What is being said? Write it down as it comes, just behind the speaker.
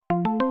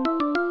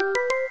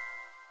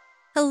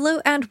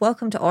Hello and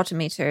welcome to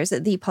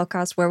Automators, the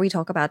podcast where we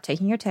talk about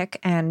taking your tech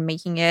and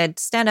making it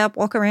stand up,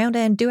 walk around,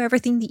 and do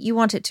everything that you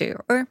want it to,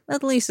 or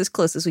at least as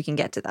close as we can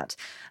get to that.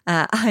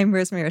 I'm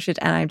Rosemary Rashid,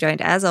 and I'm joined,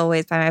 as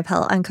always, by my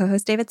pal and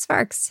co-host David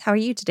Sparks. How are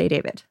you today,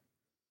 David?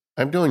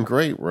 I'm doing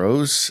great,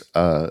 Rose.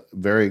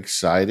 Very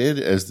excited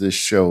as this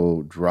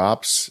show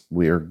drops.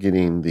 We are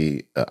getting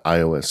the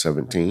iOS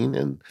 17,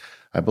 and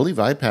I believe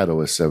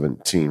iPadOS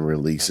 17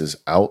 releases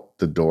out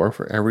the door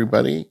for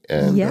everybody.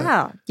 And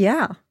yeah.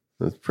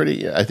 It's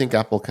pretty. I think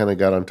Apple kind of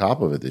got on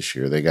top of it this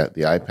year. They got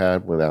the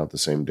iPad went out the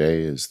same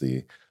day as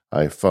the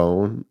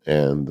iPhone,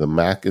 and the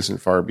Mac isn't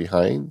far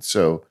behind.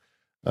 So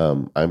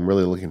I'm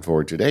really looking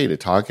forward today to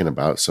talking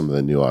about some of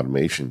the new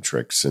automation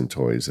tricks and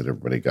toys that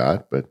everybody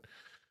got. But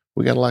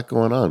we got a lot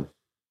going on.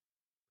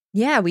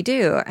 Yeah, we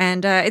do.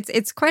 And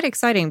it's quite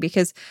exciting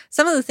because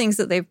some of the things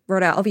that they've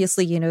brought out,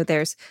 obviously,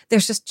 there's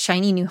just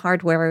shiny new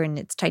hardware and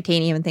it's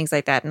titanium and things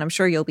like that. And I'm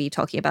sure you'll be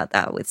talking about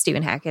that with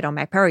Stephen Hackett on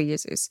Mac Power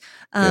Users.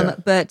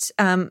 But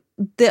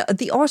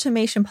the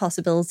automation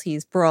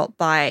possibilities brought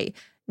by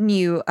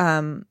new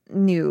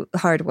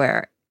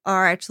hardware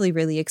are actually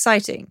really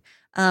exciting.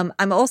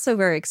 I'm also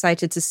very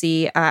excited to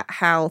see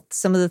how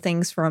some of the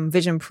things from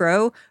Vision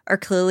Pro are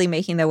clearly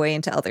making their way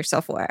into other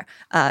software.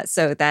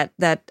 So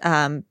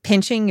that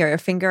pinching your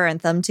finger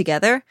and thumb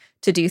together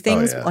to do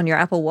things on your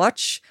Apple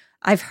Watch.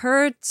 I've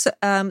heard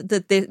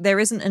that there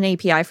isn't an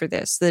API for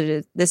this,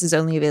 this is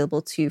only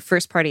available to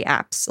first-party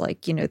apps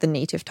like, the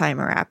native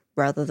timer app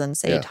rather than,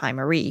 say,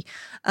 Timery.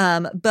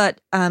 But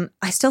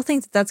I still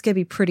think that that's going to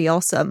be pretty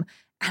awesome.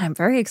 And I'm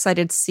very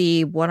excited to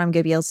see what I'm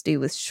going to be able to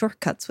do with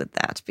shortcuts with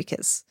that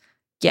because...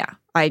 yeah,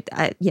 I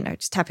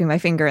just tapping my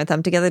finger and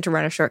thumb together to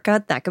run a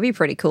shortcut, that could be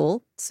pretty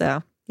cool.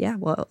 So, yeah,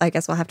 well, I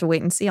guess we'll have to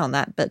wait and see on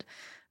that. But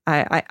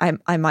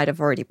I might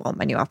have already bought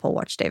my new Apple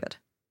Watch, David.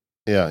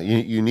 Yeah,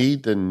 you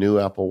need the new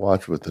Apple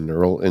Watch with the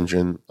neural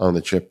engine on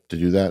the chip to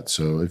do that.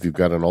 So if you've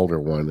got an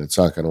older one, it's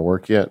not going to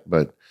work yet.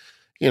 But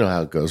you know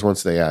how it goes.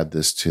 Once they add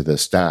this to the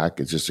stack,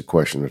 it's just a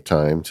question of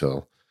time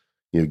till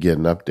you get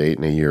an update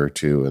in a year or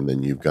two, and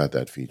then you've got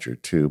that feature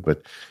too.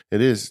 But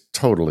it is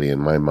totally, in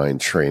my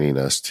mind, training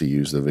us to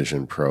use the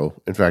Vision Pro.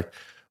 In fact,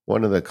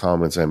 one of the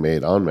comments I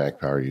made on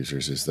Mac Power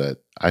Users is that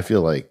I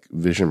feel like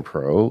Vision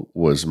Pro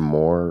was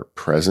more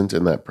present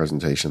in that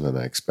presentation than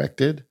I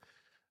expected.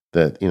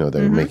 That,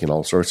 they're making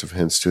all sorts of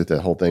hints to it.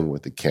 That whole thing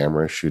with the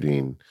camera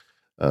shooting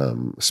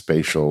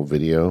spatial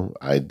video,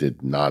 I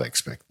did not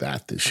expect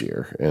that this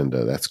year. And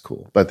that's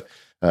cool. But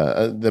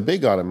the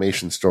big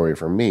automation story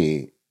for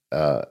me,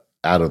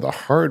 out of the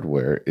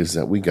hardware, is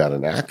that we got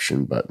an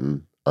action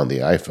button on the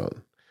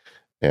iPhone.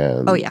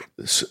 And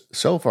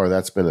so far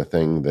that's been a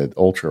thing that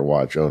Ultra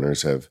Watch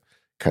owners have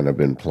kind of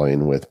been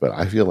playing with, but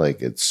I feel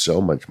like it's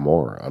so much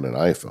more on an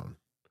iPhone.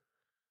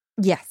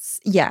 Yes.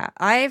 Yeah.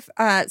 I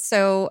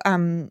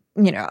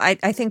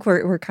think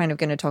we're kind of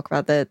going to talk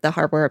about the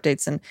hardware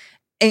updates, and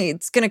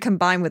it's going to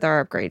combine with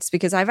our upgrades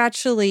because I've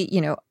actually,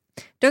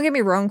 don't get me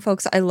wrong,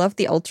 folks, I love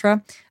the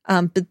Ultra,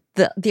 but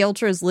the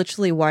Ultra is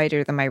literally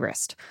wider than my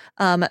wrist.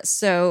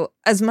 So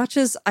as much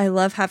as I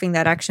love having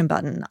that action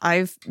button,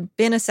 I've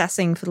been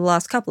assessing for the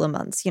last couple of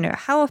months,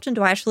 how often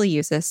do I actually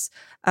use this?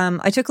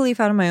 I took a leaf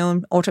out of my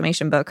own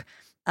automation book,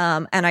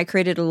 and I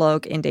created a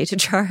log in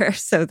DataJar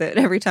so that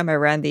every time I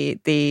ran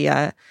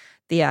the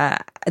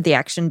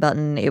action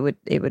button, it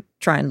would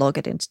try and log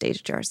it into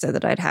DataJar so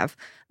that I'd have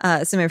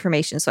some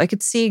information so I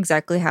could see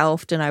exactly how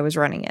often I was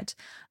running it.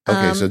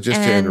 Okay, so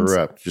just to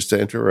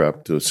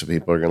interrupt, so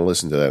people are going to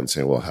listen to that and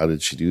say, well, how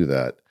did she do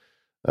that?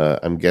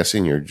 I'm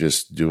guessing you're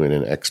just doing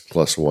an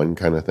X+1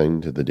 kind of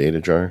thing to the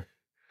data jar?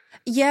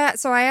 Yeah,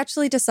 so I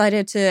actually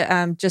decided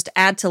to just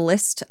add to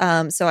list.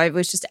 So I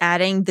was just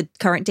adding the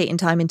current date and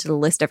time into the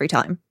list every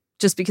time,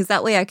 just because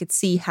that way I could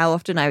see how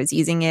often I was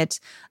using it,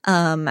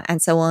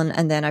 and so on.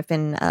 And then I've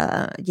been,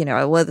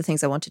 one of the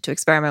things I wanted to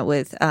experiment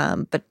with,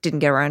 but didn't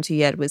get around to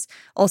yet, was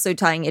also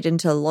tying it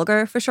into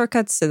Logger for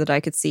shortcuts so that I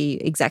could see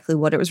exactly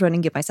what it was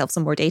running, give myself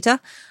some more data.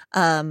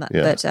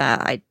 But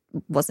I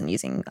wasn't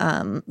using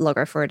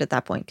Logger for it at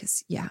that point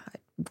because, I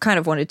kind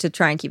of wanted to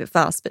try and keep it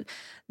fast. But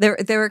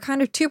there were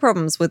kind of two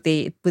problems with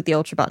the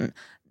Ultra button.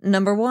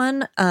 Number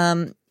one,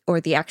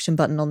 or the action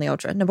button on the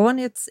Ultra. Number one,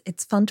 it's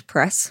fun to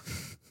press.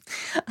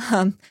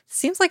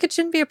 Seems like it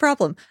shouldn't be a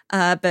problem.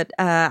 But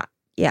I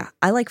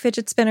like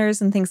fidget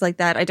spinners and things like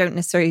that. I don't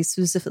necessarily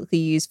specifically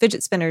use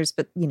fidget spinners,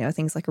 but,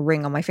 things like a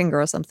ring on my finger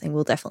or something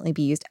will definitely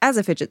be used as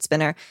a fidget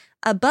spinner.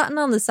 A button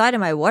on the side of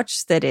my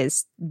watch that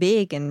is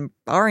big and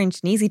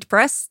orange and easy to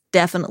press,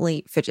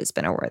 definitely fidget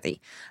spinner worthy.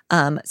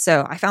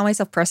 So I found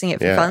myself pressing it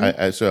for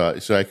fun.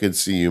 So I could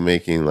see you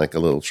making like a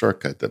little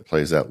shortcut that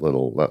plays that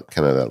little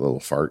kind of that little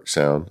fart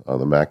sound on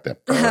the Mac.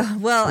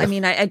 Well, I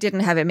mean, I didn't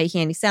have it making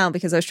any sound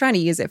because I was trying to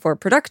use it for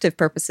productive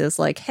purposes.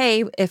 Like,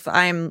 hey, if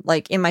I'm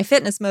like in my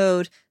fitness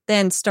mode,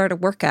 then start a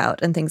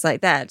workout and things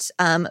like that.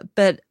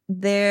 But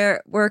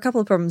there were a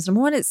couple of problems.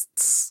 Number one, it's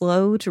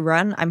slow to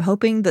run. I'm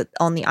hoping that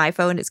on the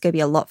iPhone, it's going to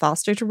be a lot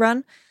faster to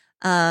run.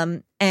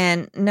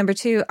 And number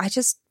two, I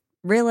just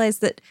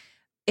realized that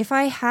if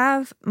I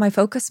have my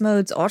focus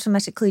modes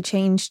automatically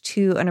changed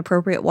to an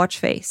appropriate watch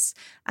face,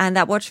 and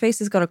that watch face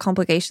has got a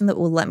complication that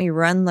will let me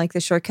run like the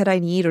shortcut I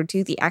need or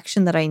do the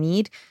action that I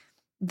need,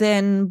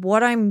 then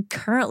what I'm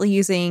currently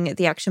using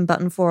the action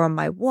button for on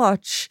my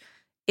watch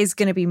is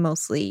going to be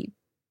mostly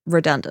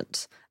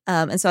redundant.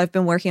 And so I've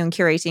been working on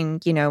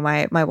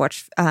curating, my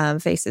watch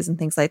faces and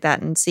things like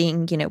that, and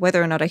seeing,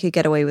 whether or not I could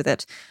get away with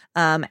it.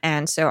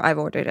 And so I've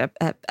ordered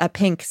a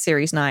pink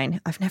Series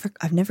 9.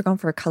 I've never gone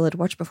for a colored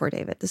watch before,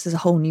 David. This is a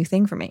whole new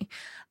thing for me.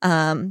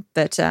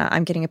 But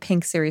I'm getting a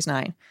pink Series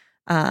 9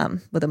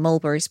 with a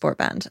mulberry sport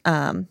band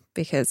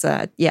because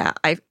I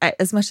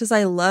as much as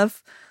I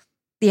love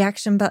the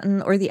action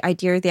button or the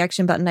idea of the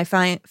action button, I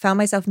found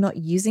myself not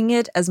using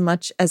it as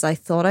much as I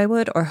thought I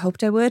would or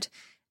hoped I would.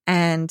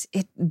 And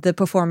the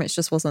performance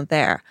just wasn't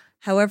there.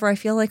 However, I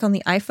feel like on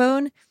the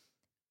iPhone,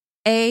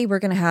 we're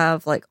going to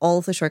have like all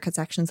of the shortcuts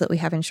actions that we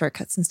have in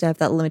shortcuts instead of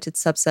that limited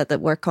subset that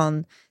work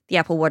on the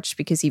Apple Watch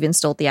because you've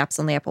installed the apps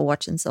on the Apple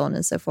Watch and so on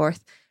and so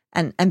forth.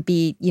 And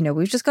B,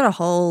 we've just got a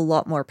whole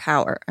lot more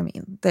power. I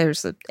mean,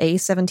 there's an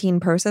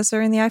A17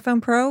 processor in the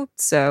iPhone Pro,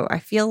 so I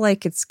feel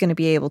like it's going to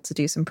be able to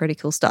do some pretty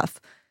cool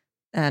stuff.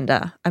 And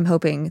I'm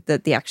hoping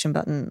that the action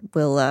button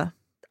will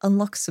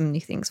unlock some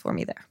new things for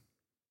me there.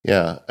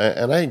 Yeah,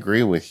 and I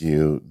agree with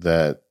you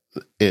that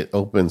it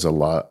opens a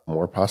lot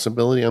more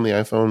possibility on the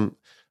iPhone.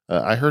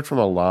 I heard from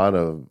a lot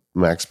of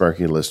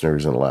MacSparky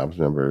listeners and Labs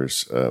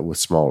members with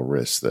small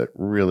wrists that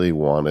really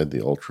wanted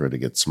the Ultra to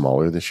get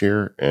smaller this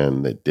year,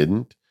 and it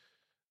didn't.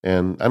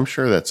 And I'm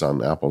sure that's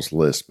on Apple's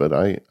list, but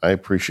I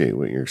appreciate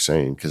what you're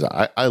saying because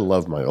I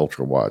love my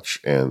Ultra watch,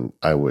 and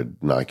I would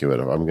not give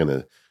it up. I'm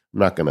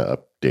not gonna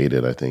update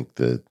it. I think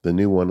the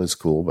new one is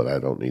cool, but I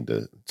don't need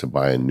to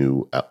buy a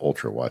new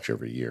Ultra watch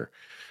every year.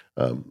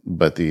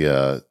 But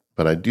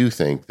I do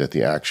think that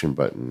the action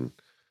button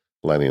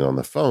landing on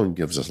the phone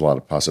gives us a lot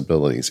of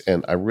possibilities.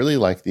 And I really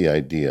like the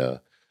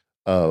idea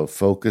of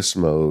focus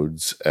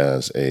modes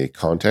as a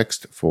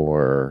context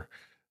for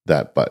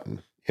that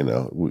button.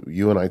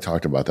 You and I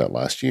talked about that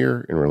last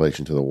year in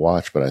relation to the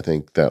watch, but I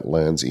think that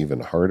lands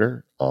even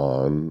harder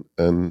on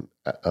an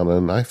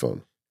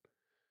iPhone.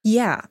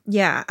 Yeah.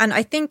 And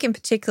I think in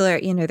particular,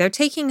 they're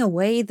taking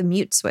away the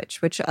mute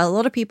switch, which a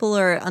lot of people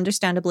are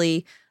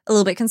understandably a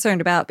little bit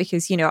concerned about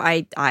because,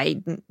 I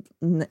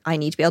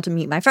need to be able to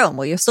mute my phone.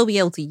 Well, you'll still be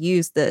able to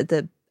use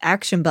the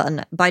action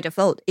button by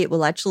default. It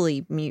will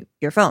actually mute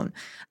your phone.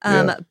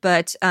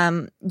 But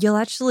you'll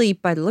actually,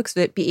 by the looks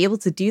of it, be able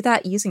to do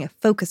that using a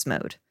focus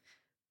mode,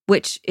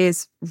 which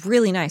is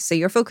really nice. So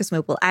your focus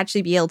mode will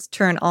actually be able to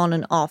turn on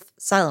and off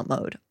silent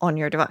mode on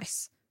your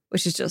device,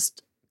 which is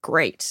just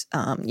great.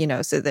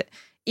 So that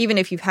even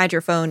if you've had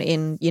your phone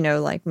in,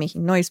 like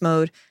making noise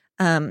mode,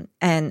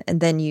 and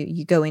then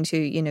you go into,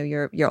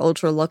 your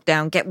ultra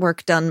lockdown, get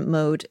work done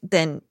mode,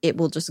 then it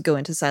will just go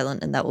into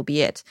silent and that will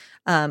be it.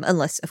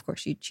 Unless, of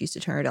course, you choose to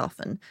turn it off.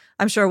 And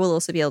I'm sure we'll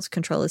also be able to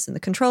control this in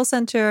the control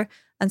center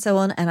and so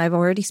on. And I've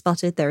already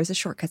spotted there is a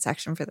shortcuts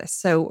action for this.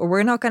 So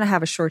we're not going to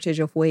have a shortage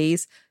of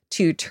ways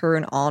to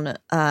turn on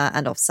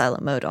and off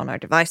silent mode on our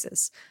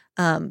devices.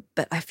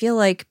 But I feel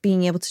like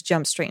being able to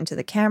jump straight into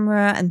the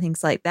camera and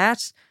things like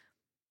that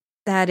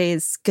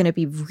is going to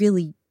be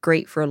really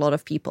great for a lot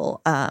of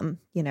people.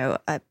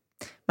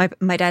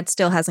 My dad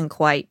still hasn't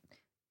quite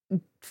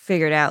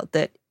figured out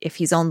that if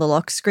he's on the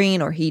lock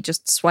screen or he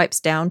just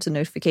swipes down to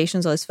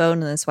notifications on his phone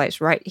and then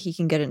swipes right, he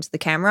can get into the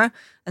camera.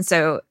 And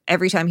so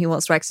every time he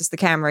wants to access the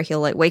camera,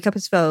 he'll like wake up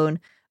his phone,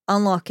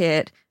 unlock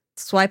it,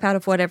 swipe out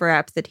of whatever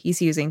app that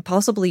he's using,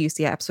 possibly use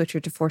the app switcher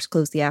to force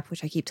close the app,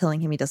 which I keep telling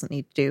him he doesn't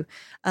need to do.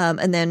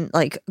 And then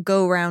like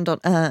go around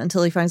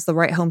until he finds the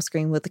right home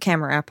screen with the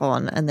camera app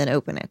on and then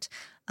open it.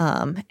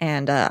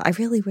 And I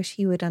really wish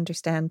he would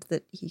understand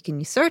that he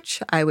can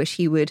search. I wish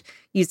he would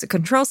use the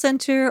control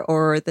center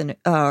or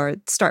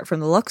start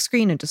from the lock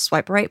screen and just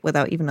swipe right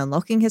without even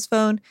unlocking his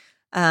phone.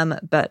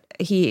 But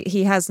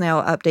he has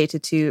now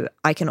updated to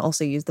I can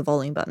also use the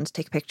volume button to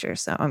take pictures.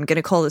 So I'm going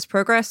to call this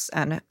progress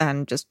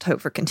and just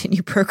hope for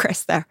continued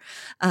progress there.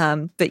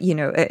 But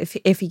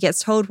if he gets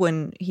told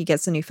when he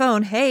gets a new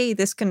phone, hey,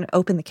 this can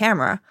open the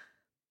camera,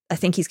 I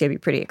think he's going to be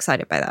pretty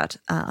excited by that.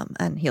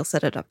 And he'll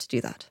set it up to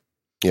do that.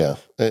 Yeah.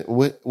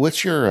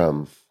 What's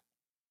your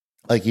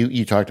like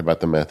you talked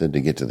about the method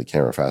to get to the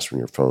camera fast when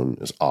your phone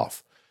is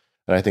off.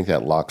 And I think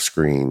that lock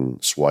screen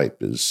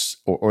swipe is,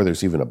 or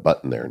there's even a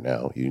button there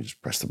now. You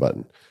just press the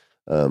button.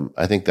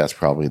 I think that's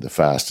probably the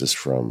fastest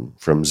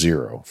from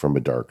zero, from a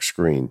dark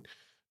screen.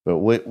 But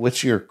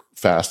what's your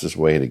fastest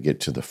way to get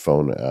to the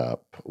phone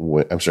app?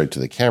 To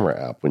the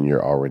camera app when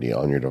you're already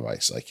on your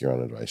device. Like you're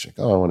on a device, like,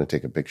 oh, I want to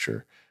take a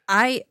picture.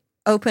 I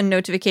open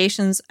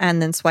notifications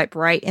and then swipe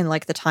right in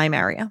like the time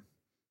area.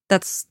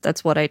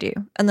 That's what I do.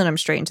 And then I'm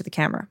straight into the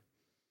camera.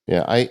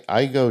 Yeah,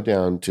 I go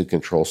down to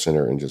Control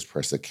Center and just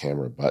press the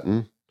camera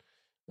button.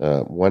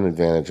 One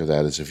advantage of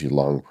that is if you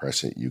long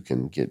press it, you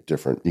can get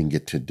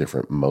to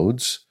different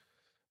modes.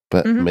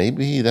 But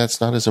maybe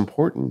that's not as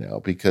important now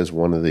because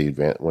one of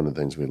the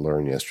things we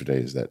learned yesterday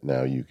is that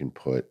now you can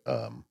put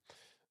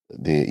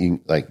you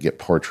can, like, get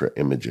portrait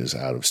images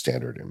out of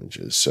standard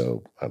images.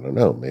 So I don't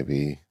know,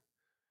 maybe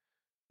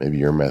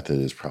your method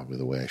is probably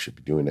the way I should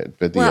be doing it.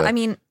 But Well, I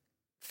mean,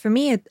 for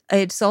me,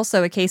 it's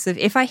also a case of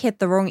if I hit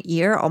the wrong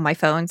ear on my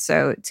phone,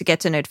 so to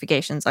get to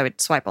notifications, I would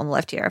swipe on the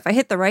left ear. If I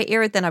hit the right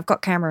ear, then I've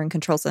got camera and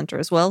control center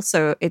as well.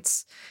 So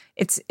it's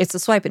a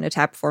swipe and a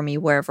tap for me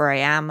wherever I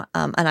am,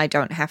 and I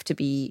don't have to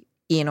be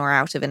in or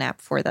out of an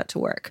app for that to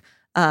work.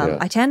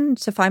 I tend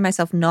to find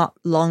myself not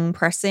long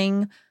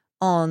pressing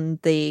on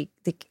the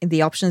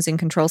options in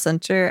control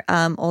center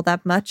all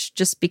that much,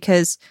 just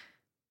because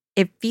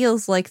it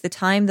feels like the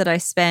time that I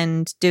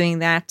spend doing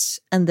that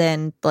and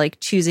then like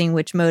choosing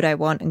which mode I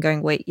want and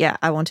going, wait, yeah,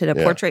 I wanted a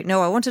portrait.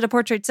 No, I wanted a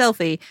portrait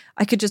selfie.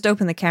 I could just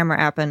open the camera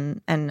app and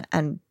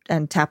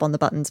tap on the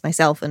buttons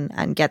myself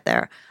and get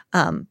there.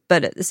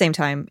 But at the same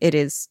time, it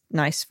is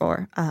nice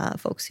for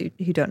folks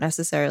who don't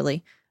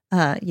necessarily,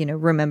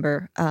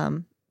 remember,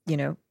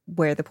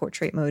 where the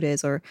portrait mode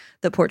is, or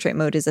the portrait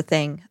mode is a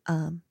thing,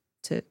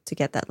 to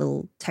get that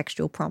little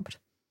textual prompt.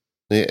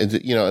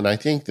 And I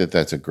think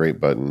that's a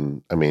great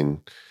button. I mean,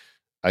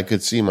 I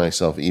could see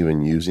myself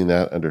even using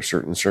that under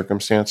certain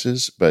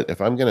circumstances. But if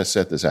I'm going to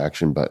set this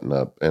action button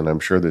up, and I'm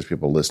sure there's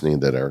people listening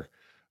that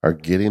are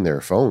getting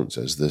their phones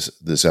as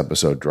this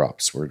episode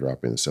drops. We're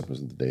dropping this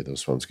episode the day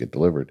those phones get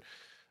delivered.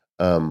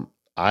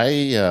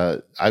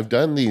 I've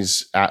done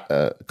these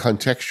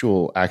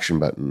contextual action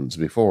buttons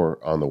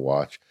before on the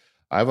watch.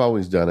 I've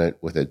always done it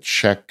with a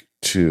check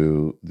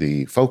to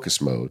the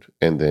focus mode,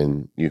 and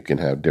then you can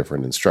have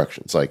different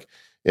instructions. Like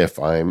if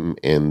I'm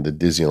in the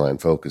Disneyland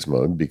focus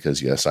mode,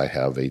 because yes, I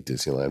have a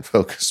Disneyland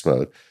focus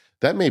mode,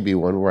 that may be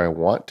one where I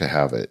want to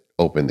have it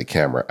open the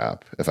camera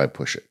app if I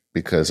push it,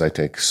 because I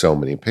take so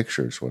many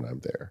pictures when I'm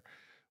there.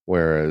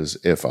 Whereas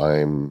if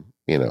I'm,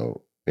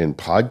 in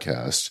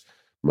podcast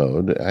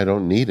mode, I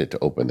don't need it to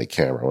open the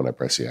camera when I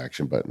press the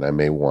action button. I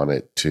may want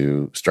it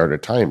to start a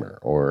timer,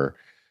 or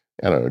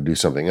I don't know, do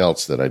something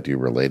else that I do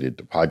related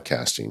to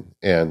podcasting.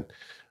 And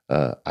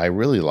I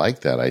really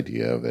like that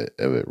idea of it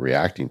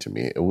reacting to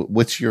me.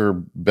 What's your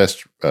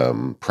best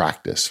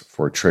practice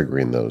for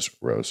triggering those,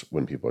 Rose,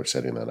 when people are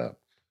setting that up?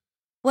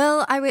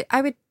 Well,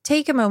 I would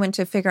take a moment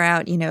to figure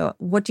out,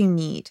 what you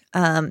need,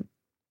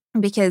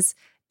 because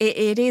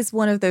it is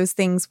one of those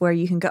things where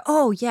you can go,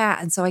 oh yeah,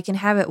 and so I can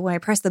have it when I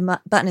press the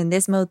button in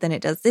this mode, then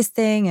it does this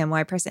thing, and when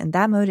I press it in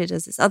that mode, it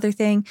does this other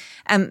thing.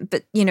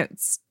 But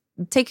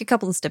take a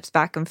couple of steps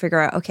back and figure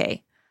out,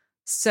 okay,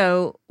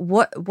 so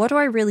what do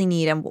I really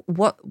need, and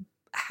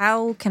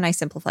how can I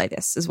simplify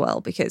this as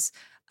well? Because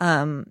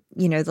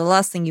the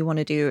last thing you want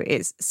to do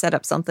is set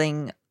up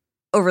something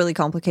overly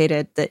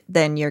complicated that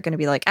then you're going to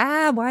be like,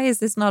 why is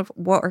this not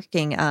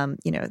working?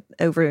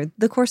 Over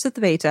the course of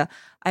the beta,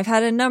 I've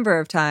had a number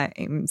of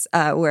times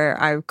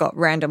where I've got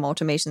random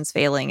automations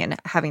failing and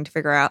having to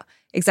figure out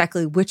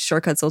exactly which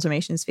shortcuts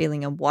automation is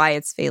failing and why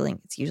it's failing.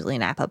 It's usually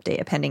an app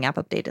update, a pending app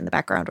update in the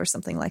background or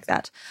something like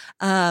that.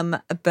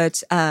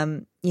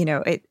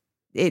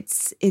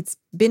 It's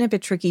been a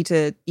bit tricky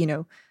to,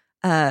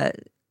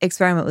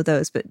 experiment with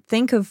those, but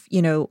think of,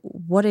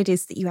 what it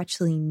is that you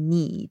actually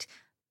need.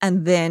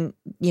 And then,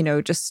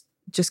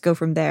 just go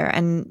from there.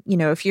 And,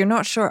 if you're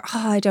not sure,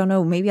 I don't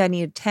know, maybe I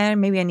need a 10,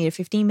 maybe I need a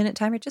 15-minute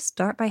timer, just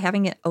start by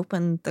having it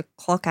open the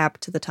clock app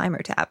to the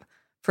timer tab,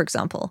 for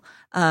example.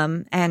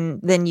 And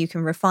then you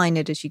can refine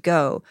it as you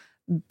go.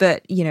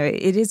 But,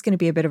 it is going to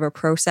be a bit of a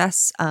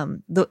process.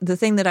 The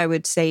thing that I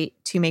would say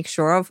to make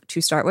sure of to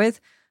start with,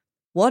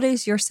 what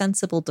is your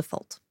sensible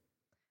default?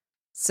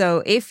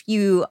 So if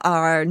you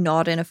are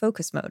not in a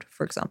focus mode,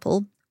 for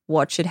example,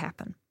 what should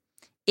happen?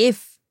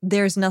 If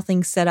there's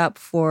nothing set up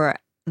for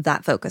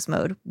that focus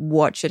mode,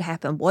 what should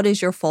happen? What is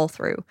your fall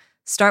through?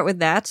 Start with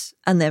that.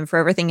 And then for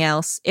everything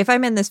else, if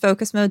I'm in this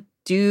focus mode,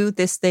 do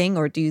this thing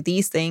or do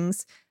these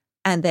things,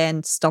 and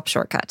then stop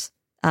shortcut,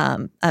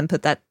 and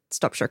put that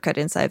stop shortcut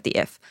inside of the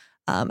if.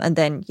 And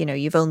then,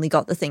 you've only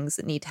got the things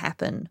that need to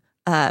happen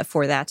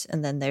for that.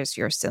 And then there's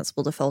your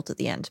sensible default at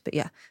the end. But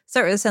yeah,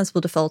 start with a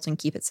sensible default and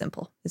keep it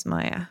simple is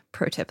my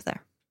pro tip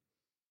there.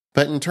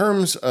 But in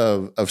terms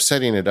of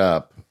setting it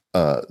up,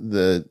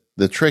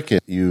 the trick is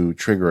you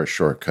trigger a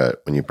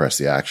shortcut when you press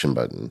the action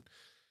button.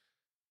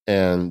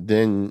 And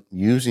then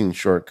using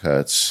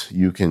shortcuts,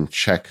 you can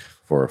check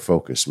for a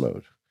focus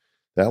mode.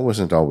 That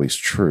wasn't always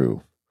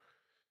true,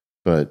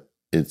 but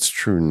it's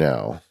true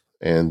now.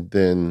 And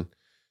then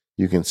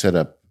you can set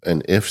up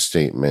an if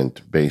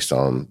statement based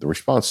on the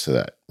response to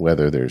that,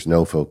 whether there's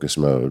no focus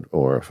mode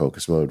or a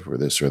focus mode for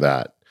this or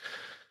that.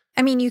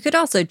 I mean, you could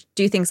also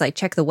do things like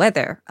check the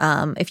weather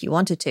if you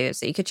wanted to.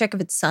 So you could check if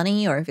it's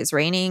sunny or if it's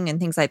raining and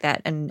things like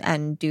that,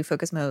 and do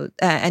focus mode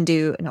and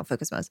do not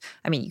focus modes.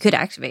 I mean, you could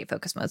activate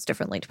focus modes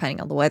differently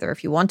depending on the weather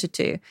if you wanted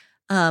to.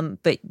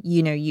 But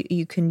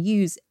you can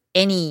use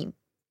anything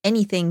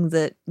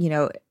that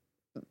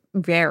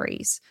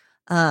varies.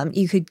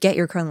 You could get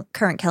your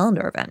current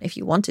calendar event if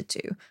you wanted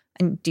to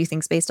and do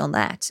things based on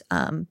that.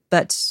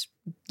 But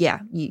yeah,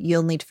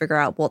 you'll need to figure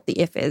out what the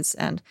if is,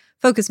 and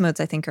focus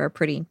modes, I think, are a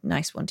pretty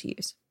nice one to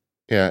use.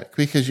 Yeah,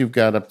 because you've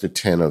got up to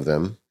 10 of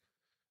them.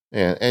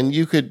 And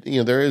you could,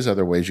 there is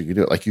other ways you could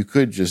do it. Like you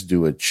could just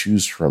do a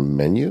choose from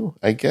menu,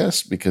 I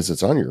guess, because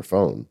it's on your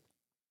phone.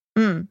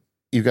 Mm.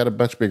 You've got a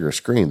much bigger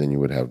screen than you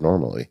would have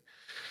normally.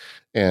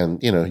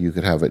 And, you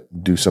could have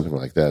it do something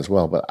like that as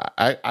well. But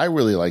I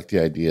really like the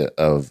idea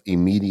of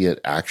immediate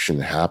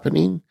action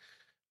happening.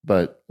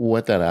 But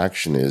what that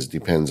action is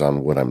depends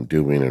on what I'm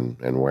doing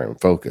and where I'm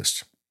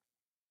focused.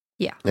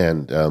 Yeah.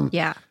 And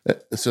yeah.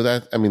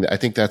 So I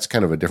think that's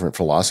kind of a different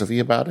philosophy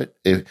about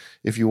it.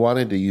 If you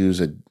wanted to use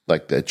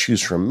the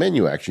choose from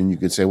menu action, you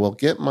could say, well,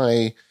 get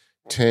my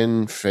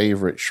 10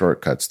 favorite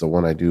shortcuts, the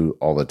one I do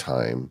all the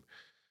time,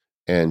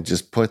 and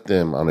just put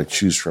them on a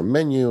choose from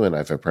menu. And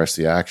if I press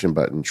the action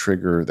button,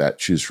 trigger that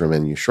choose from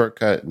menu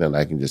shortcut, and then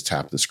I can just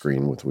tap the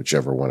screen with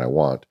whichever one I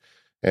want.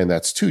 And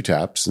that's 2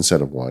 taps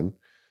instead of 1.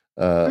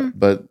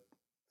 But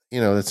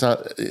it's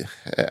not,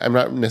 I'm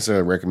not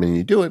necessarily recommending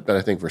you do it, but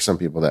I think for some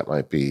people that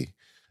might be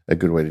a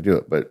good way to do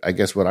it. But I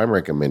guess what I'm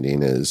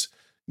recommending is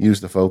use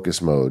the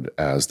focus mode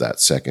as that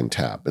second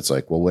tap. It's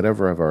like, well,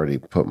 whatever I've already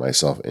put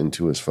myself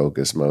into as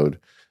focus mode,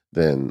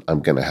 then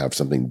I'm going to have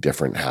something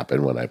different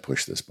happen when I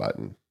push this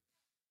button.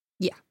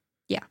 Yeah.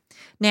 Yeah.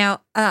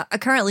 Now,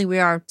 currently we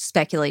are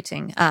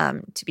speculating,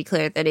 to be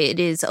clear, that it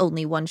is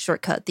only one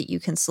shortcut that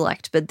you can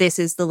select, but this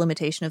is the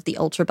limitation of the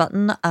Ultra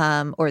button,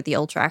 or the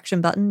Ultra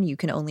Action button. You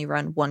can only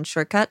run one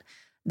shortcut.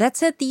 That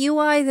said, the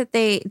UI that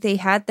they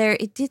had there,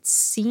 it did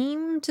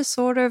seem to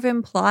sort of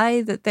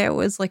imply that there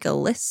was like a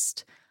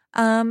list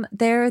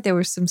there. There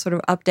were some sort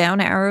of up-down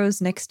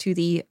arrows next to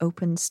the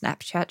open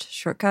Snapchat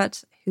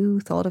shortcut.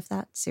 Who thought of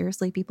that?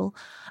 Seriously, people?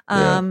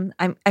 Yeah.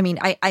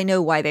 I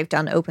know why they've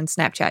done open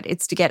Snapchat.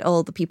 It's to get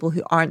all the people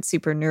who aren't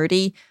super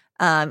nerdy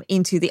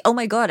into the, oh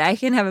my God, I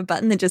can have a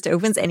button that just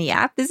opens any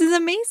app. This is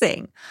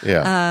amazing.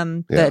 Yeah.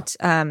 But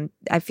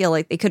I feel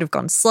like they could have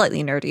gone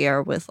slightly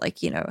nerdier with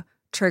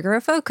trigger a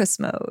focus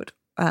mode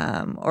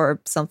or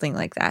something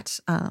like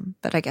that.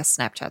 But I guess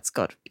Snapchat's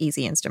got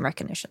easy instant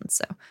recognition.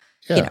 So,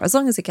 as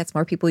long as it gets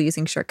more people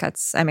using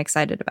shortcuts, I'm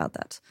excited about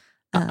that.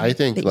 I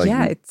think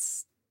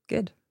it's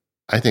good.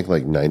 I think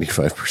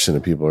 95%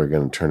 of people are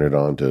going to turn it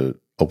on to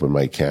open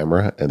my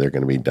camera and they're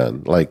going to be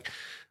done. Like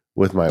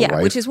with my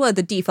wife. Which is one of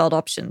the default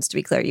options, to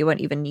be clear. You won't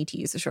even need to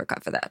use a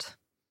shortcut for that.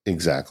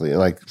 Exactly.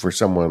 Like for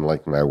someone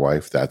like my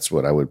wife, that's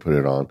what I would put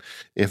it on.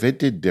 If it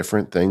did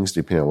different things,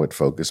 depending on what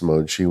focus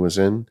mode she was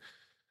in,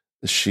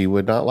 she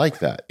would not like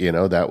that.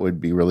 That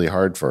would be really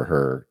hard for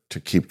her to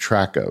keep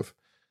track of.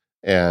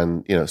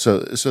 And, so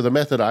the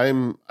method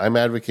I'm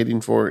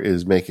advocating for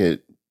is make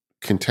it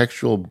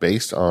contextual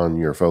based on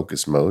your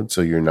focus mode. So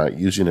you're not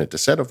using it to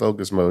set a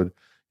focus mode.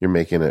 You're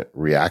making it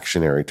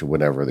reactionary to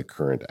whatever the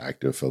current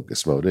active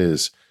focus mode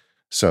is.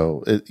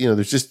 So,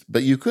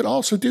 but you could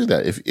also do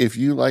that. If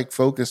you like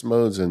focus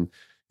modes and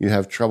you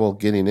have trouble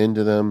getting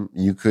into them,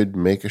 you could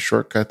make a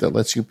shortcut that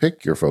lets you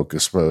pick your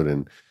focus mode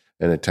and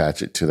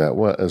attach it to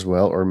that as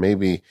well. Or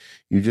maybe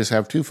you just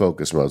have 2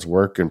 focus modes,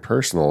 work and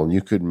personal, and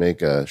you could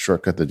make a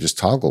shortcut that just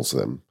toggles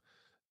them.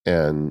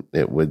 And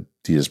you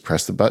just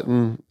press the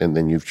button and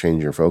then you've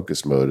changed your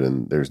focus mode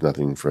and there's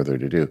nothing further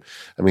to do.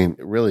 I mean,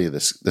 really,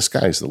 the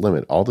sky's the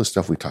limit. All the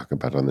stuff we talk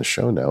about on the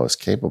show now is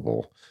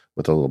capable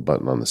with a little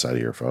button on the side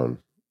of your phone.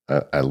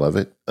 I love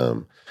it.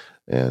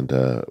 And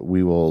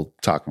we will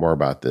talk more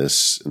about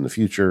this in the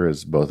future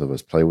as both of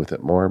us play with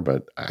it more.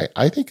 But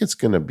I think it's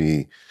going to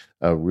be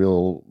a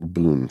real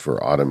boon for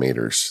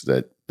automators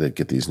that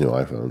get these new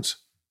iPhones.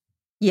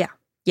 Yeah.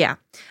 Yeah.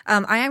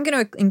 I am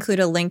going to include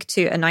a link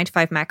to a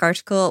 9to5Mac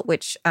article,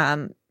 which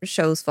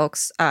shows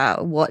folks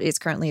what is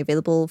currently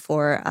available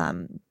for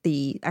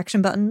the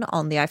action button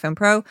on the iPhone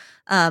Pro.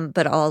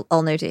 But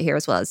I'll note it here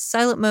as well as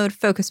silent mode,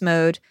 focus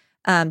mode.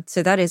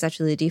 So that is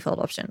actually the default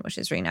option, which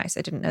is really nice.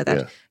 I didn't know that.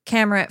 Yeah.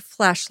 Camera,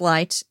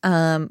 flashlight,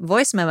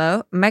 voice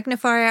memo,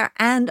 magnifier,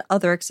 and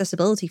other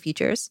accessibility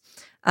features.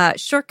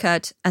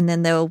 Shortcut, and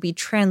then there will be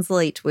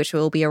translate, which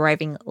will be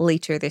arriving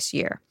later this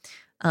year.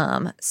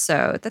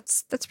 So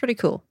that's pretty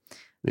cool.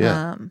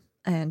 Yeah.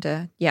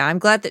 I'm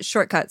glad that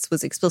shortcuts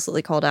was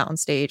explicitly called out on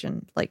stage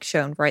and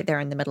shown right there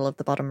in the middle of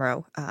the bottom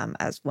row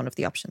as one of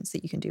the options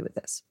that you can do with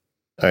this.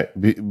 All right.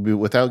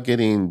 Without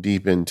getting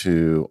deep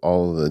into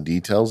all the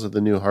details of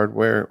the new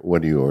hardware,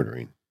 what are you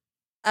ordering?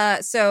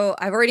 So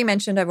I've already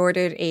mentioned I've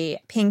ordered a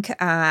pink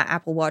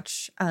Apple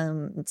Watch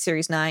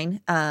Series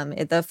 9,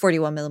 the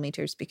 41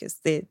 millimeters, because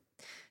the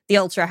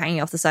Ultra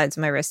hanging off the sides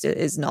of my wrist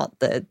is not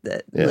the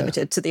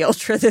limited to the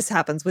Ultra. This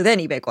happens with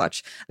any big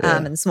watch.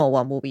 And the small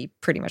one will be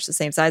pretty much the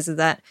same size as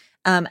that.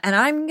 And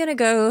I'm going to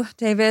go,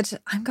 David,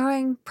 I'm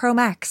going Pro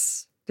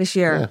Max this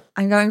year. Yeah.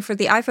 I'm going for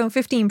the iPhone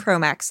 15 Pro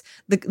Max,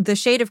 the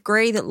shade of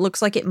gray that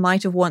looks like it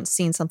might have once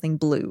seen something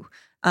blue.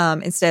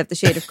 Instead of the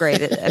shade of gray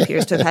that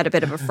appears to have had a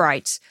bit of a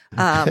fright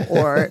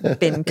or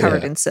been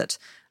covered in soot.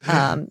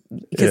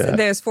 Because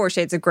there's 4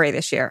 shades of gray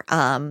this year.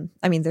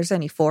 There's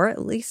only 4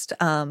 at least.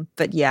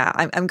 But yeah,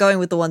 I'm going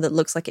with the one that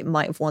looks like it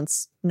might have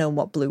once known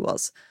what blue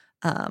was.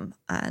 And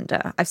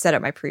I've set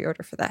up my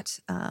pre-order for that.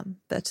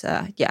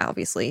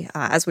 Obviously,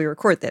 as we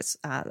record this,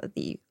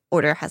 the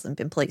order hasn't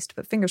been placed,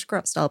 but fingers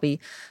crossed I'll be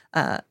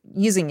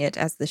using it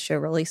as the show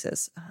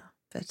releases.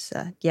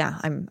 Yeah,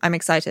 I'm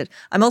excited.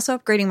 I'm also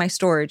upgrading my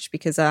storage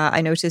because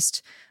I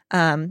noticed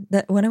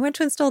that when I went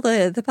to install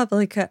the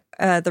public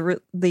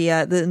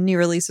the new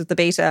release of the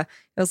beta,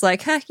 it was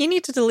like, you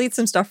need to delete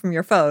some stuff from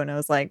your phone. I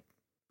was like,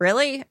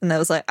 really? And I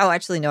was like, oh,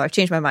 actually, no, I've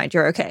changed my mind.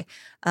 You're okay.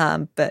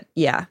 But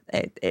yeah,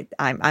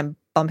 I'm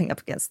bumping up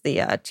against the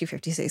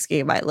 256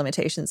 gigabyte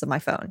limitations of my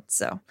phone.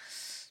 So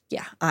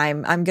yeah,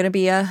 I'm going to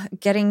be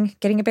getting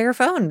a bigger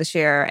phone this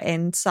year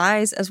in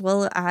size as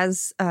well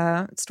as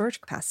storage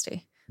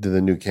capacity. Did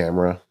the new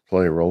camera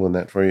play a role in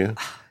that for you?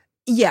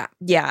 Yeah.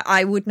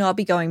 I would not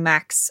be going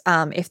max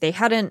if they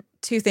hadn't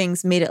two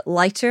things made it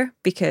lighter,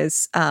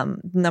 because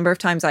the number of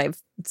times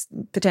I've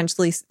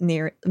potentially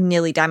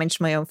nearly damaged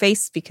my own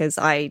face because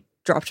I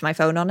dropped my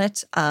phone on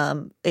it.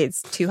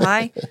 It's too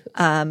high.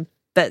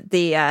 But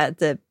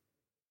the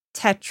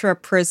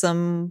Tetra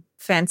Prism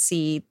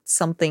fancy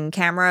something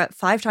camera,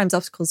 5 times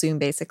optical zoom,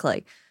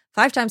 basically.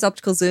 5 times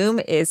optical zoom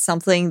is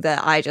something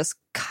that I just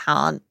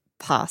can't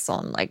pass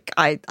on. Like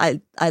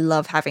I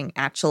love having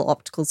actual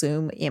optical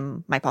zoom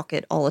in my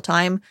pocket all the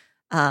time.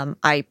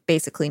 I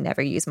basically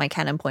never use my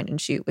Canon point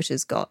and shoot, which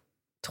has got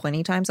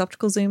 20 times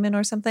optical zoom in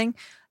or something.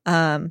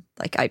 I'll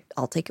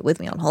take it with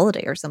me on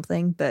holiday or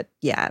something. But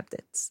yeah,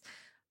 it's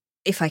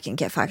if I can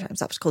get 5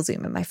 times optical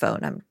zoom in my phone,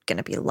 I'm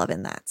gonna be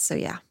loving that. So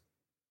yeah,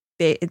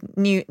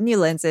 new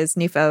lenses,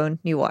 new phone,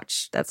 new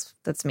watch. That's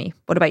me.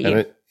 What about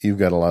you? You've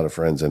got a lot of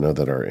friends I know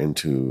that are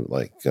into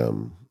like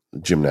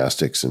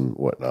gymnastics and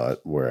whatnot,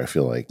 where I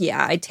feel like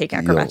I take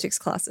acrobatics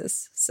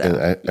classes. So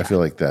and I feel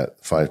like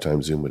that 5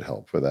 times zoom would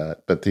help for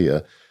that. But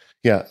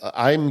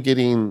I'm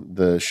getting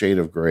the shade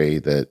of gray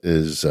that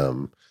is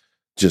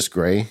just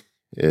gray.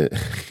 Okay.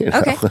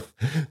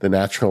 The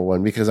natural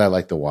one, because I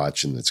like the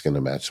watch and it's going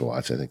to match the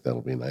watch. I think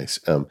that'll be nice.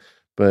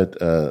 But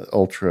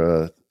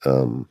the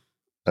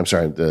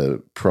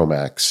Pro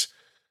Max.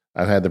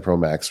 I've had the Pro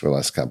Max for the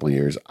last couple of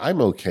years. I'm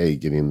okay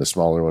getting the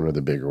smaller one or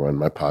the bigger one.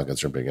 My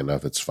pockets are big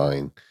enough. It's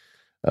fine.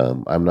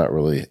 I'm not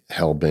really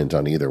hell bent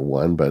on either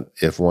one, but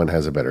if one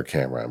has a better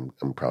camera,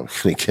 I'm probably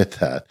going to get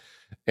that.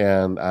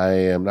 And I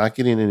am not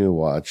getting a new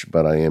watch,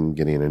 but I am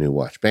getting a new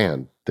watch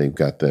band. They've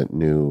got that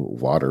new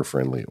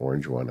water-friendly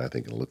orange one. I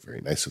think it'll look very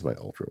nice with my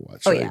Ultra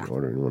watch. So I'm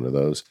ordering one of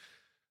those.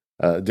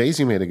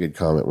 Daisy made a good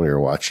comment when we were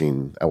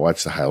watching. I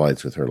watched the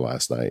highlights with her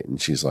last night,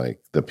 and she's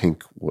like, the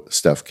pink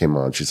stuff came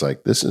on. She's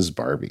like, this is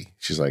Barbie.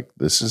 She's like,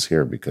 this is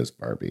here because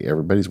Barbie.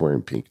 Everybody's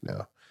wearing pink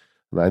now.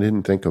 And I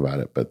didn't think about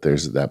it, but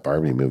there's that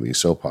Barbie movie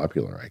so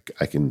popular.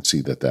 I can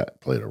see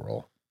that played a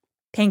role.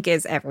 Pink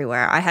is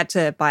everywhere. I had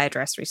to buy a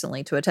dress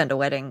recently to attend a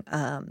wedding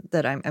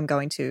that I'm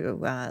going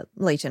to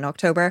late in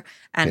October.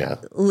 And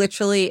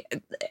literally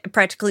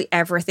practically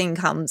everything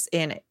comes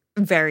in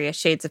various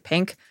shades of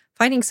pink.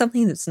 Finding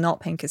something that's not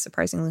pink is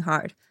surprisingly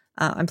hard.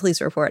 I'm pleased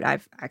to report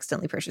I've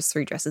accidentally purchased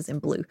 3 dresses in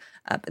blue,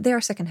 but they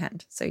are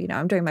secondhand. So,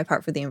 I'm doing my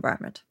part for the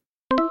environment.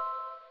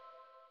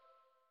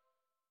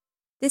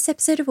 This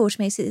episode of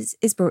Automators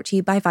is brought to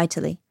you by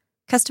Vitally.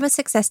 Customer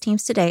success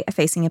teams today are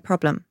facing a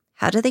problem.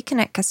 How do they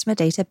connect customer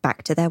data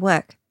back to their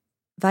work?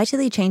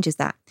 Vitally changes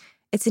that.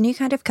 It's a new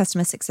kind of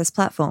customer success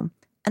platform,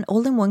 an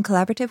all-in-one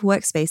collaborative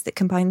workspace that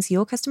combines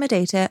your customer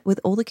data with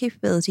all the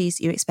capabilities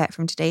you expect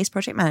from today's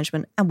project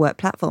management and work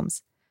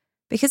platforms.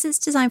 Because it's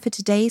designed for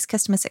today's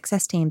customer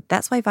success team,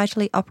 that's why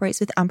Vitally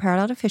operates with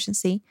unparalleled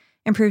efficiency,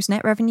 improves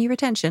net revenue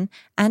retention,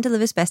 and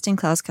delivers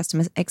best-in-class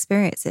customer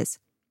experiences.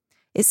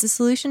 It's the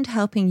solution to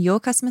helping your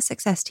customer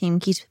success team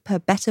keep a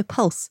better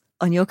pulse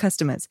on your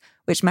customers,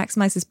 which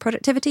maximizes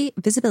productivity,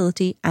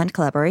 visibility, and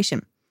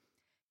collaboration.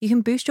 You can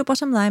boost your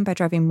bottom line by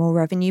driving more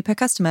revenue per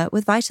customer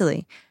with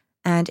Vitally.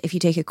 And if you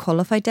take a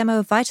qualified demo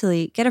of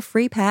Vitally, get a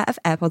free pair of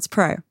AirPods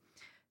Pro.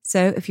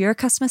 So if you're a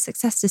customer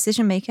success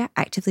decision maker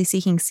actively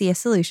seeking CS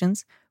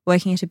solutions,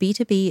 working at a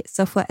B2B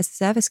software as a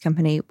service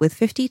company with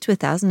 50 to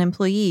 1,000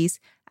 employees,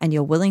 and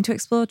you're willing to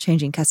explore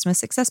changing customer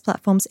success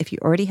platforms if you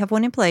already have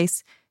one in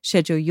place,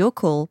 schedule your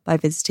call by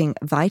visiting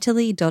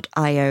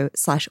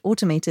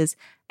vitally.io/automators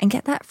and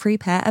get that free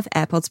pair of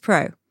AirPods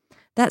Pro.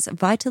 That's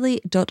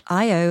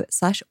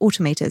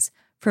vitally.io/automators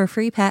for a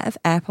free pair of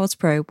AirPods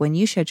Pro when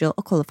you schedule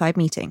a qualified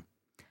meeting.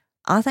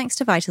 Our thanks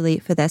to Vitally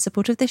for their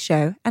support of this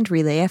show and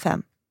Relay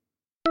FM.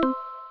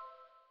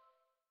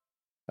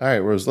 All right,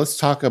 Rose, let's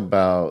talk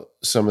about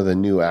some of the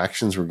new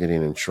actions we're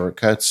getting in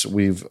shortcuts.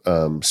 We've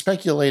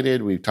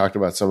speculated. We've talked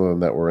about some of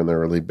them that were in the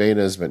early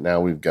betas, but now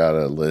we've got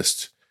a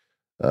list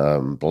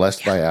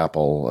blessed by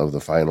Apple of the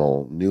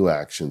final new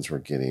actions we're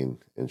getting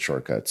in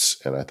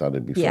shortcuts. And I thought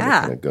it'd be fun to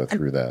kind of go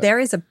through that. There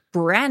is a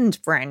brand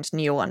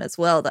new one as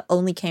well that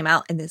only came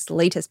out in this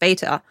latest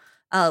beta,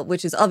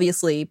 which is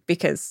obviously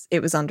because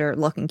it was under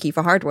lock and key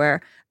for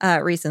hardware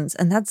reasons.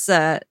 And that's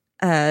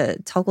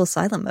toggle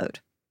silent mode.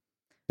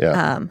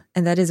 Yeah.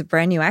 And that is a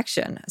brand new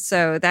action.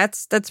 So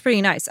that's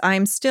pretty nice.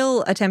 I'm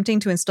still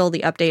attempting to install the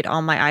update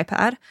on my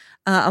iPad,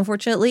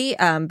 unfortunately,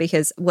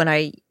 because when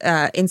I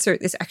insert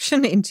this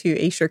action into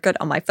a shortcut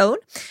on my phone,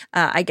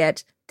 I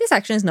get, this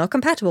action is not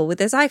compatible with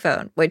this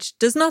iPhone, which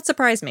does not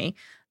surprise me.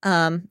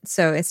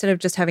 So instead of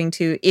just having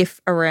to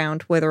if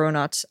around whether or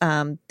not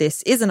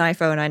this is an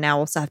iPhone, I now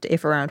also have to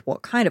if around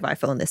what kind of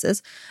iPhone this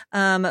is.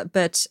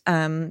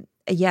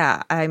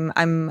 Yeah,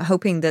 I'm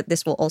hoping that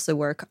this will also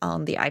work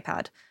on the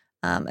iPad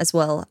as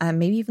well, and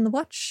maybe even the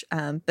watch.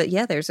 But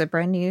yeah, there's a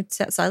brand new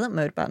set silent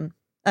mode button,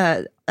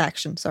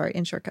 action, sorry,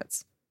 in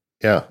shortcuts.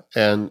 Yeah.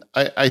 And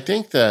I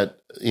think that,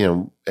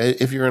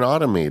 if you're an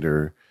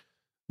automator,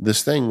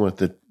 this thing with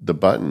the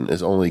button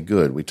is only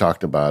good. We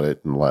talked about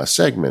it in the last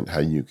segment, how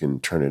you can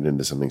turn it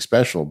into something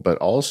special, but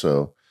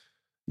also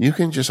you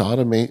can just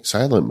automate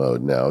silent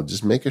mode now.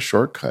 Just make a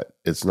shortcut.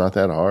 It's not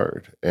that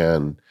hard.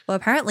 And well,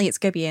 apparently it's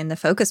going to be in the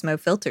focus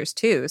mode filters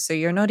too. So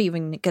you're not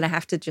even going to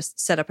have to just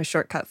set up a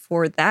shortcut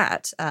for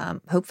that.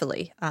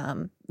 Hopefully,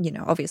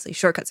 obviously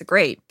shortcuts are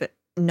great, but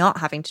not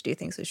having to do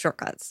things with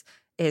shortcuts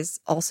is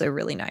also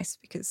really nice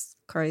because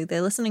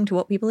they're listening to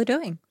what people are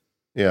doing.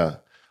 Yeah.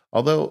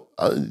 Although,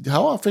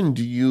 how often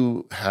do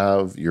you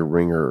have your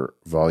ringer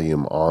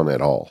volume on at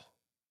all?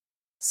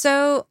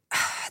 So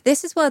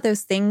this is one of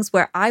those things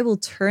where I will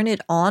turn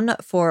it on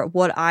for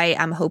what I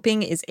am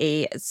hoping is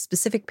a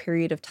specific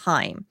period of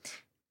time.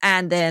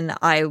 And then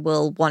I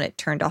will want it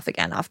turned off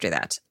again after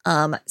that.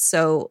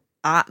 So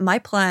my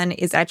plan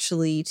is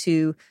actually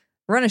to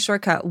run a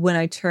shortcut when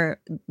I turn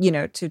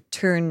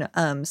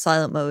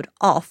silent mode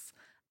off,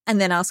 and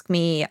then ask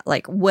me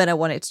like when I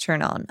want it to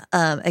turn on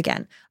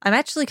again. I'm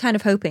actually kind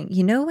of hoping,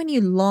 when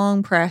you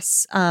long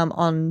press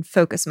on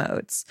focus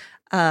modes,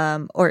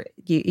 or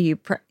you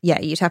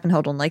tap and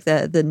hold on like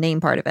the name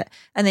part of it,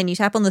 and then you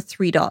tap on the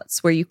three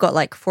dots where you've got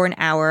like for an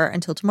hour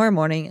until tomorrow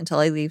morning, until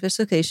I leave this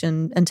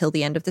location, until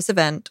the end of this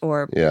event,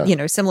 or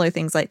similar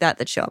things like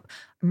that show up.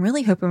 I'm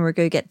really hoping we're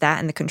going to get that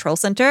in the control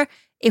center.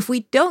 If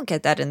we don't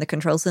get that in the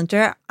control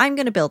center, I'm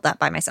going to build that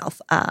by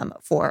myself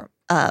for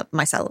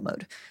my silent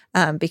mode,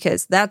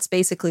 because that's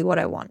basically what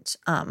I want.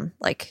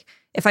 Like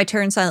if I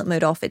turn silent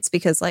mode off, it's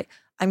because like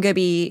I'm going to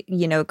be,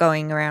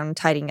 going around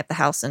tidying up the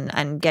house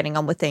and getting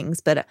on with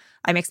things, but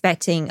I'm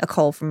expecting a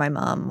call from my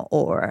mom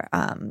or,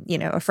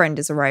 a friend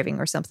is arriving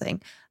or something.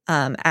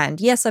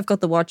 And yes, I've got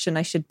the watch and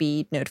I should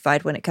be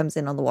notified when it comes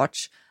in on the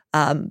watch.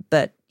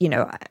 But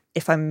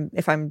if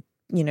I'm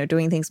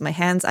doing things with my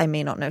hands, I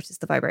may not notice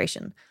the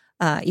vibration,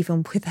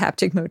 even with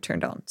haptic mode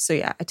turned on. So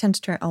yeah, I tend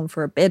to turn it on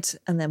for a bit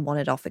and then want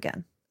it off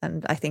again.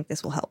 And I think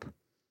this will help.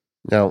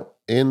 Now,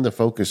 in the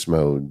focus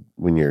mode,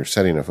 when you're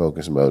setting a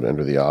focus mode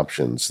under the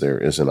options, there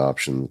is an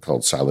option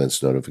called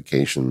silence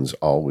notifications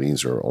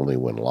always or only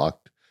when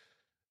locked.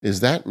 Is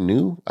that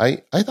new?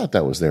 I thought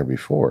that was there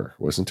before,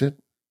 wasn't it?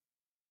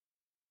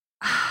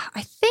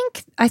 I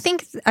think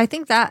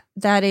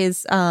that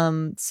is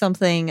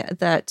something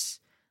that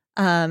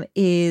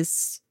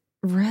is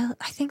real.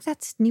 I think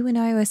that's new in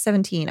iOS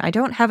 17. I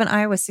don't have an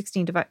iOS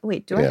 16 device.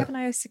 Wait, do I have an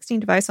iOS 16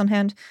 device on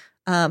hand?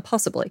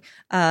 Possibly.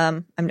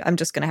 I'm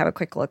just going to have a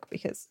quick look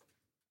because.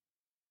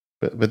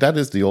 But that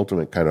is the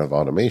ultimate kind of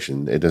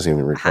automation. It doesn't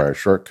even require a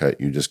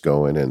shortcut. You just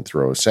go in and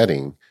throw a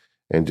setting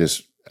and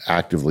just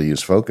actively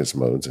use focus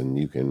modes, and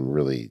you can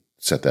really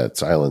set that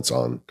silence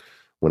on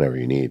whenever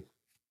you need.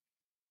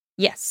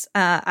 Yes,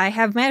 I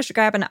have managed to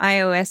grab an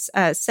iOS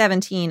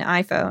 17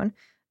 iPhone,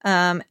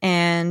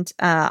 and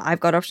I've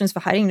got options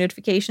for hiding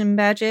notification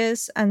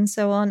badges and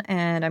so on,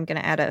 and I'm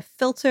going to add a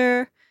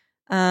filter.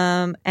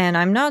 And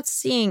I'm not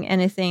seeing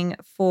anything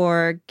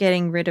for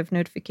getting rid of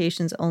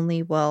notifications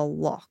only while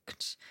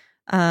locked.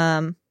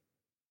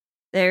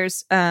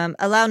 There's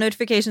allow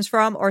notifications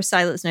from or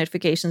silence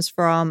notifications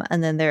from,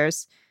 and then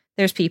there's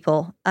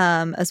people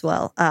as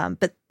well.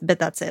 But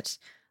that's it.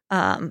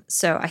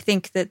 So I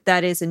think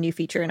that is a new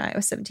feature in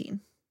iOS 17.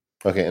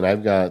 Okay, and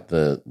I've got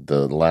the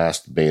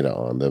last beta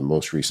on, the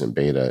most recent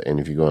beta, and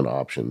if you go in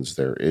options,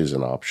 there is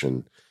an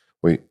option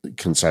where you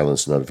can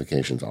silence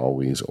notifications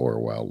always or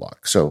while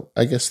locked. So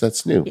I guess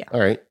that's new. Yeah. All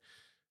right.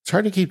 It's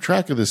hard to keep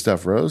track of this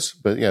stuff, Rose,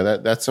 but yeah,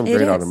 that's some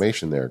great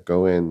automation there.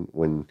 Go in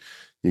when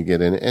you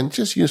get in and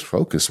just use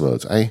focus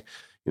modes.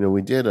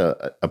 We did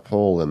a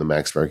poll in the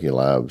Mac Sparky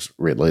Labs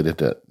related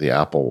to the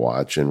Apple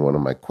Watch, and one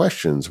of my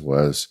questions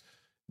was,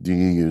 do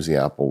you use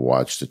the Apple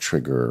Watch to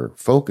trigger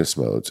focus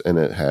modes? And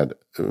it had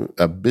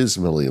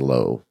abysmally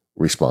low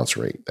response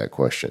rate, that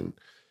question.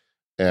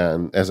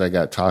 And as I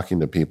got talking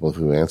to people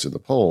who answered the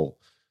poll,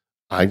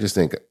 I just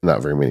think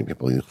not very many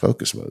people use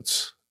focus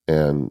modes.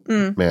 And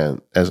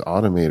man, as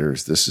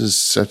automators, this is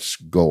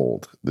such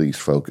gold, these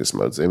focus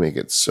modes. They make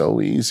it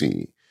so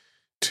easy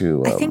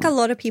to... I think a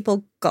lot of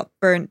people got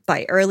burnt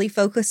by early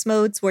focus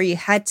modes where you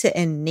had to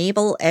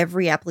enable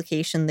every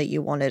application that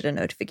you wanted a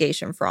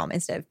notification from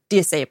instead of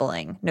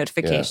disabling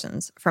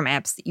notifications from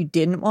apps that you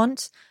didn't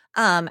want.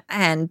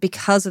 And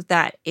because of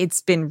that,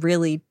 it's been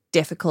really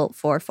difficult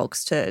for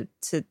folks to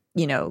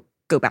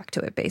go back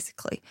to it,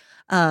 basically.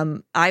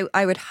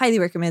 I would highly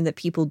recommend that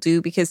people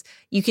do, because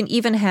you can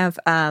even have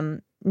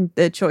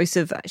the choice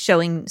of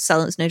showing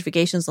silence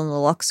notifications on the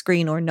lock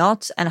screen or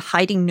not, and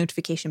hiding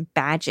notification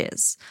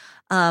badges.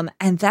 And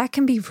that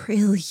can be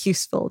really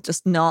useful,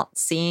 just not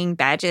seeing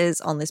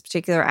badges on this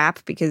particular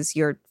app because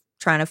you're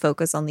trying to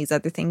focus on these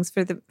other things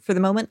for the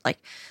moment, like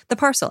the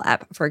Parcel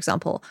app, for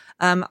example.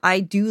 I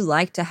do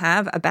like to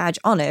have a badge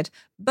on it,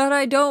 but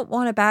I don't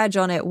want a badge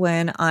on it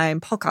when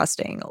I'm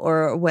podcasting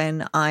or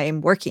when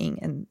I'm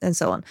working and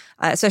so on.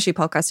 Especially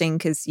podcasting,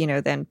 because, you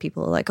know, then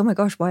people are like, oh my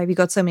gosh, why have you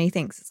got so many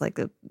things? It's like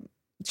the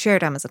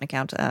shared Amazon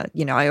account.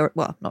 You know,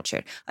 not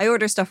shared. I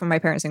order stuff from my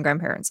parents and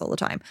grandparents all the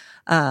time.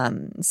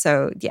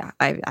 So yeah,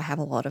 I have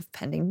a lot of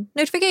pending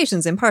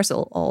notifications in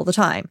Parcel all the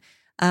time.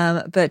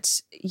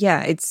 But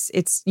yeah,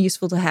 it's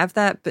useful to have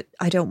that, but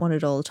I don't want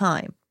it all the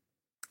time.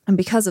 And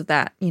because of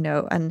that, you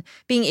know, and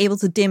being able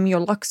to dim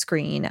your lock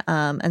screen,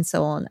 and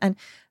so on. And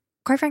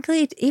quite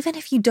frankly, even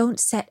if you don't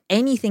set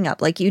anything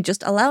up, like you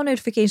just allow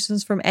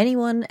notifications from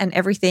anyone and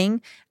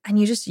everything, and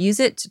you just use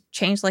it to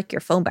change like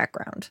your phone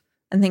background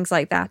and things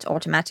like that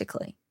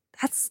automatically.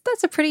 That's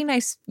a pretty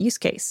nice use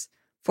case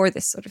for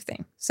this sort of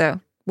thing.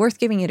 So worth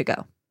giving it a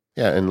go.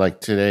 Yeah, and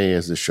like today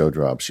as the show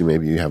drops,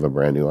 maybe you have a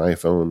brand new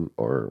iPhone,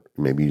 or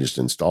maybe you just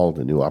installed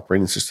a new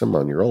operating system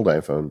on your old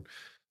iPhone.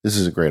 This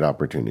is a great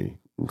opportunity.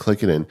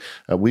 Click it in.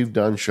 We've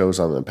done shows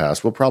on it in the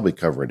past. We'll probably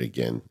cover it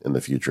again in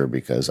the future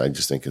because I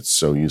just think it's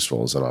so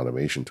useful as an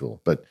automation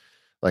tool. But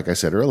like I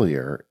said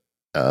earlier,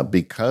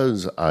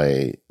 because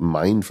I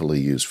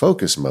mindfully use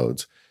focus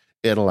modes,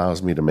 it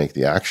allows me to make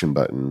the action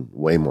button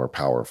way more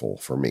powerful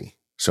for me.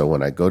 So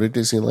when I go to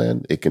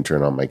Disneyland, it can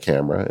turn on my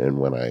camera. And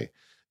when I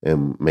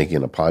am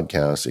making a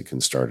podcast, it can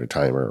start a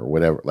timer or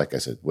whatever. Like I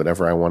said,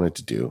 whatever I want it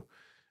to do,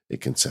 it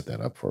can set that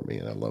up for me.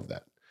 And I love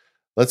that.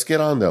 Let's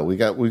get on though. We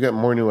got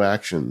more new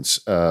actions.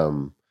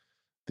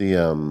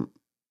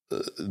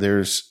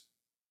 There's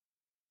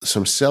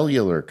some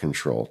cellular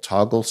control,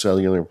 toggle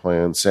cellular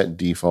plan, set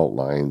default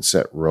line,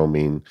 set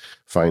roaming,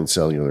 find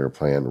cellular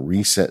plan,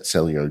 reset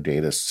cellular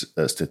data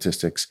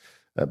statistics.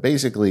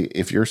 Basically,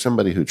 if you're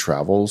somebody who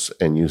travels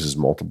and uses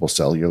multiple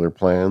cellular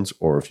plans,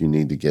 or if you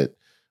need to get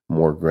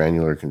more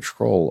granular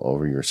control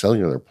over your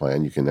cellular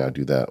plan, you can now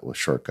do that with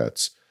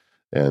shortcuts.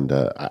 And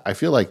I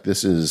feel like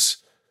this is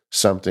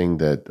something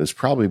that has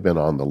probably been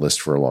on the list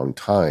for a long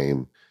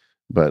time.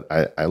 But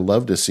I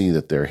love to see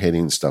that they're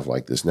hitting stuff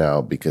like this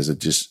now, because it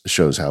just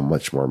shows how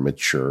much more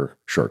mature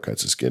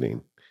shortcuts is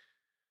getting.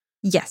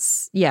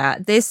 Yes. Yeah.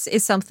 This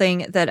is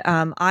something that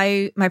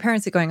my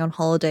parents are going on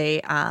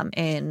holiday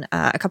in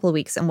a couple of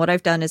weeks. And what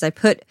I've done is I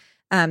put,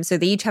 so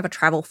they each have a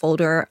travel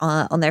folder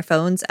on their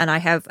phones, and I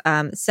have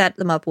set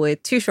them up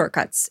with two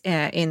shortcuts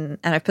and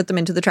I put them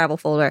into the travel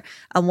folder.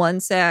 And one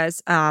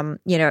says,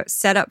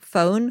 set up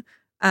phone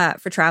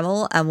for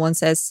travel, and one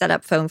says set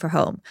up phone for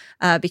home,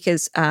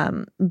 because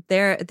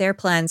their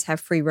plans have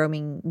free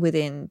roaming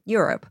within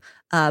Europe,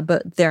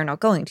 but they're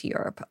not going to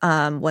Europe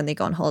when they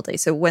go on holiday.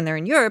 So when they're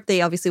in Europe,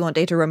 they obviously want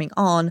data roaming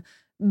on,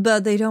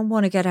 but they don't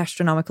want to get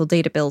astronomical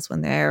data bills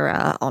when they're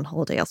on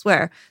holiday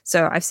elsewhere.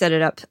 So I've set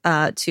it up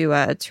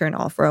to turn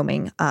off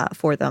roaming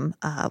for them,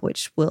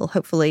 which will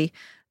hopefully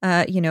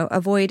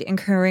avoid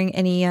incurring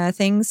any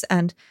things.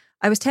 And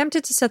I was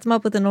tempted to set them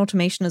up with an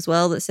automation as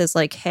well that says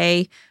like,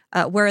 hey,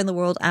 where in the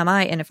world am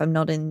I? And if I'm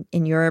not in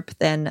Europe,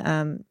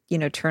 then,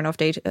 turn off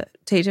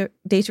data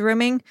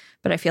roaming.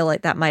 But I feel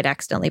like that might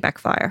accidentally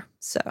backfire.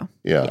 So,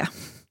 yeah.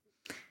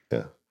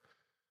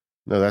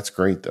 No, that's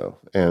great though.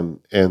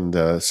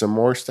 And some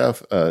more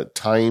stuff.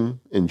 Time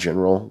in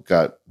general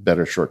got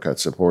better shortcut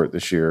support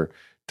this year.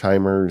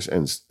 Timers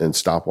and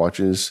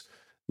stopwatches.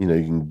 You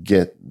can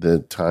get the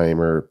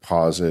timer,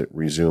 pause it,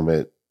 resume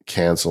it,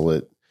 cancel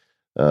it.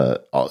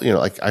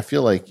 I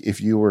feel like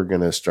if you were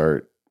going to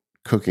start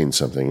cooking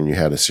something and you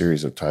had a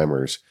series of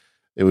timers,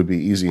 it would be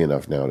easy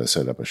enough now to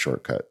set up a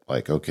shortcut.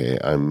 Like, okay,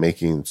 I'm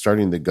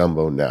starting the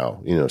gumbo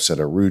now, set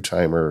a roux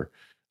timer,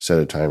 set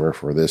a timer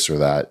for this or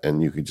that,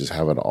 and you could just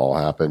have it all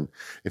happen.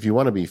 If you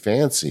want to be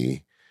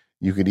fancy,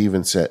 you could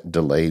even set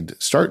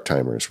delayed start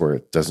timers where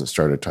it doesn't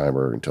start a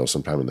timer until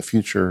sometime in the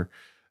future.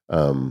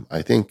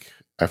 I think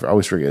I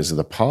always forget, is it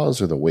the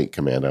pause or the wait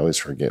command? I always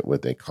forget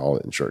what they call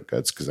it in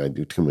shortcuts because I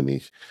do too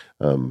many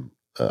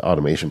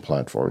automation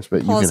platforms.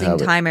 But pausing, you can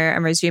have timer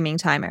and resuming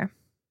timer.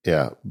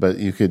 Yeah, but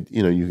you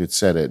could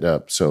set it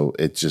up so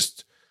it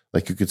just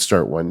like you could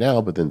start one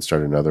now, but then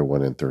start another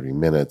one in 30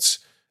 minutes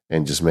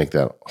and just make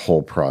that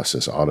whole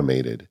process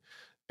automated.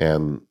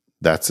 And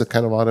that's the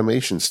kind of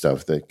automation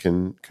stuff that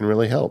can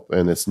really help.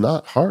 And it's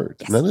not hard.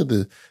 Yes. One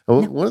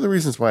of the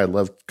reasons why I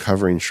love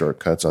covering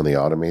shortcuts on the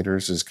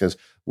automators is because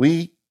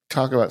we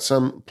talk about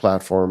some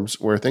platforms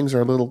where things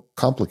are a little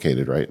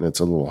complicated, right? And it's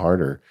a little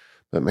harder.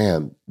 But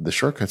man, the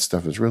shortcut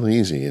stuff is really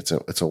easy. It's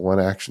a one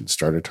action,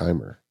 start a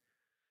timer.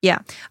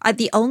 Yeah.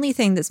 The only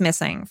thing that's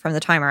missing from the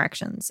timer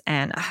actions,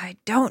 and I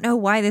don't know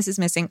why this is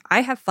missing.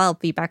 I have filed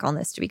feedback on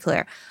this, to be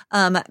clear.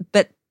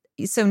 But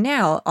so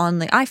now on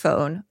the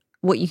iPhone,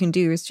 what you can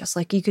do is just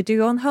like you could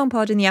do on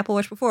HomePod in the Apple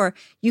Watch before,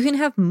 you can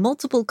have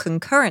multiple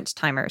concurrent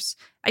timers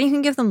and you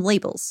can give them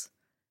labels.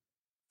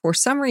 For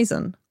some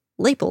reason,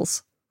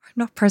 labels are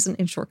not present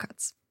in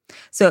shortcuts.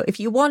 So if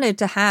you wanted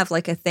to have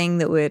like a thing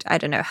that would, I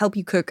don't know, help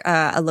you cook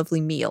a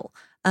lovely meal,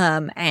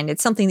 and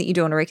it's something that you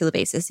do on a regular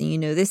basis, and you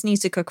know this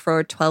needs to cook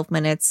for 12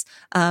 minutes,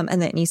 and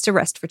then it needs to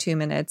rest for 2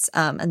 minutes,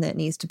 and then it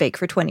needs to bake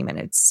for 20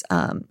 minutes,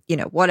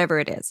 whatever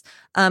it is.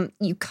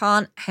 You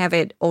can't have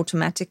it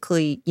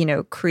automatically,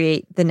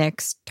 create the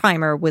next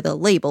timer with a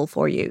label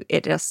for you.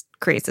 It just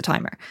creates a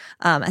timer.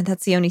 And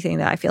that's the only thing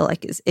that I feel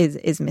like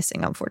is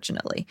missing,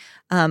 unfortunately.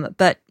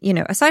 But,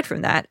 aside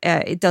from that,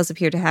 it does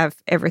appear to have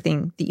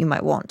everything that you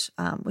might want,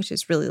 which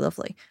is really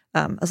lovely,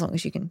 as long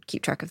as you can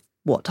keep track of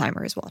what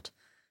timer is what.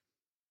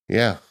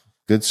 Yeah,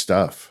 good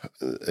stuff.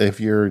 If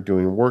you're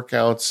doing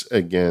workouts,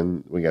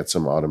 again, we got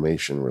some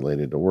automation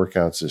related to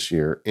workouts this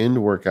year.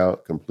 End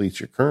workout completes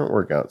your current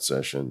workout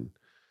session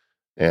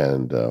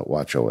and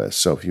watch OS.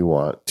 So if you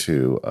want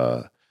to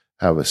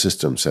have a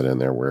system set in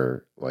there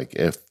where, like,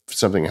 if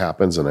something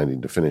happens and I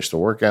need to finish the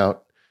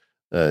workout,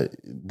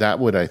 that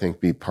would, I think,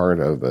 be part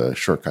of a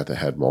shortcut that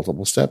had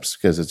multiple steps,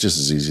 because it's just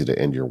as easy to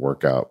end your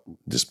workout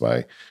just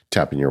by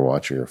tapping your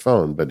watch or your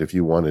phone. But if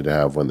you wanted to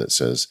have one that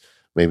says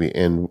maybe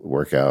end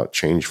workout,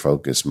 change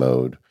focus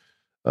mode,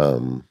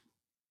 I'm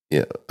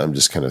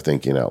just kind of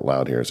thinking out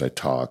loud here as I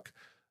talk,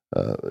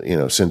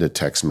 send a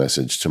text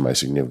message to my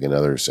significant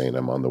other saying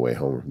I'm on the way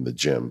home from the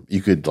gym.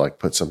 You could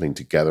put something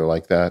together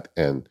like that.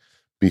 And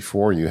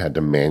before you had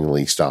to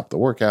manually stop the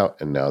workout,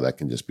 and now that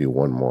can just be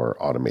one more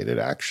automated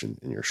action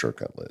in your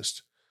shortcut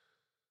list.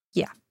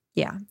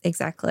 Yeah,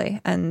 exactly.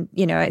 And,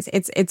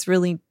 it's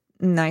really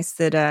nice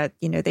that,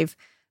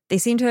 they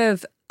seem to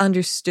have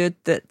understood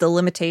that the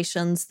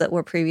limitations that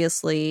were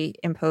previously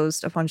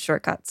imposed upon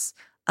shortcuts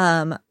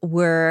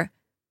were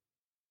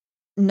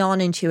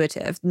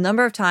non-intuitive. The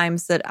number of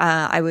times that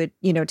I would,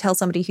 tell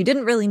somebody who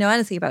didn't really know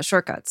anything about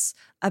shortcuts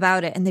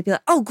about it, and they'd be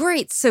like, "Oh,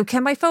 great! So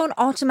can my phone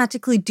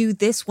automatically do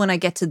this when I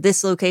get to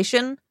this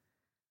location?"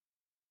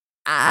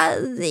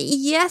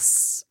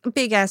 Yes,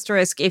 big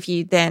asterisk if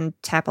you then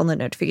tap on the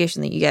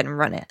notification that you get and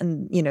run it.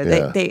 And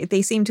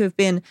they seem to have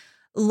been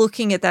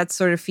looking at that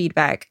sort of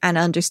feedback and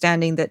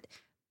understanding that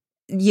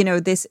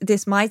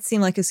this might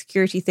seem like a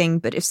security thing,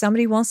 but if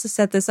somebody wants to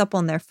set this up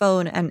on their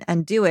phone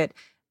and do it,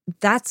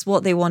 that's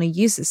what they want to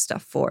use this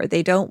stuff for.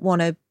 They don't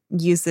want to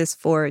use this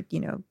for,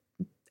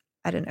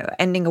 I don't know,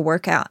 ending a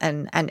workout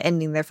and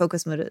ending their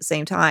focus mode at the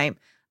same time.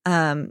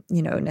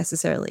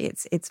 Necessarily.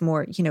 It's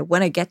more,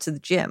 when I get to the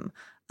gym,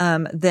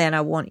 then I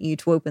want you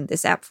to open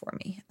this app for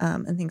me,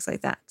 and things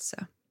like that. So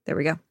there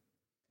we go.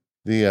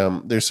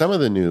 There's some of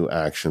the new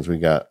actions we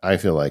got, I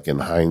feel like in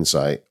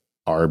hindsight,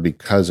 are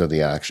because of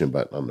the action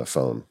button on the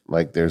phone.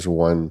 Like there's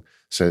one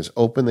says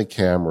open the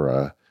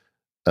camera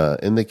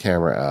in the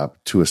camera app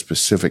to a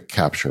specific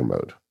capture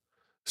mode.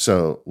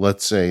 So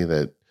let's say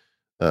that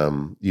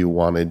you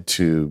wanted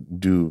to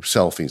do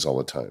selfies all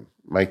the time.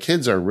 My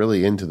kids are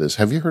really into this.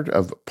 Have you heard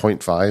of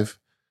 0.5? Have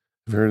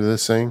you heard of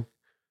this thing?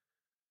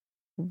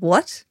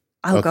 What?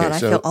 Oh, okay, God, I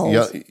feel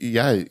old.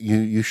 Yeah,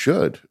 you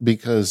should,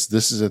 because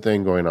this is a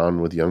thing going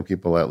on with young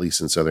people, at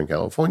least in Southern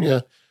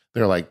California.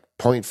 They're like,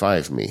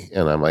 0.5 me.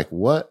 And I'm like,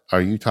 what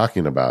are you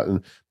talking about?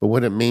 But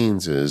what it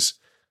means is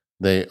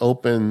they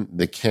open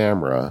the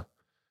camera,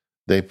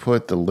 they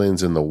put the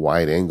lens in the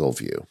wide angle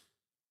view.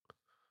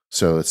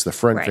 So it's the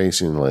front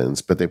facing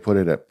lens, but they put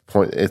it at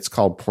it's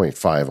called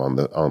 0.5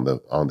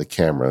 on the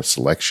camera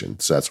selection.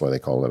 So that's why they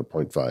call it a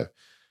 0.5.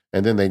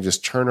 And then they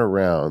just turn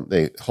around,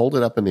 they hold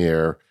it up in the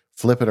air,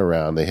 flip it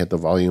around, they hit the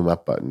volume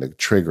up button to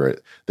trigger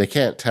it. They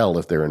can't tell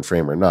if they're in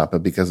frame or not,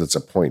 but because it's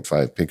a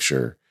 0.5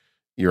 picture,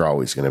 you're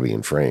always going to be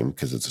in frame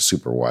because it's a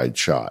super wide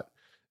shot.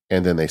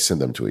 And then they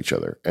send them to each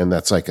other. And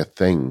that's like a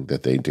thing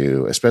that they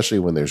do, especially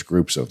when there's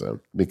groups of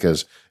them,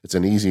 because it's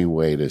an easy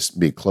way to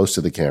be close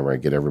to the camera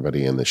and get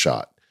everybody in the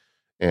shot.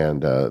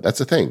 And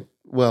that's a thing.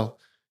 Well,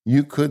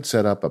 you could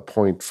set up a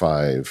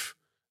 0.5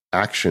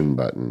 action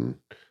button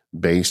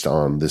based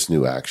on this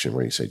new action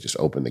where you say, just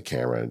open the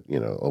camera,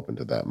 open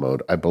to that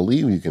mode. I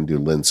believe you can do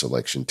lens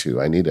selection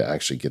too. I need to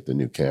actually get the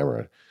new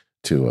camera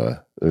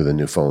or the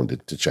new phone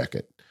to check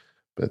it.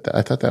 But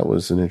I thought that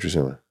was an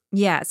interesting one.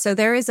 Yeah, so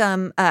there is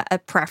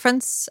a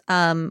preference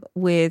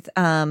with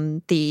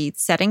the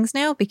settings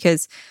now,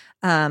 because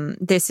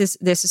this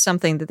is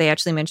something that they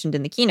actually mentioned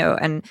in the keynote,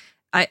 and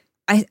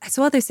I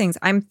saw those things.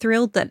 I'm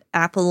thrilled that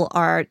Apple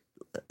are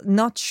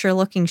not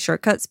Sherlocking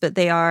shortcuts, but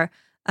they are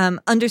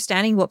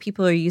understanding what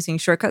people are using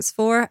shortcuts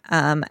for,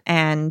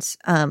 and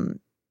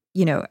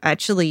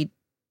actually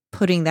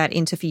putting that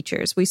into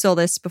features. We saw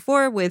this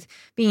before with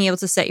being able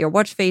to set your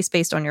watch face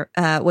based on your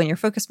when your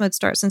focus mode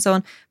starts and so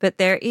on. But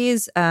there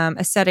is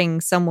a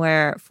setting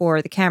somewhere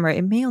for the camera.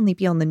 It may only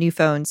be on the new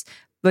phones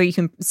where you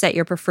can set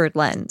your preferred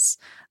lens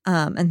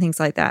and things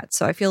like that.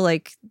 So I feel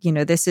like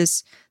this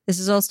is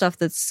all stuff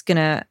that's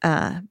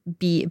gonna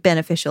be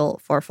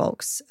beneficial for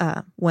folks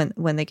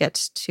when they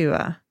get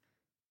to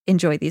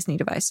enjoy these new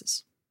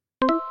devices.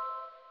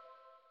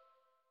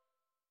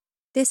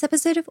 This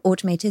episode of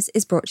Automators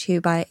is brought to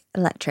you by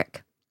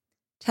Electric.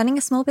 Turning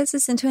a small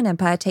business into an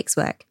empire takes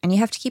work, and you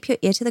have to keep your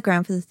ear to the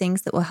ground for the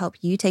things that will help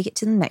you take it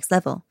to the next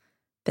level.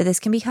 But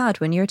this can be hard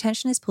when your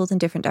attention is pulled in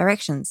different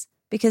directions,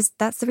 because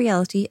that's the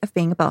reality of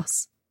being a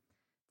boss.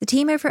 The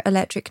team over at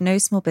Electric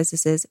knows small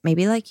businesses,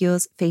 maybe like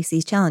yours, face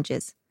these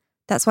challenges.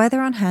 That's why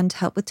they're on hand to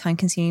help with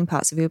time-consuming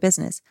parts of your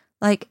business,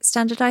 like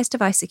standardized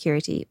device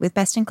security with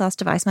best-in-class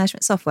device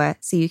management software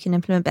so you can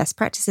implement best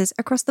practices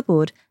across the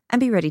board and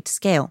be ready to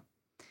scale.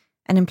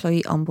 And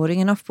employee onboarding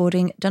and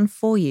offboarding done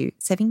for you,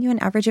 saving you an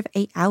average of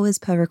 8 hours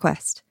per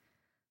request.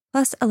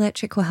 Plus,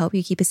 Electric will help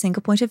you keep a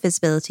single point of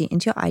visibility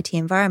into your IT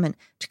environment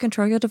to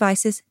control your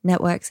devices,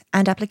 networks,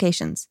 and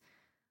applications,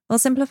 while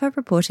simplified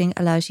reporting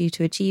allows you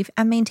to achieve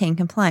and maintain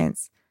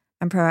compliance,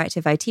 and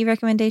proactive IT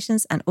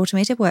recommendations and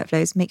automated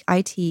workflows make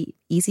IT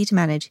easy to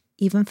manage,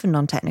 even for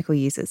non-technical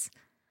users.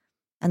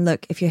 And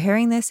look, if you're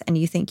hearing this and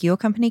you think your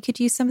company could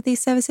use some of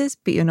these services,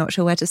 but you're not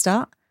sure where to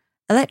start,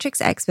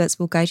 Electric's experts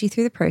will guide you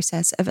through the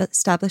process of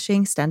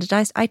establishing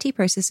standardized IT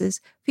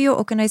processes for your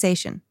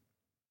organization.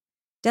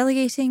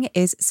 Delegating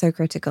is so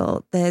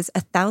critical. There's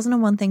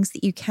 1,001 things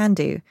that you can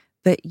do,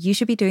 but you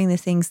should be doing the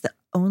things that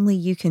only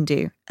you can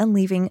do and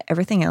leaving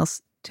everything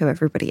else to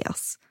everybody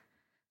else.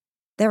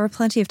 There are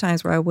plenty of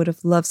times where I would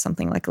have loved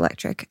something like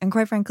Electric, and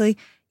quite frankly,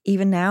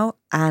 even now,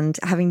 and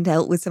having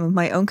dealt with some of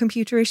my own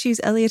computer issues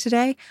earlier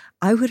today,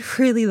 I would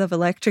really love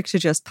Electric to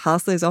just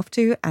pass those off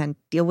to and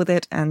deal with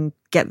it and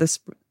get this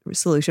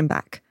solution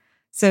back.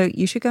 So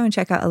you should go and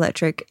check out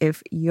Electric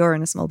if you're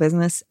in a small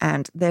business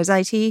and there's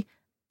IT,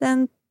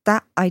 then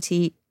that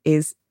IT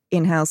is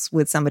in-house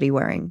with somebody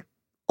wearing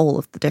all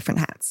of the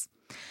different hats.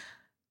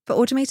 For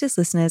Automators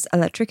listeners,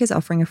 Electric is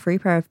offering a free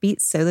pair of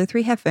Beats Solo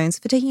 3 headphones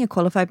for taking a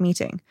qualified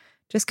meeting.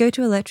 Just go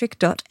to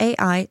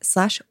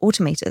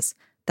electric.ai/automators.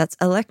 That's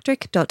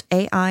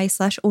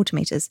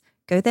electric.ai/automators.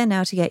 Go there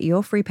now to get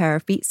your free pair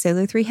of Beats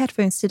Solo 3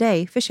 headphones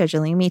today for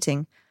scheduling a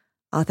meeting.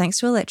 Our thanks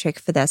to Electric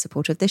for their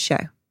support of this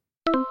show.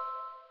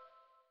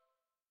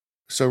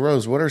 So,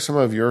 Rose, what are some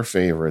of your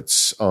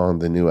favorites on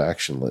the new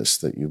action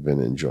list that you've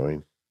been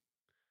enjoying?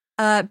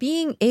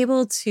 Being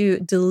able to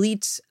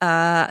delete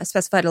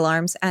specified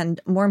alarms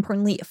and, more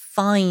importantly,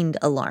 find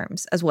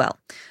alarms as well.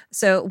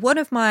 So one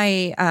of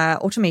my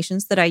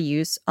automations that I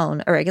use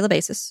on a regular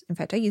basis, in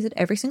fact, I use it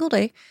every single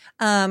day,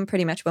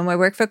 pretty much when my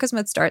work focus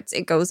mode starts,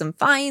 it goes and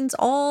finds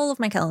all of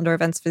my calendar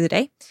events for the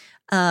day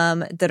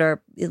that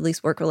are at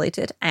least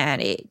work-related,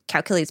 and it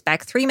calculates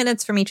back 3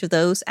 minutes from each of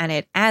those, and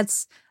it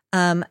adds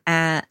an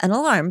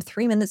alarm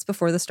 3 minutes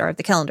before the start of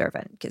the calendar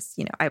event, because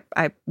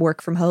I work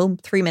from home.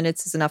 3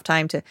 minutes is enough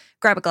time to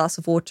grab a glass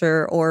of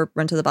water or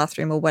run to the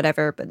bathroom or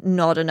whatever, but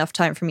not enough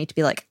time for me to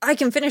be like, I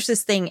can finish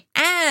this thing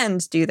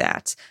and do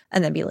that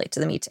and then be late to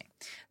the meeting.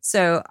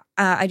 So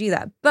I do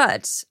that.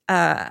 But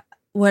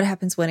what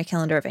happens when a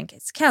calendar event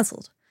gets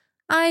canceled?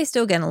 I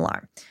still get an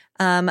alarm.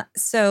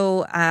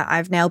 So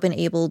I've now been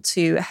able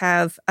to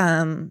have,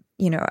 some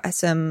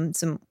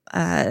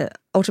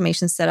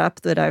automation set up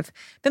that I've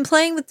been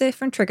playing with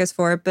different triggers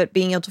for, but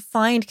being able to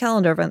find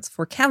calendar events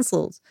for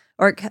canceled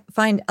or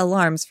find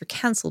alarms for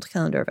canceled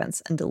calendar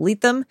events and delete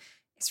them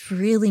is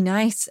really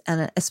nice.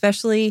 And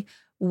especially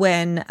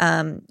when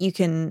you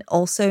can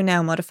also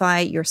now modify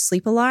your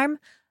sleep alarm.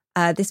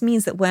 This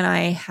means that when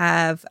I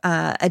have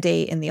a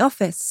day in the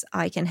office,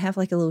 I can have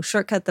like a little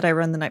shortcut that I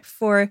run the night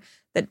before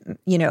that,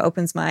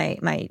 opens my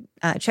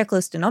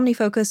checklist in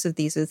OmniFocus of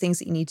these are the things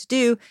that you need to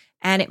do.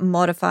 And it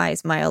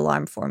modifies my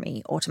alarm for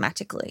me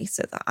automatically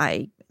so that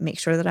I make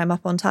sure that I'm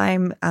up on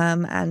time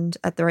and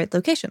at the right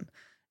location.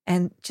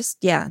 And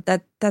just,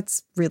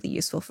 that's really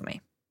useful for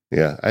me.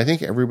 Yeah, I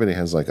think everybody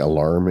has like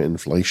alarm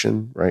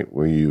inflation, right?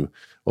 Where you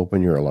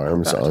open your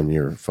alarms on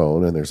your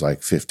phone and there's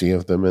like 50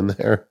 of them in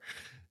there.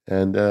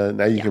 And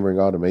now you can bring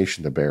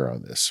automation to bear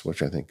on this,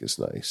 which I think is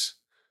nice.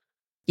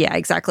 Yeah,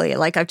 exactly.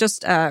 Like I've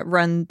just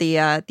run the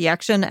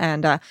action,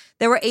 and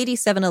there were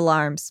 87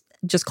 alarms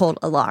just called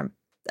alarm.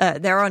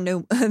 There are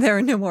no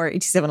more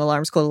 87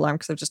 alarms called alarm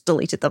because I've just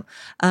deleted them.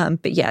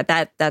 But yeah,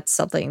 that's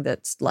something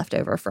that's left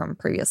over from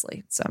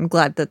previously. So I'm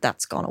glad that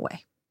that's gone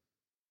away.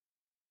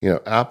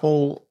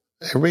 Apple.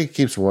 Everybody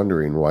keeps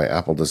wondering why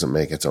Apple doesn't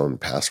make its own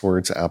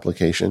passwords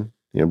application.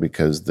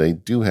 Because they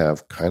do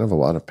have kind of a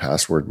lot of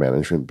password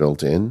management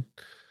built in.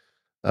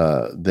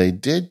 They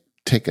did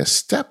take a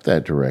step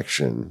that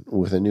direction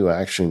with a new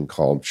action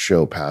called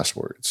Show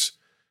Passwords.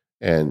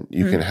 And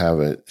you can have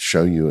it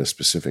show you a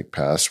specific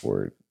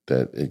password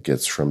that it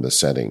gets from the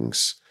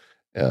settings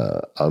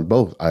on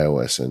both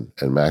iOS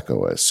and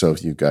macOS. So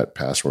if you've got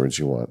passwords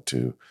you want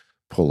to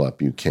pull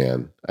up, you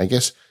can. I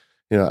guess,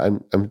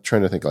 I'm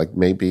trying to think like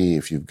maybe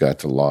if you've got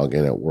to log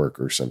in at work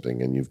or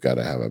something and you've got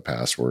to have a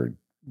password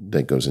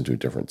that goes into a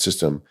different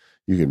system,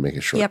 you can make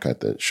a shortcut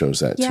that shows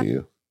that to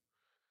you.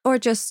 Or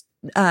just,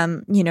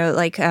 there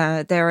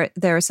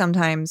are some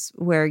times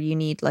where you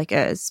need like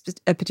a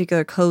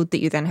particular code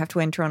that you then have to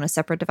enter on a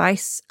separate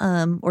device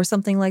or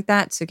something like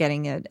that. So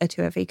getting a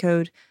 2FA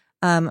code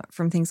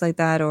from things like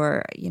that,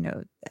 or,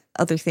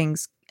 other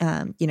things.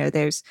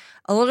 There's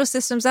a lot of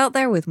systems out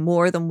there with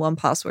more than one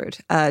password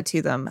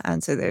to them.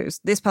 And so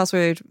there's this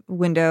password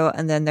window,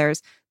 and then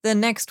there's the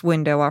next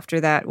window after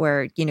that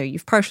where,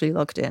 you've partially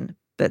logged in,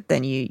 but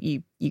then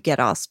you get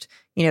asked,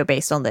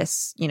 based on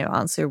this,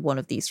 answer one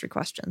of these 3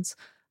 questions.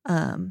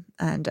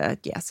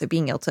 So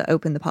being able to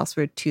open the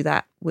password to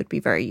that would be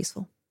very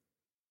useful.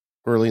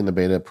 Early in the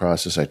beta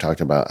process, I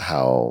talked about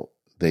how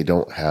they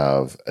don't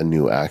have a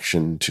new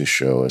action to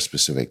show a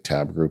specific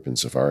tab group in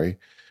Safari,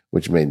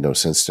 which made no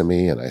sense to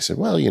me. And I said,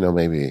 well,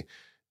 maybe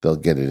they'll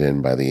get it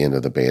in by the end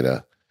of the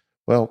beta.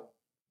 Well,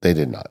 they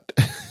did not.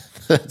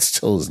 That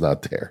still is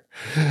not there.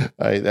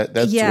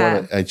 That's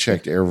one I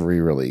checked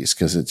every release,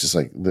 because it's just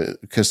like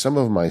because some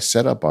of my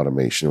setup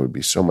automation would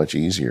be so much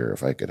easier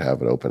if I could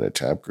have it open a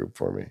tab group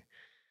for me.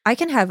 I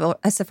can have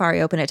a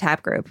Safari open a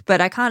tab group, but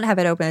I can't have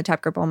it open a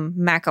tab group on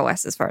Mac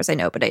OS as far as I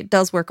know, but it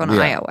does work on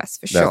iOS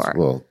for sure.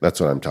 Well,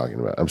 that's what I'm talking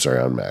about. I'm sorry,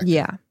 on Mac.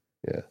 Yeah,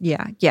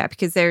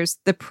 because there's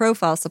the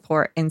profile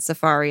support in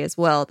Safari as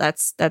well.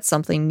 That's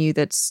something new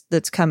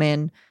that's come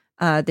in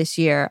this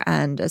year,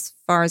 and as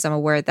far as I'm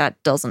aware,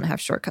 that doesn't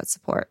have shortcut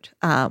support,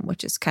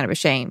 which is kind of a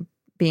shame.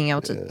 Being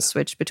able to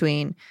switch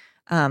between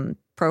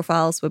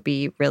profiles would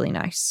be really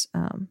nice,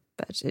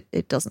 but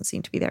it doesn't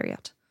seem to be there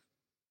yet.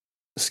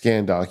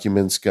 Scan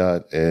Documents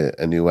got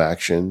a new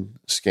action.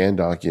 Scan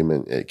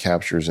Document, it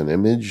captures an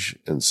image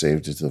and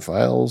saves it to the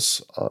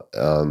files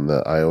on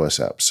the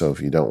iOS app. So if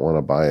you don't want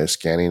to buy a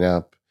scanning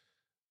app,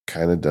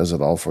 kind of does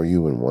it all for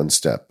you in one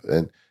step.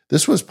 And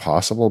this was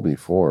possible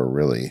before,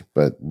 really,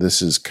 but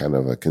this is kind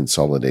of a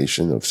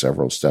consolidation of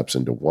several steps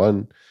into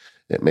one.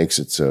 It makes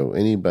it so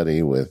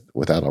anybody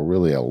without a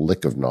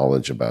lick of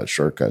knowledge about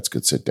shortcuts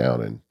could sit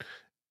down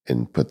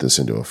and put this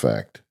into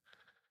effect.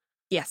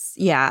 Yes.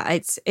 Yeah.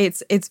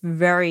 It's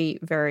very,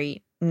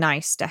 very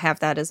nice to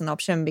have that as an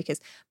option, because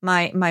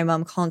my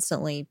mom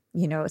constantly,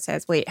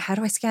 says, wait, how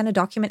do I scan a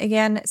document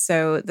again?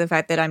 So the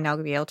fact that I'm now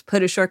going to be able to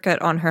put a shortcut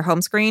on her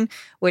home screen,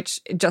 which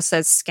just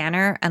says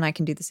scanner, and I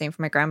can do the same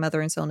for my grandmother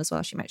and so on as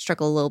well. She might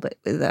struggle a little bit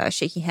with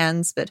shaky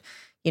hands, but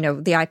the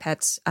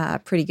iPad's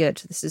pretty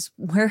good. This is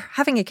where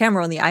having a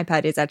camera on the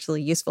iPad is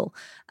actually useful.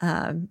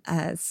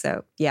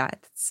 So yeah,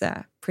 it's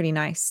pretty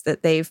nice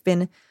that they've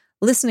been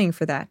listening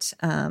for that,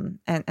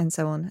 and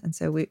so on. And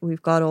so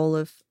we've got all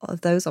of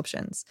those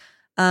options.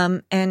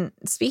 And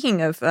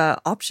speaking of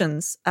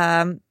options,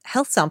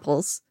 health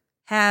samples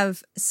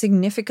have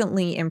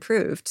significantly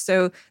improved.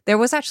 So there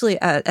was actually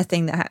a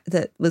thing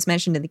that was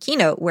mentioned in the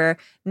keynote, where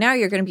now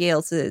you're going to be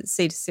able to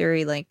say to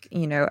Siri, like,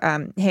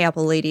 hey,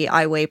 Apple lady,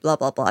 I weigh blah,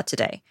 blah, blah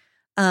today.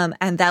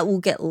 And that will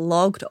get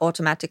logged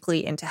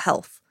automatically into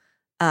health.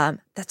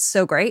 That's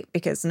so great,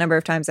 because a number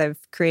of times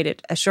I've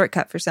created a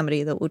shortcut for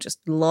somebody that will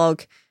just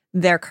log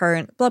their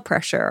current blood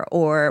pressure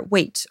or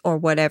weight or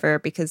whatever,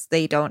 because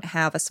they don't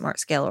have a smart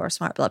scale or a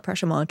smart blood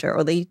pressure monitor,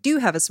 or they do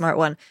have a smart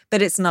one,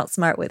 but it's not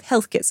smart with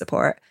HealthKit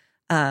support.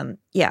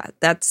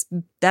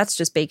 That's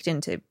just baked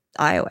into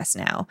iOS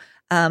now.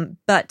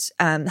 But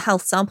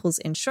health samples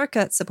in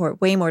Shortcut support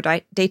way more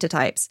data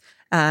types,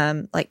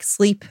 like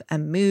sleep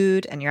and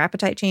mood and your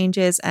appetite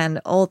changes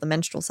and all the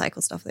menstrual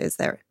cycle stuff that is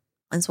there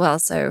as well.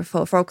 So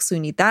for folks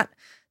who need that,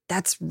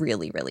 that's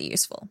really, really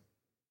useful.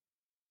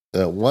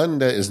 One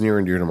that is near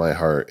and dear to my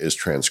heart is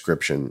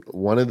transcription.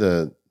 One of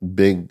the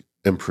big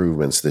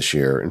improvements this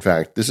year, in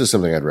fact, this is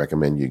something I'd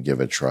recommend you give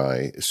a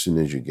try as soon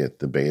as you get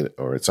the beta,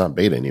 or it's not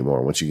beta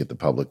anymore, once you get the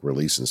public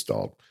release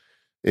installed,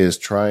 is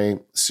try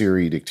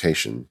Siri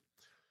dictation.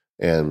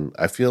 And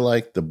I feel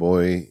like the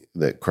boy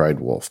that cried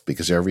wolf,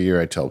 because every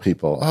year I tell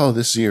people, oh,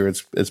 this year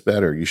it's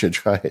better, you should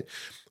try it,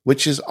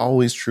 which is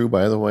always true,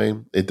 by the way.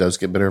 It does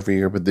get better every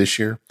year, but this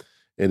year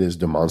it is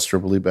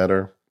demonstrably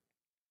better.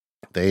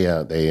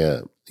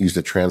 They used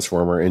a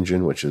transformer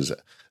engine, which is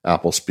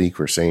Apple speak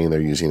for saying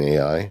they're using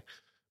AI,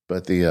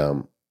 but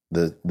the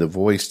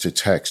voice to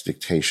text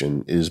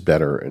dictation is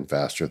better and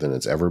faster than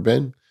it's ever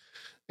been.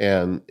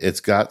 And it's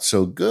got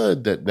so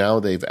good that now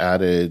they've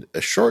added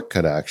a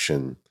shortcut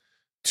action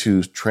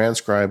to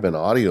transcribe an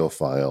audio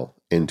file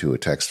into a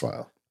text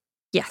file.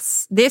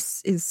 Yes,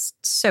 this is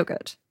so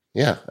good.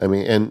 Yeah, I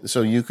mean, and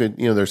so you could,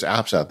 there's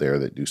apps out there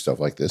that do stuff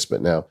like this,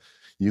 but now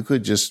you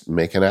could just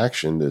make an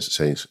action to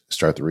say,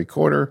 start the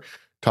recorder,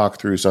 talk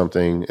through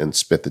something, and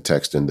spit the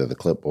text into the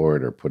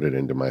clipboard or put it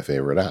into my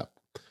favorite app.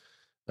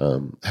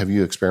 Have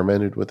you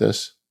experimented with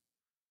this?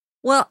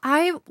 Well,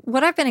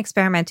 what I've been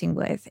experimenting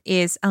with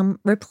is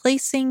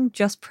replacing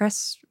Just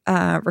Press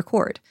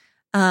Record.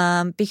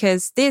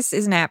 Because this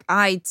is an app,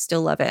 I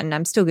still love it, and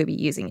I'm still going to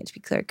be using it, to be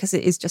clear, because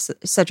it is just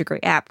such a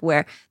great app,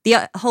 where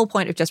the whole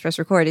point of Just Press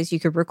Record is you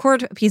could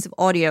record a piece of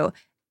audio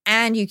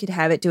and you could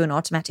have it do an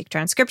automatic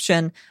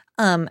transcription,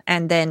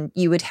 and then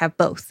you would have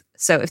both.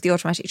 So if the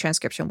automatic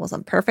transcription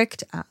wasn't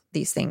perfect,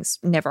 these things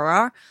never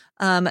are,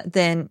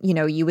 then,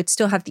 you would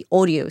still have the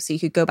audio. So you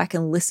could go back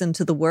and listen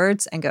to the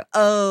words and go,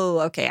 oh,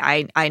 okay,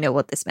 I know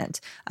what this meant.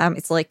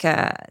 It's like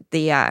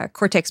the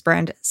Cortex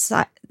brand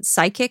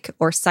Sidekick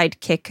or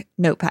Sidekick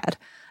notepad,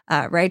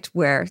 right?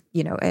 Where,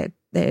 the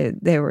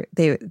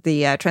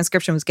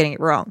transcription was getting it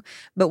wrong.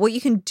 But what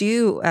you can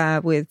do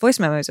with voice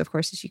memos, of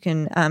course, is you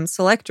can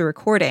select a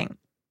recording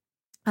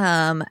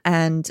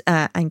and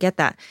get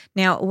that.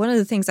 Now, one of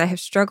the things I have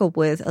struggled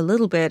with a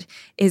little bit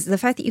is the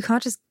fact that you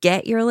can't just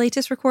get your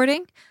latest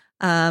recording.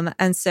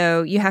 And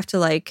so you have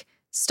to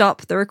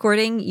stop the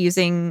recording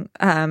using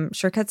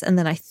shortcuts, and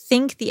then I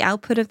think the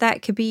output of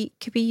that could be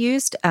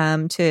used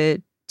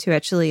to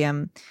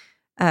actually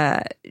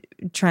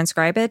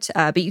transcribe it.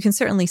 But you can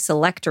certainly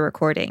select a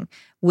recording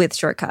with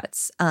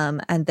shortcuts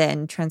and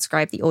then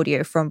transcribe the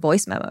audio from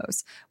voice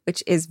memos,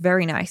 which is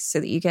very nice, so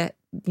that you get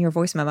your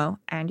voice memo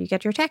and you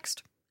get your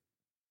text.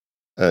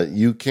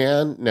 You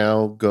can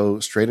now go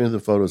straight into the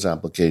Photos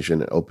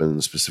application and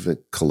open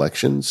specific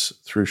collections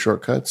through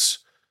shortcuts.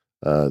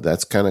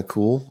 That's kind of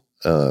cool.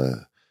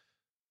 I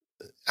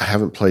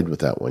haven't played with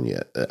that one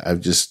yet.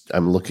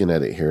 I'm looking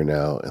at it here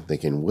now and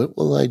thinking, what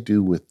will I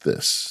do with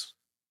this?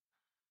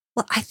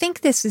 Well, I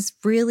think this is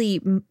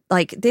really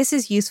this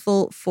is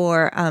useful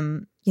for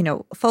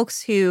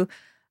folks who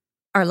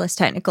are less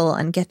technical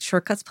and get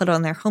shortcuts put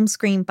on their home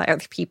screen by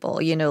other people.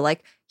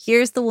 Like,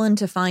 here's the one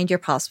to find your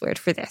password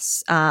for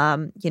this.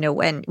 When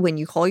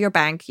you call your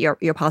bank,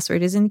 your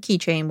password is in the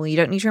keychain. Well, you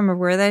don't need to remember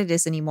where that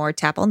is anymore.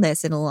 Tap on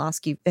this and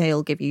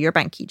it'll give you your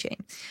bank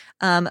keychain.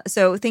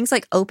 So things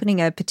like opening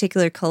a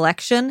particular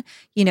collection,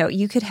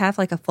 you could have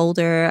like a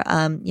folder,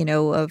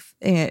 of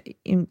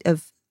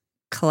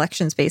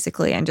collections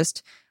basically, and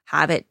just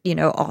have it,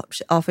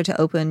 offer to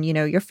open,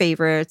 your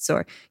favorites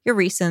or your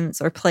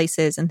recents or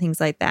places and things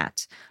like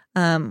that,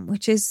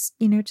 which is,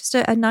 just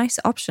a nice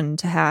option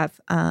to have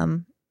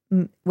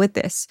with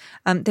this.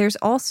 There's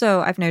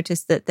also, I've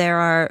noticed that there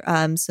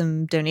are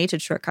some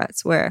donated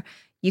shortcuts where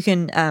you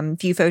can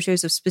view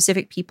photos of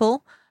specific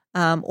people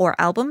or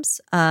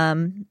albums,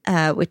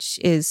 which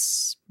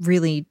is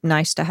really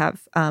nice to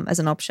have as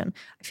an option.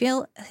 I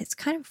feel it's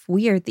kind of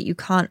weird that you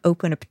can't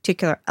open a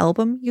particular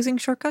album using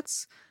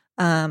shortcuts.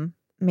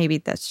 Maybe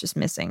that's just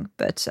missing,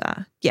 but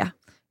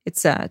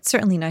it's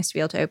certainly nice to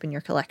be able to open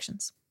your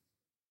collections.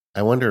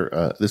 I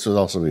wonder, this would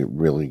also be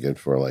really good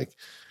for like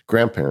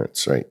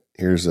grandparents, right?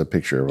 Here's a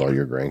picture of all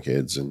your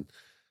grandkids, and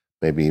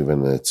maybe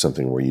even it's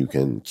something where you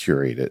can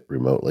curate it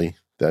remotely.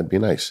 That'd be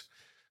nice.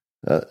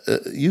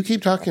 You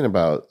keep talking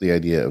about the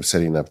idea of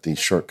setting up these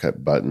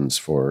shortcut buttons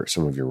for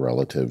some of your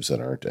relatives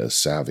that aren't as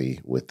savvy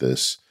with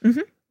this.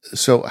 Mm-hmm.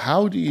 So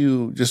how do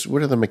you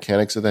what are the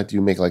mechanics of that? Do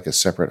you make like a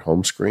separate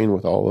home screen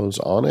with all those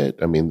on it?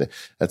 I mean,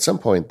 at some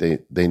point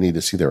they need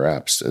to see their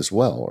apps as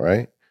well,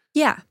 right?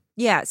 Yeah.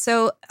 Yeah.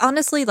 So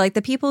honestly, like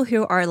the people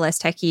who are less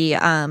techie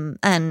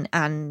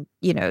and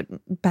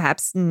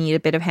perhaps need a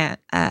bit of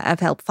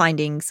help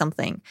finding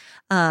something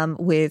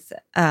with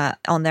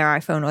on their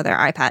iPhone or their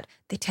iPad,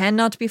 they tend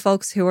not to be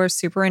folks who are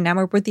super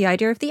enamored with the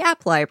idea of the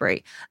app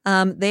library.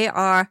 They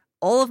are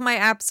all of my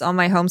apps on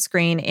my home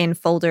screen in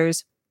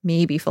folders.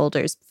 Maybe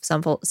folders.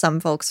 Some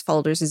folks'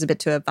 folders is a bit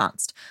too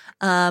advanced.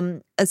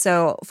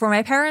 So for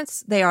my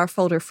parents, they are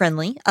folder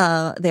friendly.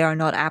 They are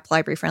not app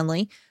library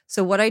friendly.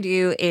 So what I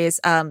do is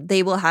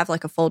they will have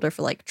like a folder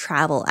for like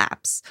travel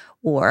apps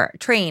or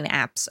train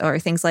apps or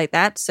things like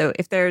that. So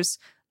if there's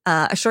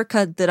a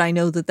shortcut that I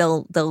know that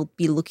they'll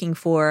be looking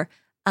for,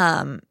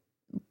 or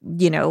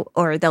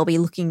they'll be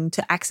looking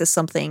to access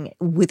something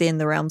within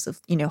the realms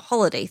of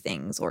holiday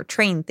things or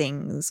train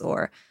things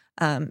or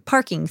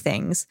parking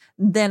things,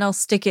 then I'll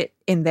stick it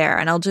in there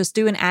and I'll just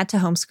do an add to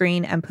home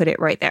screen and put it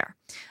right there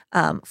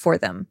for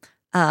them.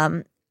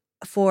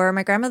 For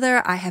my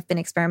grandmother, I have been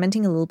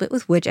experimenting a little bit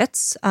with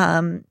widgets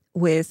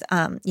with,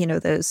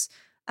 those.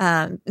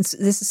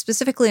 This is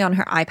specifically on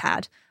her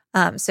iPad.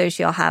 So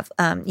she'll have,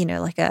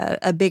 like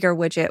a bigger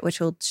widget,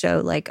 which will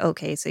show like,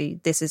 okay, so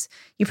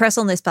you press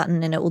on this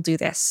button and it will do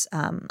this.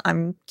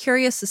 I'm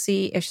curious to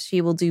see if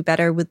she will do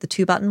better with the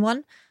 2-button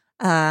one.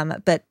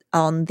 But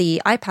on the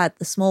iPad,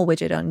 the small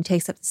widget only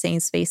takes up the same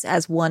space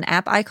as one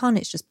app icon.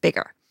 It's just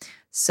bigger.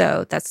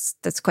 So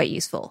that's quite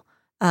useful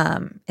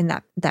in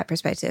that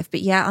perspective.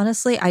 But yeah,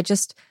 honestly, I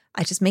just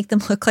make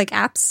them look like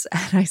apps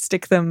and I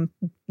stick them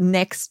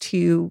next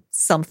to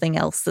something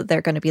else that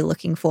they're going to be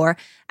looking for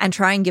and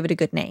try and give it a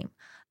good name.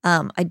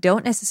 I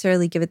don't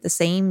necessarily give it the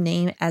same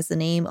name as the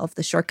name of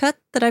the shortcut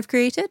that I've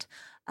created.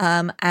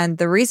 And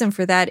the reason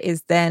for that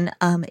is then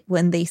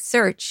when they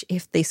search,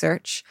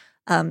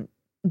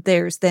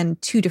 there's then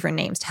 2 different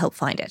names to help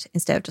find it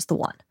instead of just the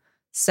one.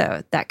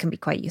 So that can be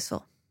quite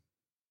useful.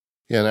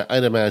 Yeah, and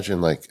I'd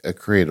imagine like a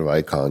creative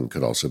icon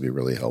could also be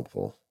really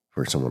helpful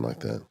for someone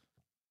like that.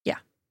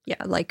 Yeah,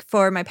 like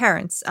for my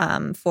parents,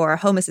 for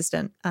Home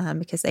Assistant,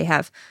 because they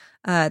have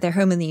their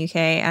home in the UK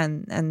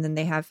and then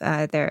they have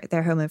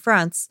their home in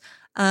France.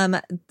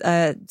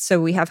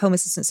 So we have Home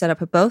Assistant set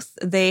up at both.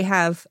 They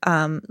have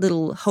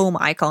little home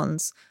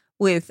icons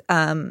with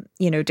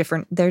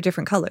different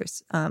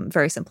colors,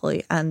 very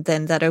simply, and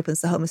then that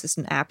opens the Home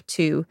Assistant app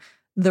to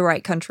the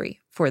right country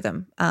for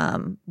them,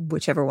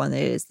 whichever one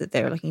it is that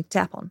they're looking to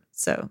tap on.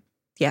 So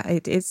yeah,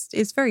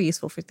 it's very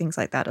useful for things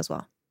like that as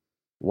well.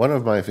 One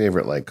of my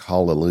favorite like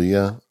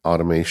hallelujah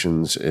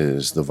automations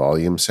is the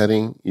volume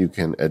setting. You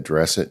can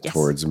address it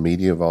towards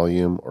media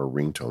volume or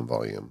ringtone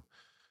volume.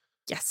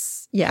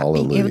 Yes. Yeah.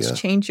 Hallelujah. Being able to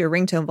change your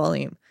ringtone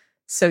volume.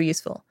 So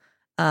useful.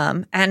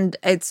 And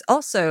it's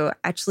also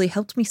actually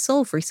helped me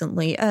solve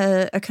recently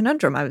a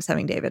conundrum I was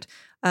having, David.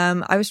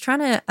 I was trying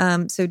to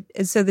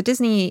so the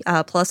Disney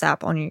Plus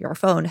app on your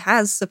phone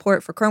has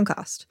support for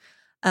Chromecast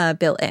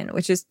built in,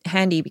 which is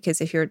handy because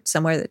if you're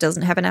somewhere that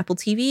doesn't have an Apple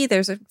TV,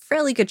 there's a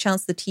fairly good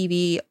chance the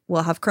TV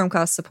will have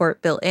Chromecast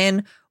support built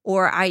in.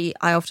 Or I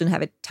often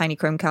have a tiny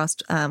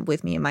Chromecast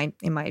with me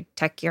in my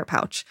tech gear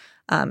pouch.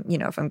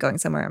 If I'm going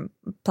somewhere, I'm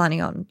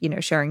planning on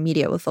sharing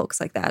media with folks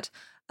like that.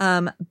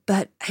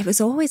 But it was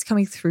always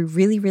coming through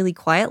really, really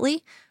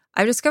quietly.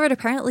 I've discovered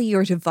apparently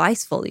your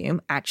device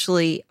volume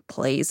actually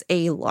plays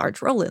a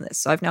large role in this.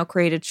 So I've now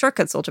created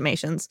shortcuts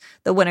automations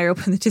that when I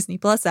open the Disney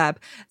Plus app,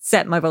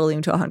 set my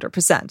volume to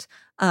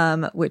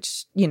 100%,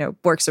 which,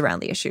 works around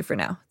the issue for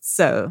now.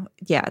 So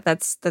yeah,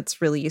 that's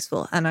really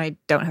useful. And I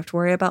don't have to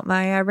worry about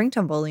my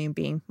ringtone volume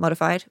being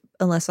modified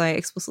unless I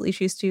explicitly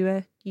choose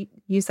to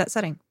use that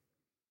setting.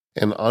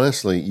 And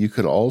honestly, you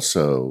could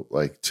also,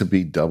 to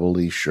be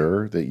doubly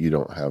sure that you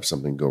don't have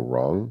something go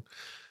wrong,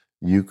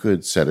 you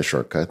could set a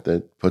shortcut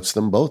that puts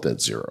them both at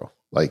 0.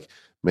 Like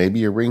maybe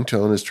your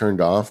ringtone is turned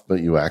off,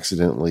 but you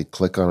accidentally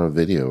click on a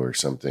video or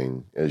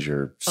something as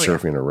you're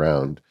surfing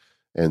around,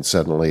 and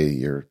suddenly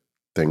your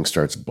thing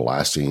starts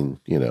blasting,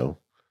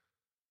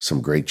 some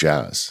great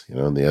jazz,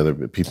 and the other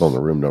people in the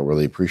room don't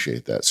really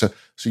appreciate that. So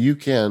you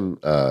can,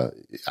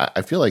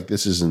 I feel like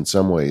this is in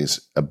some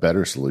ways a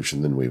better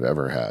solution than we've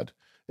ever had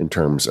in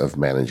terms of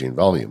managing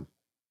volume.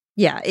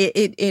 Yeah,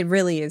 it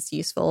really is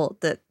useful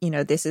that,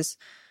 this is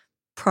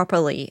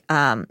properly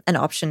an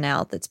option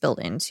now that's built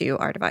into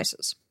our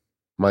devices.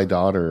 My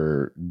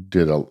daughter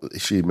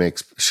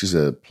she's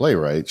a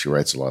playwright. She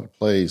writes a lot of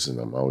plays, and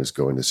I'm always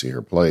going to see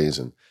her plays.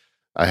 And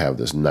I have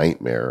this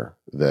nightmare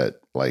that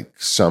my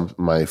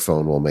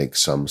phone will make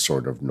some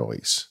sort of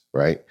noise,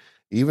 right?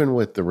 Even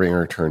with the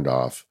ringer turned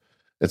off,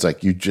 it's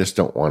like, you just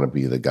don't want to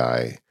be the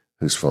guy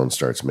whose phone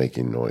starts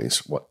making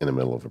noise in the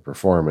middle of a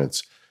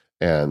performance.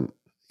 And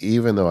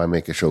even though I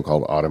make a show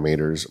called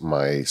Automators,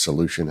 my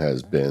solution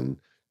has been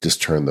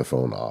just turn the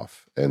phone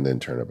off and then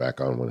turn it back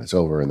on when it's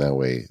over. And that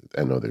way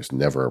I know there's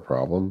never a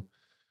problem.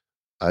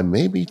 I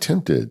may be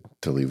tempted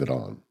to leave it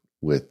on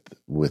with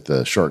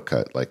a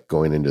shortcut, like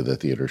going into the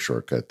theater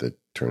shortcut that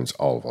turns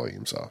all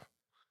volumes off.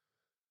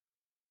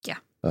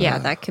 Yeah,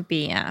 that could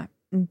be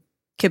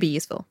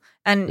useful.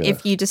 And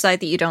if you decide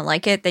that you don't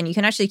like it, then you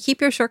can actually keep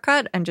your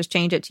shortcut and just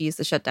change it to use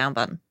the shutdown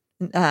button.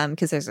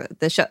 Because there's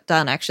the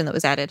shutdown action that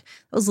was added.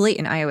 It was late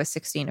in iOS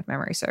 16, if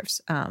memory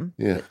serves. So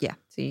you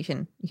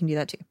can do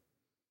that too.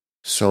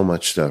 So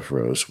much stuff,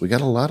 Rose. We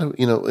got a lot of,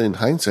 in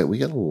hindsight, we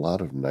got a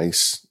lot of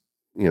nice,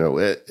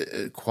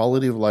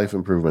 quality of life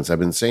improvements. I've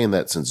been saying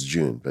that since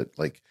June, but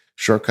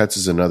shortcuts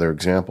is another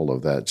example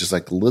of that. Just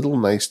little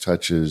nice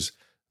touches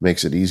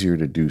makes it easier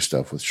to do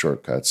stuff with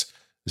shortcuts.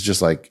 It's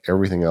just like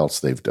everything else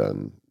they've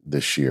done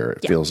this year.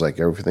 It feels like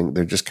everything,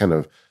 they're just kind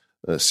of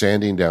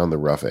sanding down the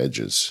rough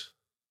edges.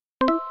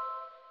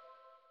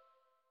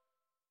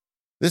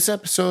 This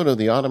episode of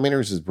The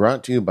Automators is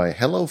brought to you by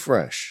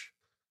HelloFresh.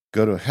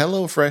 Go to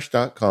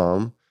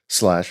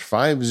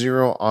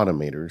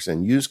HelloFresh.com/50automators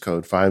and use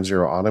code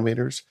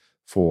 50automators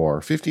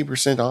for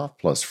 50% off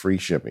plus free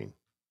shipping.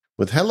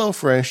 With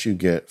HelloFresh, you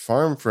get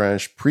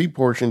farm-fresh,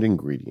 pre-portioned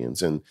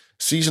ingredients and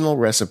seasonal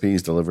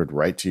recipes delivered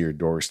right to your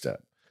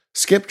doorstep.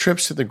 Skip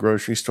trips to the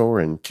grocery store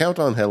and count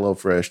on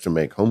HelloFresh to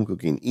make home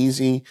cooking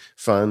easy,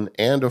 fun,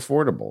 and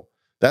affordable.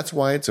 That's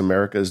why it's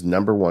America's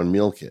 #1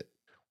 meal kit.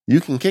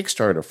 You can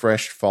kickstart a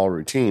fresh fall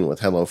routine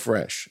with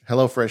HelloFresh.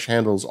 HelloFresh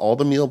handles all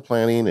the meal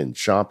planning and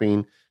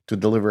shopping to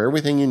deliver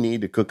everything you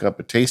need to cook up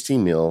a tasty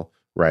meal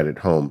right at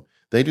home.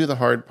 They do the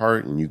hard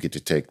part and you get to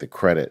take the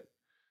credit.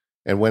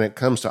 And when it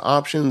comes to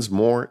options,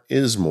 more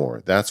is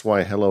more. That's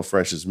why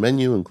HelloFresh's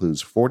menu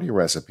includes 40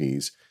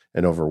 recipes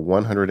and over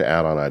 100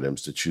 add-on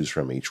items to choose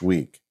from each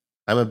week.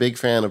 I'm a big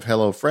fan of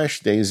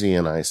HelloFresh. Daisy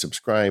and I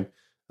subscribe.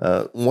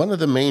 One of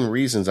the main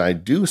reasons I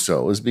do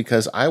so is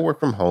because I work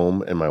from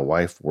home and my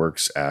wife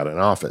works at an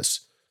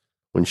office.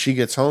 When she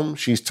gets home,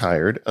 she's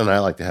tired and I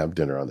like to have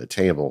dinner on the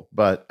table,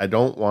 but I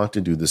don't want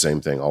to do the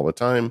same thing all the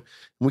time.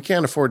 We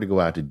can't afford to go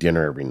out to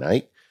dinner every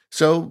night.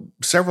 So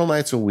several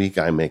nights a week,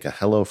 I make a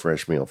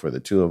HelloFresh meal for the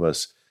two of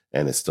us,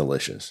 and it's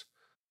delicious.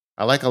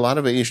 I like a lot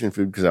of Asian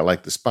food because I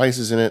like the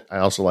spices in it. I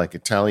also like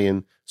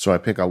Italian, so I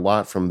pick a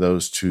lot from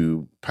those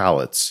two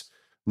palettes.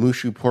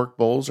 Mushu pork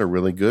bowls are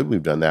really good.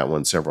 We've done that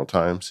one several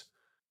times.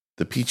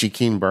 The Peachy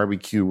Keen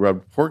barbecue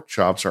rubbed pork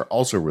chops are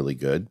also really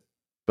good.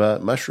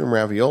 But mushroom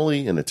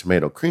ravioli and a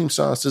tomato cream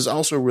sauce is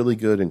also really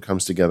good and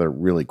comes together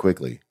really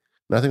quickly.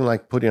 Nothing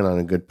like putting on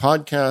a good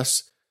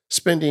podcast,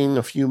 spending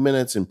a few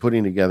minutes and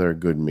putting together a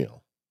good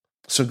meal.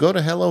 So go to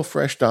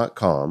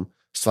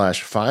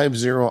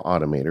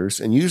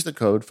HelloFresh.com/50automators and use the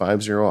code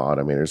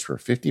 50automators for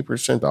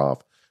 50%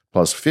 off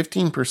plus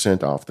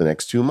 15% off the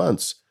next 2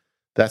 months.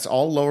 That's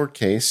all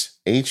lowercase,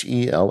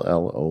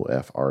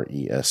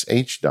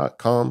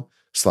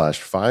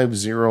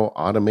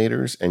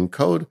 HelloFresh.com/50automators and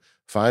code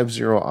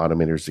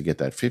 50automators to get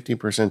that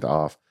 50%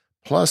 off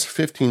plus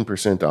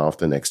 15% off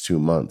the next 2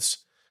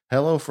 months.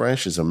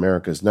 HelloFresh is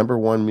America's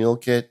 #1 meal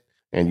kit,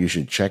 and you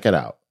should check it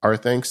out. Our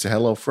thanks to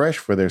HelloFresh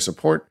for their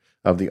support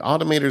of the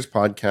Automators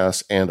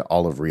podcast and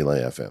all of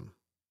Relay FM.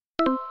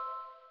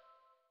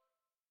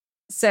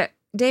 So,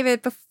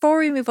 David, before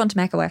we move on to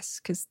macOS,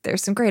 because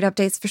there's some great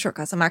updates for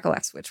shortcuts on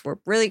macOS, which we're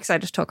really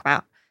excited to talk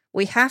about,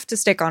 we have to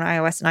stick on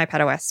iOS and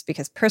iPadOS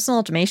because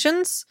personal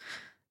automations,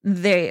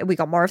 we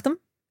got more of them,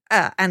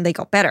 and they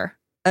got better.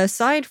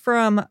 Aside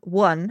from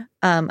one,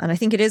 and I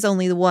think it is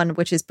only the one,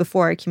 which is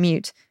before I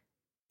commute,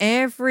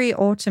 every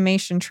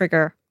automation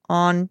trigger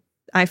on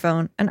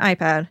iPhone and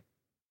iPad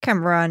can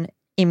run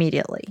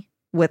immediately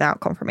without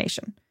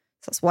confirmation.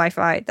 So it's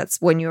Wi-Fi. That's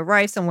when you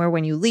arrive somewhere,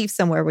 when you leave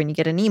somewhere, when you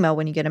get an email,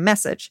 when you get a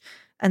message.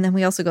 And then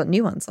we also got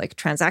new ones like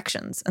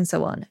transactions and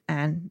so on.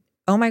 And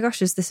oh my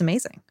gosh, is this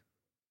amazing?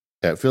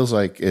 Yeah, it feels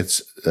like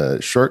it's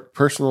short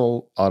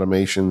personal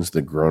automations,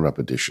 the grown-up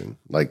edition.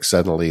 Like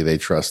suddenly they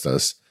trust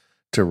us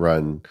to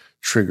run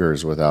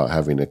triggers without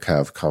having to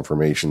have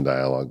confirmation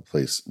dialog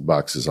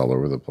boxes all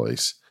over the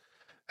place.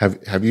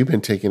 Have you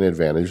been taking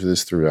advantage of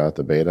this throughout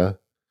the beta?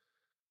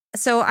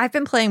 So I've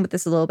been playing with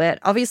this a little bit.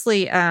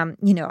 Obviously,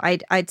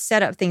 I'd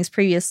set up things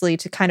previously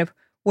to kind of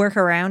work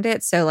around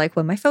it. So like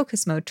when my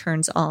focus mode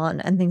turns on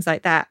and things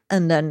like that.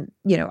 And then,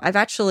 I've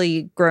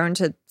actually grown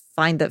to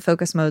find that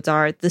focus modes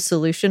are the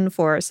solution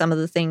for some of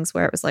the things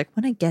where it was like,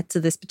 when I get to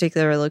this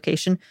particular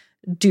location,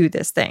 do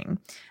this thing.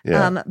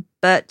 Yeah.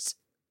 But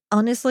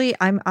honestly,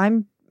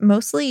 I'm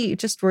mostly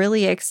just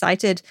really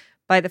excited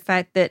by the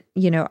fact that,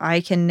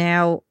 I can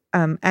now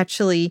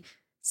actually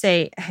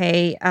say,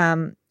 hey,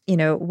 sorry,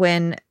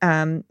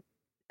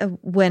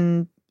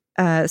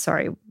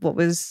 what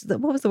was the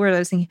word I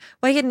was thinking?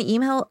 When I get an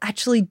email,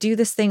 actually do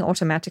this thing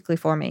automatically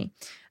for me.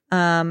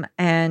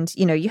 And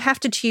you have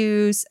to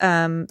choose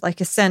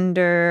like a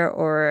sender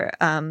or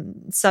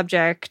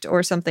subject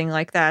or something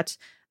like that.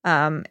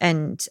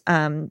 And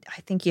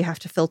I think you have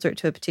to filter it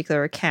to a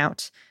particular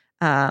account.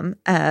 So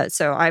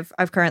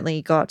I've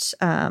currently got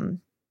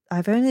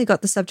I've only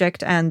got the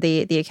subject and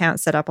the account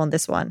set up on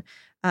this one.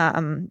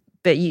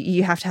 But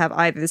you have to have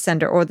either the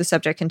sender or the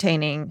subject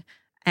containing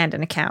and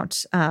an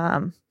account.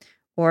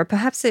 Or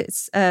perhaps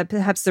it's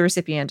perhaps the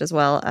recipient as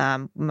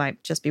well.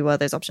 Might just be one of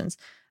those options.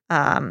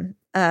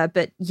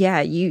 But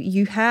yeah,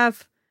 you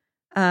have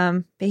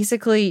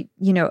basically,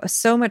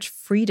 so much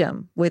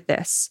freedom with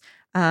this.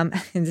 And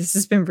this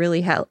has been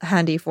really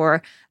handy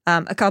for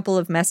a couple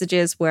of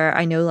messages where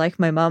I know like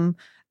my mum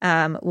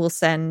will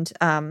send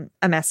a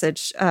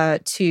message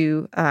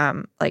to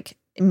like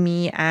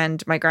me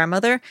and my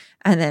grandmother,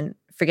 and then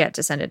forget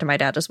to send it to my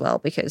dad as well,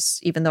 because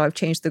even though I've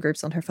changed the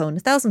groups on her phone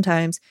 1,000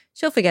 times,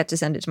 she'll forget to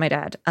send it to my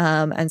dad.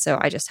 And so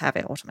I just have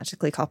it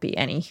automatically copy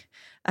any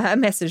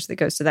message that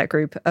goes to that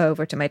group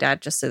over to my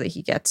dad, just so that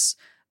he gets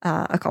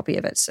a copy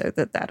of it, so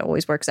that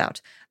always works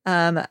out.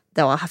 Though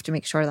I'll have to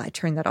make sure that I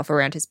turn that off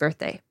around his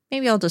birthday.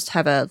 Maybe I'll just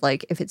have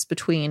if it's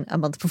between a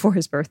month before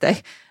his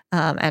birthday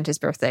and his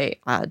birthday,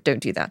 don't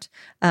do that.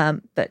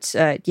 But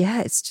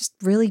yeah, it's just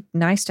really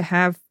nice to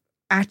have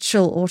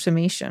actual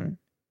automation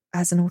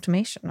as an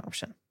automation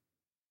option.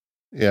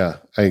 Yeah,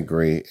 I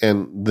agree.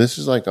 And this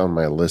is like on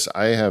my list.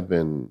 I have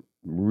been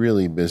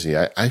really busy.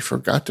 I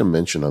forgot to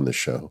mention on the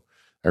show,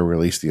 I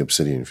released the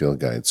Obsidian Field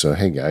Guide. So,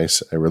 hey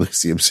guys, I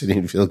released the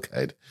Obsidian Field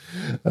Guide.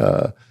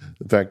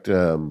 In fact,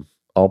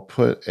 I'll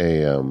put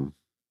a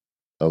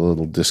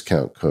little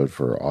discount code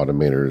for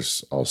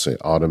automators. I'll say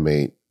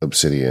automate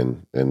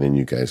Obsidian, and then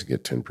you guys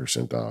get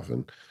 10% off,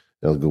 and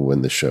it'll go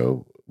when the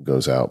show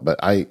goes out. But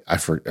I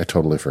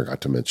totally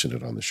forgot to mention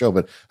it on the show,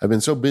 but I've been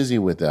so busy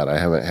with that. I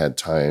haven't had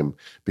time,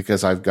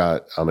 because I've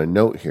got on a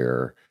note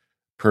here,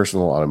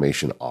 personal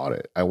automation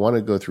audit. I want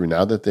to go through,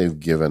 now that they've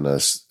given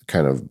us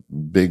kind of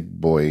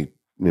big boy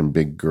and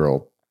big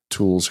girl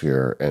tools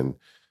here and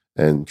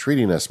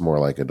treating us more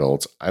like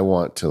adults. I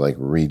want to like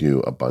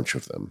redo a bunch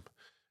of them.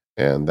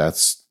 And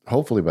that's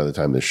hopefully by the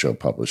time this show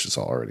publishes,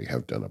 I'll already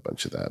have done a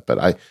bunch of that.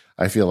 But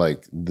I feel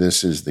like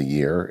this is the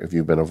year. If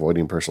you've been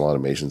avoiding personal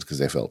automations because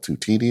they felt too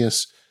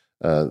tedious,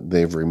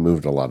 they've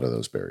removed a lot of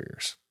those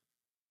barriers.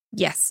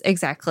 Yes,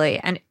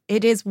 exactly. And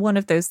it is one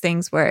of those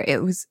things where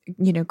it was,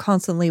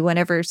 constantly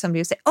whenever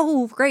somebody would say,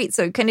 oh, great,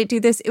 so can it do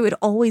this? It would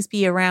always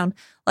be around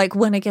like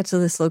when I get to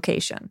this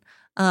location.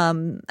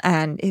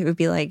 And it would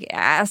be like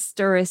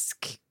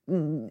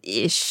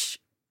asterisk-ish,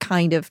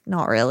 kind of,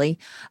 not really.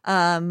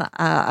 And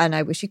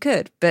I wish you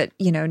could. But,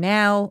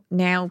 now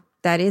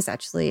that is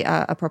actually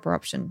a proper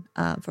option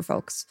for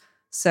folks.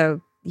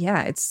 So,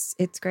 yeah, it's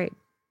great.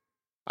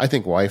 I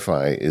think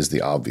Wi-Fi is the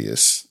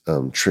obvious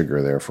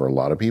trigger there for a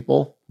lot of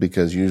people,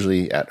 because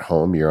usually at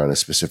home you're on a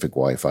specific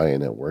Wi-Fi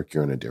and at work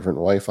you're on a different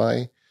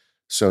Wi-Fi.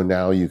 So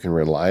now you can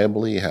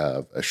reliably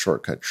have a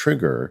shortcut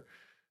trigger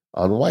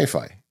on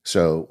Wi-Fi.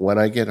 So when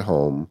I get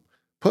home,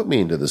 put me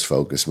into this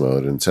focus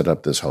mode and set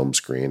up this home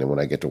screen. And when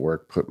I get to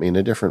work, put me in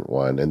a different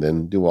one, and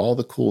then do all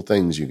the cool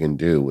things you can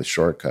do with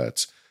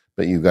shortcuts.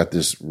 But you've got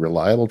this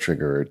reliable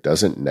trigger. It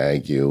doesn't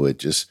nag you. It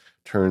just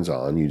turns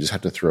on. You just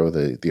have to throw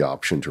the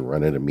option to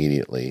run it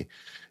immediately,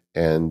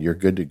 and you're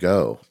good to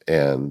go.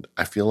 And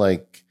I feel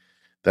like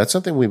That's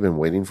something we've been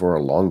waiting for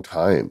a long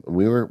time.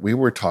 We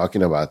were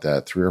talking about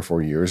that 3 or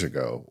 4 years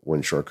ago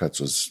when Shortcuts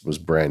was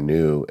brand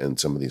new and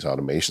some of these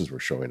automations were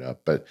showing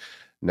up. But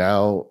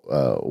now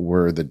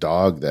we're the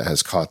dog that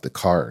has caught the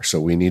car,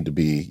 so we need to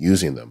be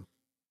using them.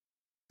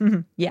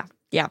 Yeah.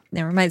 Yeah.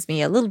 It reminds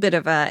me a little bit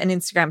of an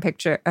Instagram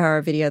picture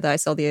or video that I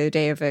saw the other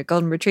day of a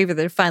golden retriever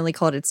that finally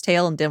caught its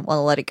tail and didn't want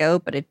to let it go,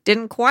 but it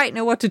didn't quite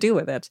know what to do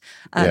with it.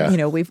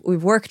 Yeah.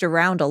 We've worked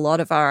around a lot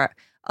of our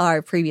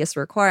previous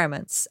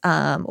requirements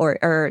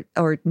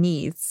or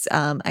needs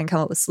and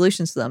come up with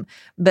solutions to them.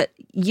 But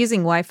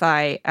using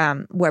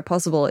Wi-Fi where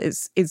possible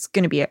is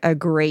going to be a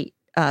great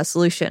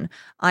solution.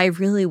 I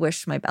really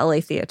wish my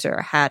ballet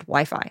theater had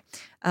Wi-Fi,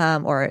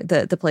 or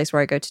the place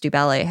where I go to do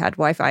ballet had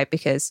Wi-Fi,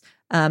 because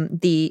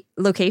the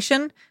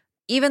location,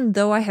 even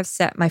though I have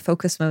set my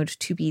focus mode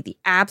to be the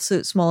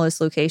absolute smallest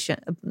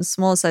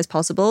size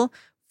possible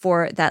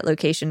for that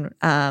location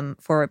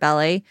for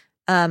ballet,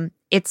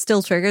 it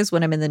still triggers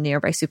when I'm in the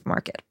nearby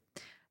supermarket.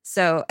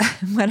 So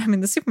when I'm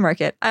in the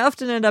supermarket, I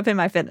often end up in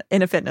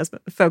in a fitness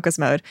focus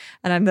mode,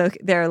 and I'm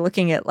there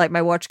looking at like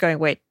my watch, going,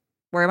 "Wait,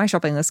 where am I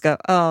shopping this? Go,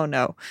 oh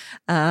no."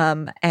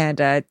 So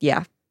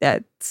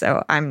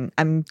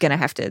I'm gonna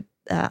have to.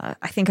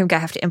 I think I'm gonna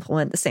have to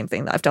implement the same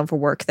thing that I've done for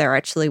work there,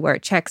 actually, where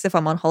it checks if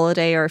I'm on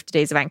holiday or if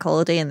today's a bank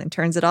holiday, and then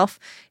turns it off.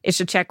 It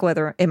should check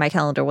whether in my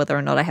calendar whether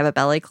or not I have a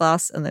ballet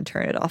class, and then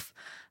turn it off.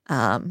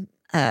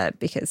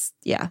 Because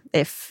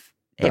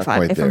if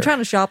I'm trying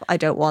to shop, I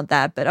don't want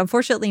that. But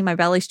unfortunately, my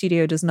ballet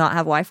studio does not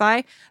have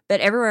Wi-Fi, but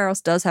everywhere else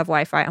does have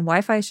Wi-Fi. And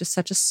Wi-Fi is just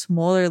such a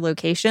smaller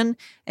location,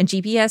 and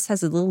GPS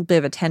has a little bit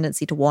of a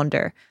tendency to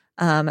wander.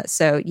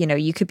 So,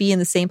 you could be in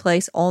the same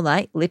place all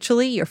night.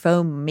 Literally, your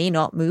phone may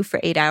not move for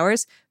 8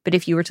 hours, but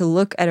if you were to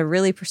look at a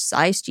really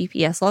precise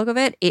GPS log of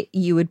it,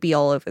 you would be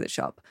all over the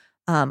shop.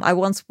 I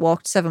once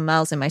walked 7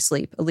 miles in my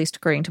sleep, at least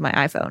according to my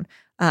iPhone.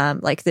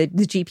 Like the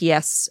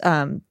GPS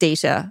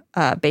data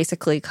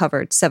basically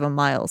covered 7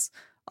 miles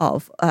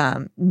of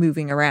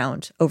moving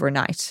around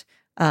overnight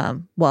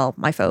while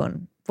my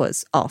phone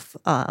was off.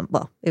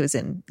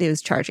 It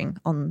was charging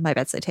on my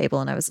bedside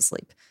table and I was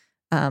asleep.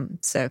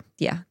 So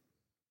yeah,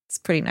 it's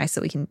pretty nice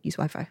that we can use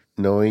Wi-Fi.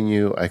 Knowing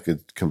you, I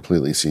could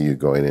completely see you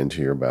going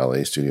into your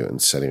ballet studio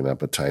and setting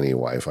up a tiny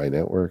Wi-Fi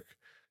network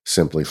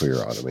simply for your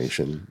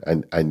automation.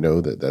 I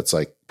know that that's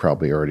like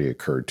probably already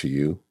occurred to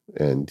you,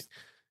 and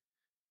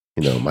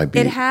might be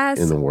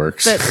in the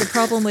works. But the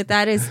problem with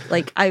that is,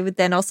 like, I would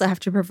then also have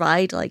to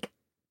provide like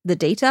the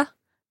data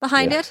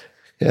behind it.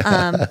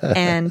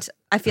 And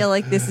I feel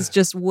like this is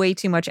just way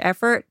too much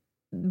effort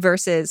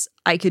versus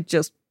I could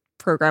just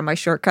program my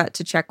shortcut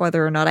to check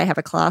whether or not I have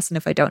a class, and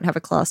if I don't have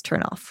a class,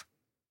 turn off.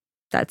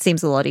 That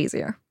seems a lot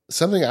easier.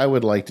 Something I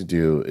would like to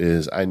do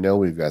is, I know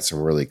we've got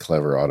some really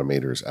clever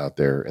automators out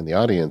there in the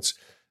audience.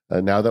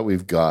 Now that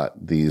we've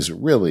got these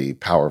really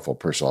powerful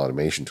personal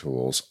automation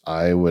tools,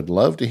 I would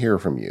love to hear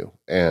from you.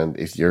 And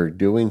if you're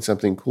doing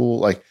something cool,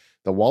 like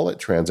the wallet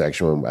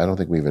transaction, I don't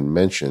think we even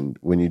mentioned,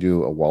 when you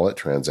do a wallet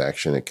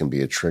transaction, it can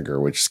be a trigger,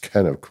 which is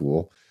kind of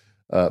cool.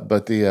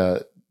 But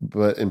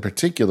in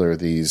particular,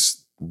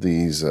 these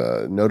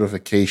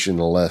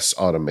notification-less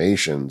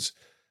automations,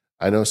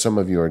 I know some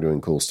of you are doing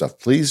cool stuff.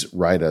 Please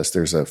write us.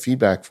 There's a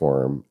feedback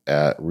form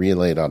at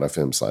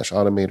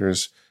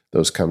relay.fm/automators.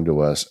 Those come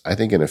to us. I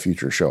think in a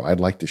future show, I'd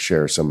like to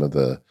share some of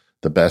the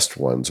best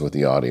ones with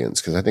the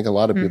audience, because I think a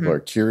lot of people are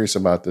curious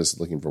about this,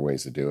 looking for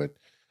ways to do it.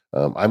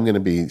 I'm going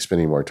to be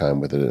spending more time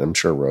with it, and I'm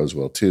sure Rose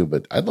will too,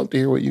 but I'd love to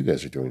hear what you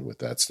guys are doing with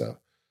that stuff.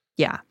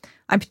 Yeah.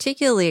 I'm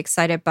particularly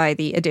excited by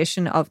the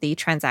addition of the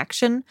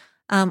transaction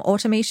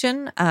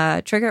automation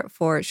trigger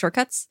for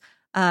shortcuts,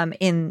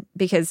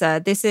 because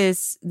this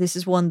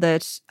is one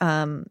that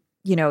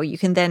you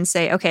can then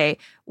say, okay,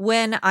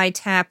 when I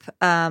tap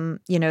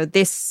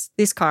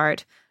this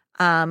card,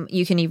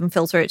 you can even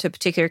filter it to a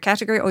particular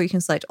category, or you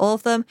can select all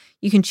of them.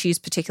 You can choose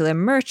particular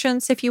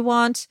merchants if you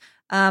want.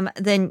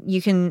 Then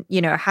you can,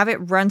 have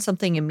it run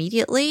something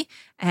immediately.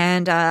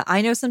 And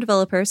I know some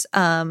developers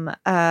who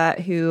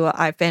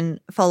I've been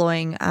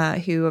following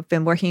who have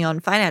been working on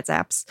finance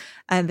apps,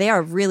 and they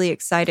are really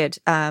excited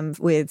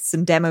with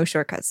some demo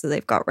shortcuts that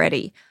they've got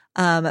ready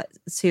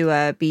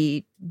to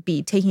be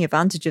taking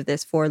advantage of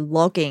this for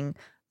logging,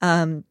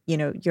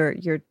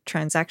 your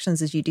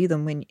transactions as you do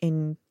them when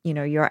in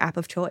your app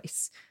of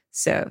choice.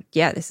 So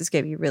yeah, this is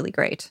going to be really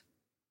great.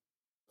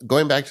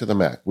 Going back to the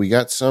Mac, we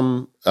got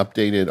some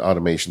updated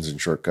automations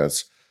and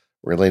shortcuts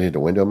related to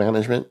window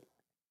management.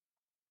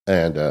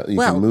 And you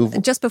can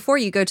move. Just before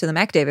you go to the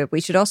Mac, David,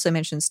 we should also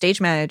mention Stage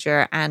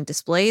Manager and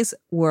Displays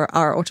were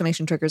our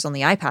automation triggers on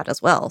the iPad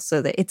as well,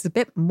 so that it's a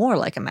bit more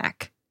like a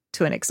Mac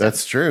to an extent.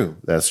 That's true.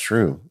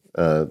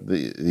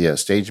 The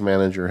Stage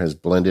Manager has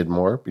blended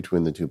more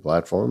between the two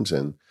platforms,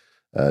 and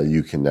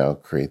you can now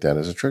create that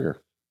as a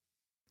trigger.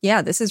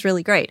 Yeah, this is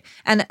really great.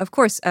 And of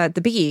course, the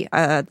biggie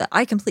that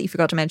I completely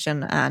forgot to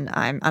mention, and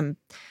I'm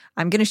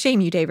going to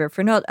shame you, David,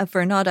 for not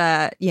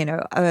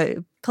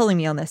pulling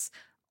me on this.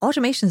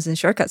 Automations and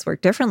shortcuts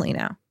work differently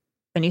now.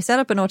 When you set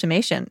up an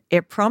automation,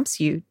 it prompts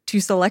you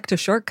to select a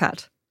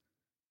shortcut.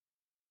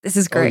 This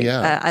is Oh great.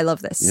 yeah, I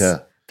love this yeah,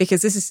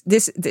 because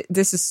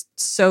this is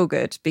so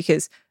good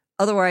because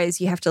otherwise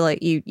you have to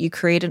like you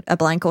create a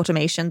blank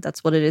automation.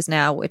 That's what it is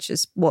now, which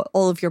is what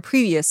all of your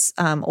previous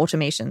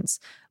automations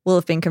will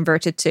have been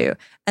converted to.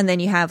 And then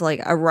you have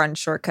like a run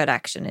shortcut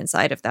action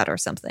inside of that or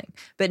something.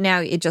 But now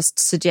it just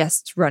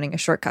suggests running a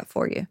shortcut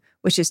for you,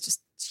 which is just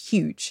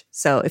huge.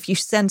 So if you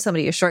send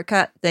somebody a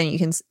shortcut, then you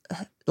can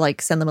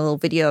like send them a little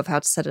video of how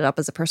to set it up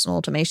as a personal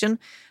automation.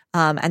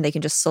 And they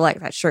can just select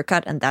that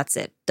shortcut and that's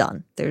it,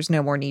 done. There's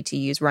no more need to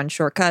use run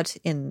shortcut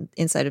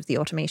inside of the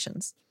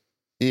automations.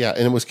 yeah.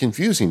 And it was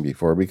confusing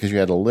before because you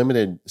had a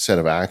limited set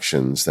of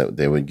actions that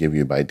they would give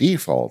you by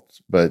default.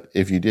 But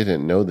if you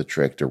didn't know the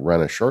trick to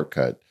run a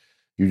shortcut,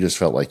 you just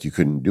felt like you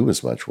couldn't do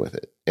as much with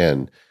it.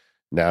 And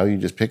now you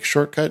just pick a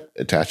shortcut,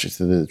 attach it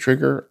to the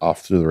trigger,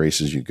 off to the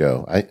races you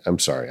go. I'm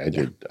sorry,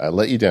 I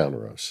let you down,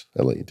 Rose.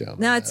 I let you down.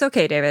 No, it's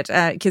okay, David.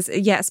 Because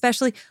yeah,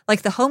 especially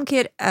like the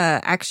HomeKit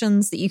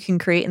actions that you can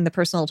create in the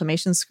personal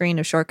automation screen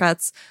of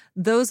shortcuts,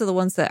 those are the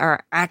ones that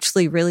are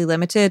actually really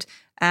limited.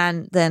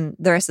 And then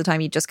the rest of the time,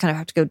 you just kind of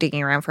have to go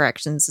digging around for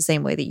actions the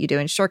same way that you do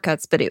in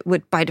shortcuts. But it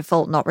would by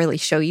default not really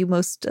show you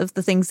most of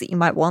the things that you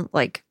might want,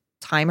 like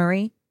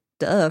timery.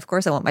 Duh, of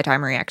course I want my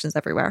time reactions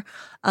everywhere.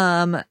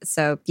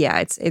 So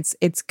yeah,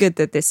 it's good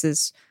that this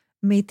has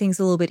made things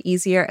a little bit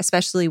easier,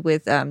 especially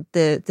with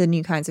the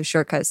new kinds of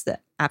shortcuts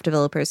that app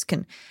developers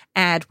can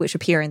add, which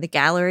appear in the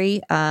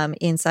gallery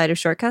inside of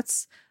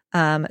shortcuts.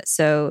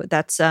 So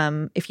that's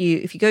if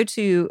you go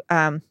to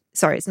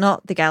sorry, it's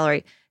not the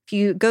gallery. If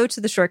you go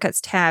to the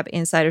shortcuts tab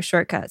inside of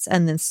shortcuts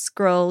and then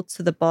scroll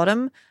to the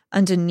bottom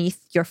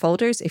underneath your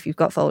folders, if you've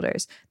got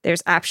folders,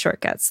 there's app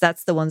shortcuts.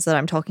 That's the ones that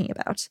I'm talking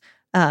about.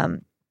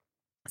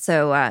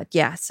 So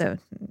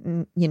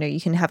you know,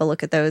 you can have a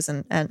look at those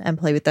and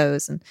play with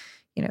those. And,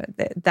 you know,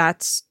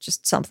 that's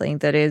just something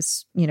that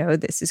is, you know,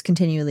 this is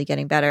continually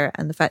getting better.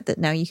 And the fact that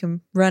now you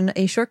can run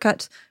a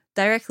shortcut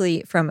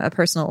directly from a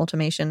personal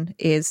automation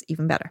is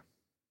even better.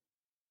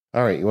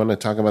 All right. You want to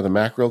talk about the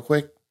Mac real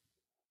quick?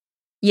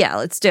 Yeah,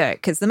 let's do it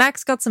because the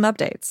Mac's got some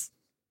updates.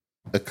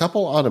 A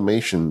couple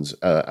automations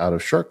out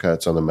of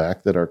shortcuts on the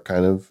Mac that are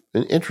kind of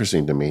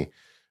interesting to me.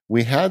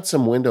 We had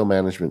some window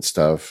management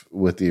stuff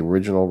with the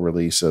original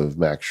release of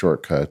Mac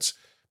shortcuts,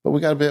 but we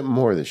got a bit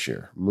more this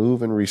year.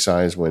 Move and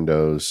resize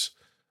windows.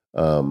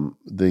 It's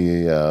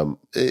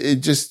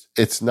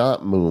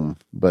not Moom,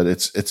 but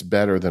it's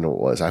better than it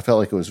was. I felt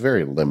like it was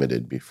very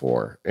limited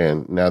before,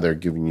 and now they're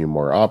giving you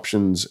more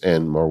options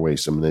and more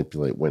ways to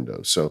manipulate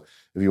windows. So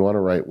if you want to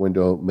write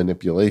window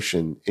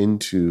manipulation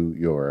into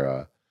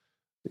your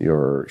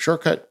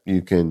shortcut,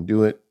 you can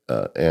do it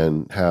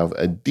and have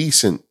a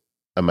decent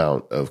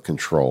amount of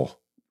control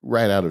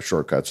right out of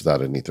shortcuts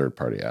without any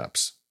third-party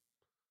apps.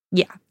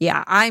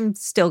 Yeah. I'm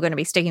still going to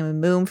be sticking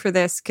with Moom for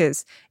this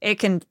because it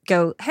can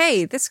go,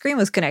 hey, this screen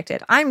was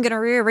connected. I'm going to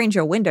rearrange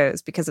your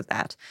windows because of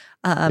that,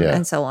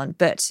 and so on.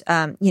 But,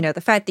 you know, the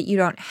fact that you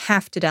don't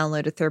have to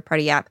download a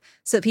third-party app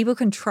so that people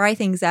can try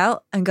things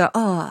out and go,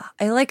 oh,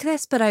 I like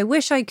this, but I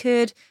wish I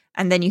could.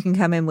 And then you can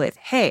come in with,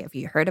 hey, have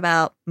you heard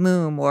about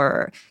Moom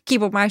or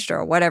Keyboard Maestro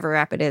or whatever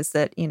app it is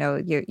that, you know,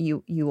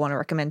 you want to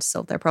recommend to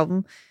solve their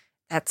problem.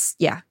 That's,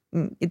 yeah,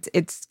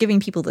 it's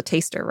giving people the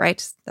taster,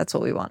 right? That's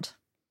what we want.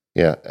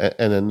 Yeah.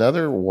 And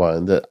another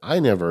one that I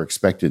never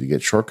expected to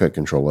get shortcut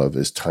control of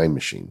is Time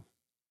Machine.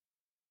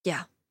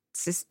 Yeah.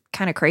 It's just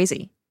kind of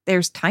crazy.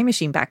 There's Time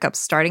Machine backups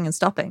starting and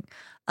stopping.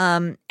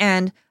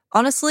 And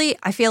honestly,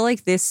 I feel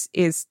like this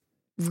is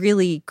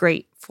really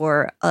great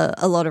for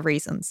a lot of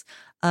reasons.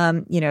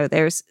 You know,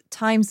 there's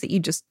times that you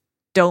just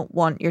don't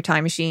want your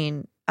Time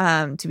Machine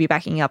to be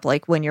backing up,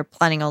 like when you're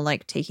planning on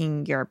like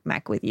taking your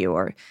Mac with you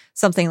or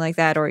something like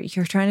that, or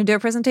you're trying to do a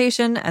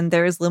presentation and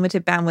there is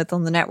limited bandwidth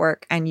on the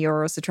network and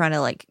you're also trying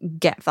to like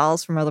get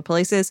files from other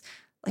places,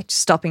 like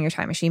just stopping your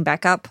Time Machine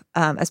backup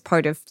as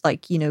part of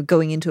like, you know,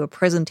 going into a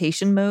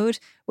presentation mode,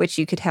 which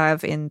you could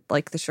have in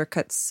like the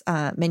shortcuts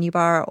menu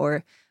bar,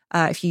 or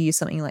if you use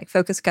something like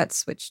Focus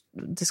Cuts, which,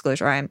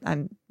 disclosure,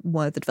 I'm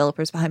one of the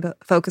developers behind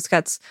Focus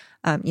Cuts,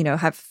 you know,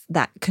 have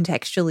that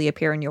contextually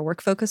appear in your work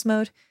focus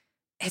mode.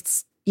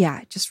 It's,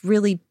 yeah, just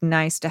really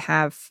nice to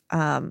have,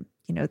 you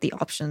know, the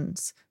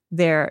options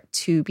there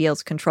to be able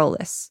to control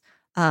this.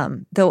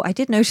 Though I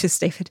did notice,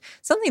 David,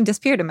 something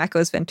disappeared in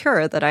macOS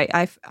Ventura that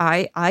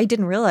I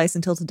didn't realize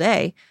until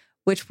today,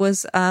 which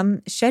was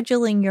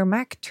scheduling your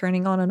Mac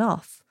turning on and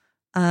off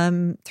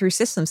through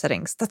system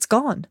settings. That's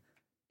gone.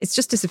 It's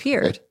just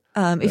disappeared.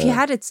 If you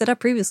had it set up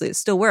previously, it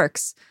still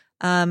works.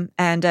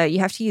 And you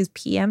have to use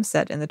PM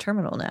set in the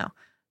terminal now.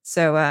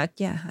 So,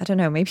 yeah, I don't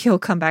know. Maybe it'll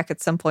come back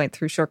at some point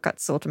through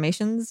shortcuts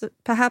automations,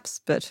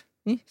 perhaps. But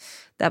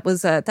that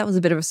was a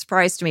bit of a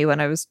surprise to me when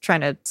I was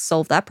trying to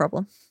solve that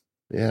problem.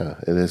 Yeah,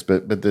 it is.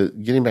 But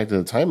getting back to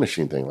the Time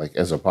Machine thing, like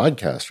as a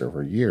podcaster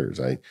for years,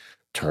 I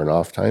turn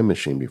off Time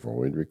Machine before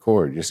we'd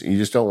record. You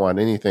just don't want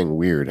anything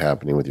weird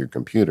happening with your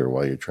computer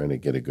while you're trying to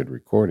get a good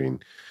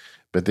recording.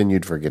 But then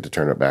you'd forget to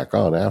turn it back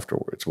on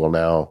afterwards. Well,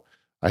 now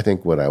I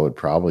think what I would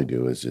probably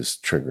do is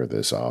just trigger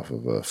this off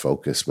of a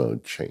focus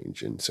mode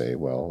change and say,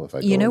 well, if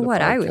I go into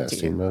what I would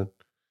do? Mode,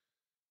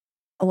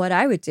 what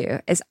I would do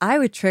is I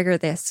would trigger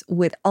this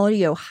with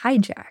audio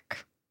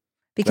hijack,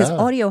 because Ah,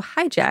 audio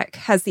hijack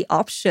has the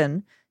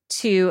option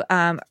to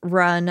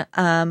run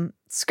the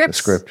scripts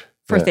script.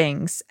 for Yeah.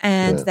 things,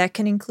 and Yeah. that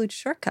can include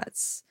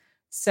shortcuts.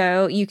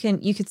 So you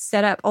could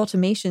set up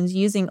automations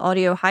using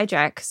audio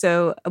hijack.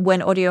 So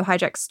when audio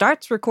hijack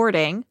starts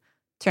recording,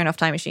 turn off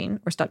time machine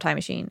or stop time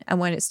machine, and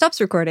when it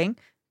stops recording,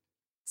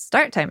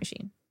 start time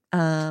machine.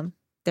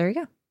 There you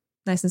go,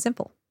 nice and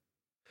simple.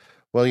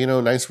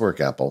 Well, nice work,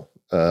 Apple.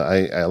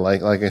 I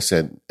like I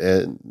said,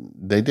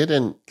 they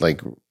didn't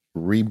like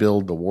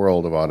rebuild the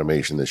world of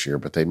automation this year,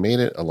 but they made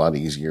it a lot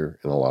easier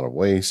in a lot of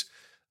ways.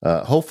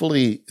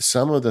 Hopefully,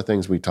 some of the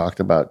things we talked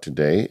about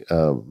today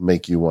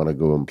make you want to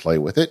go and play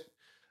with it.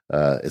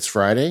 It's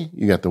Friday.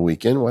 You got the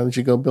weekend. Why don't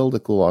you go build a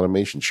cool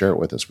automation? Share it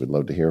with us. We'd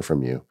love to hear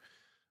from you.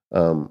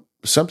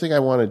 Something I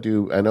want to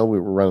do, I know we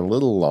were running a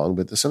little long,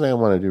 but something I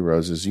want to do,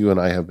 Rose, is you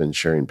and I have been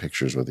sharing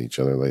pictures with each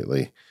other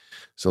lately.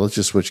 So let's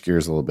just switch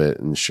gears a little bit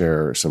and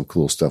share some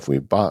cool stuff we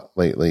bought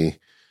lately.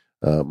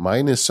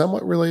 Mine is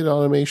somewhat related to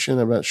automation.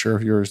 I'm not sure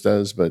if yours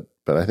does, but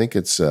I think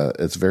it's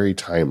very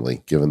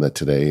timely given that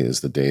today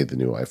is the day the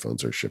new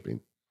iPhones are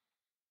shipping.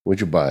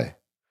 What'd you buy?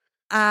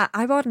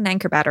 I bought an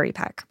Anker battery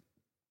pack.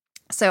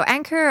 So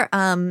Anker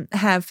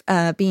have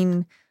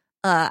been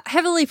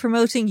heavily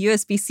promoting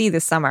USB-C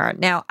this summer.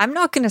 Now, I'm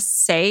not going to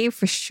say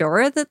for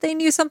sure that they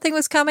knew something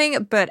was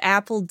coming, but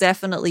Apple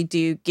definitely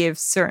do give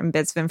certain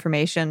bits of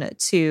information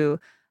to,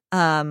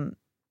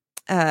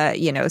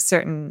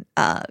 certain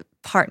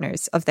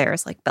partners of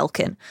theirs, like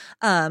Belkin,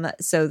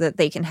 so that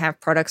they can have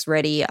products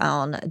ready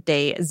on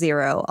day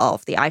 0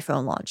 of the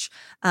iPhone launch.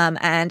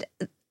 And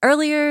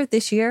earlier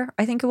this year,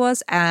 I think it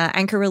was,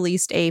 Anker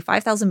released a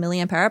 5,000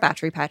 milliamp hour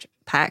battery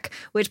pack,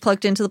 which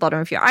plugged into the bottom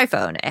of your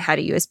iPhone. It had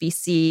a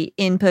USB-C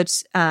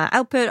input,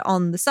 output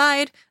on the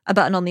side, a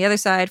button on the other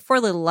side, 4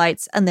 little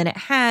lights, and then it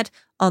had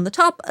on the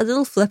top a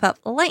little flip-up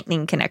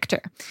lightning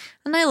connector.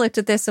 And I looked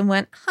at this and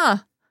went, I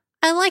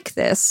like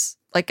this,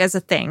 like as a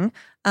thing.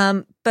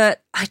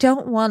 But I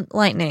don't want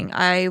lightning.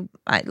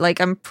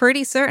 I'm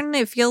pretty certain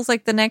it feels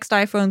like the next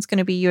iPhone's going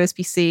to be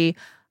USB-C.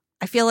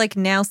 I feel like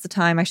now's the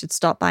time I should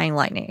stop buying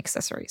lightning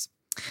accessories.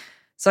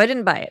 So I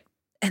didn't buy it.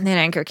 And then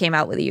Anker came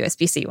out with a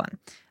USB-C one.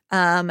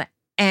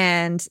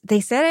 And they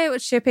said it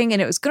was shipping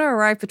and it was going to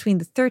arrive between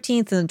the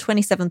 13th and the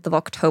 27th of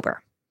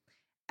October.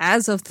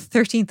 As of the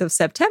 13th of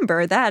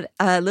September, that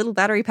little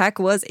battery pack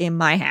was in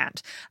my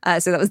hand.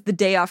 So that was the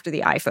day after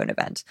the iPhone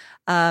event.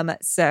 And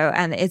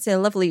it's a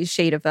lovely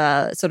shade of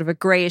sort of a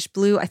grayish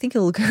blue. I think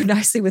it'll go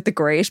nicely with the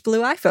grayish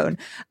blue iPhone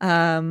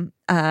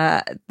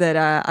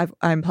that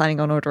I'm planning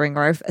on ordering,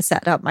 or I've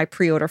set up my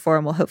pre-order for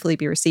and will hopefully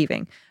be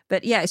receiving.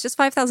 But yeah, it's just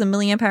 5,000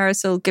 milliamp hours,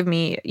 so it'll give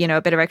me,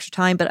 a bit of extra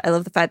time. But I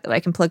love the fact that I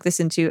can plug this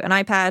into an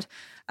iPad,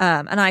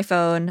 an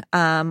iPhone,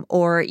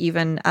 or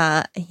even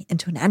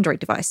into an Android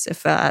device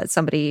if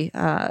somebody,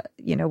 one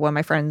of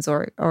my friends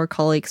or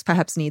colleagues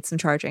perhaps needs some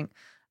charging.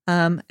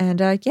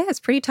 It's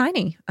pretty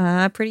tiny,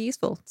 pretty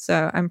useful.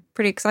 So I'm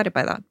pretty excited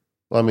by that.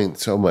 Well, I mean,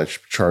 so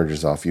much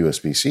charges off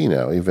USB-C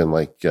now, even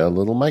like a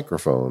little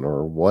microphone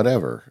or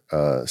whatever.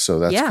 So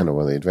that's kind of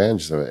one of the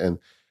advantages of it. And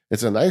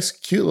it's a nice,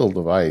 cute little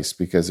device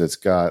because it's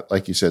got,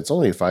 like you said, it's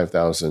only a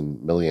 5,000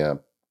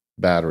 milliamp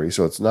battery,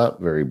 so it's not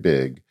very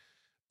big,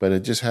 but it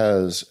just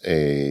has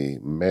a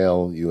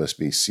male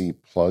USB-C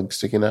plug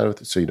sticking out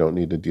of it, so you don't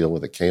need to deal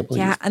with a cable.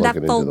 Yeah, and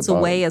that folds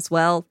away as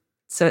well,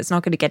 so it's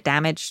not going to get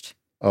damaged.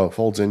 Oh, it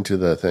folds into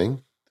the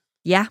thing?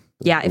 Yeah,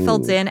 it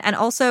folds Ooh. in. And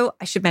also,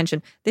 I should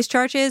mention, this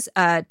charges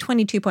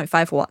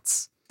 22.5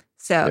 watts.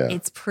 So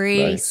it's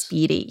pretty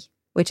speedy,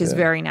 which is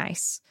very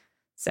nice.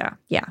 So,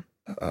 yeah.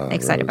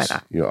 Excited Rose, by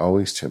that. You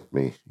always tempt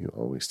me.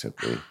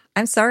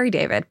 I'm sorry,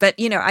 David, but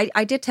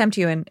I did tempt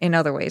you in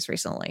other ways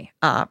recently.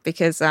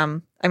 Because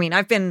I've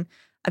been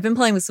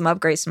playing with some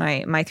upgrades to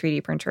my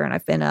 3D printer, and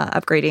I've been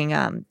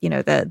upgrading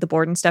the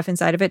board and stuff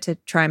inside of it to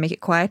try and make it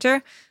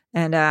quieter.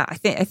 And I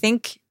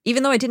think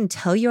even though I didn't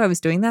tell you I was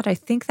doing that, I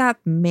think that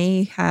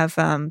may have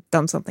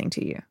done something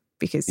to you,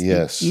 because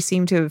you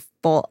seem to have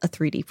bought a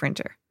 3D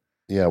printer.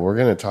 Yeah, we're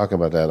going to talk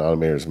about that in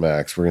Automators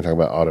Max. We're going to talk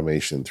about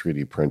automation,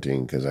 3D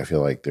printing, because I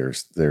feel like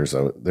there's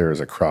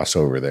a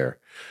crossover there.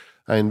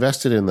 I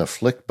invested in the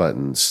Flick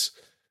buttons,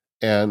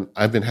 and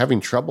I've been having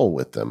trouble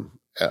with them.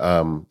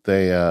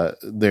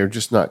 They're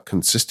just not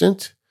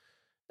consistent,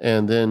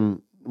 and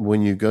then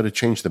when you go to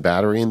change the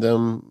battery in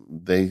them,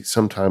 they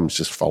sometimes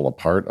just fall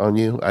apart on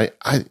you. I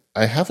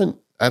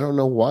don't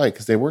know why,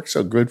 because they work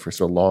so good for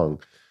so long.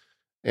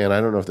 And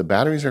I don't know if the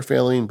batteries are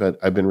failing, but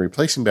I've been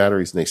replacing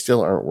batteries and they still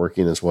aren't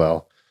working as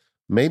well.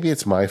 Maybe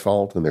it's my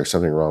fault and there's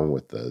something wrong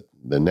with the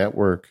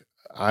network.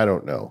 I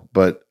don't know.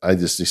 But I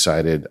just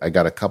decided I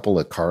got a couple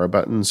of Kara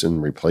buttons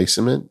in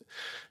replacement,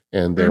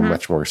 and they're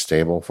much more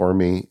stable for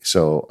me.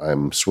 So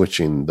I'm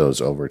switching those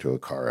over to a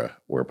Kara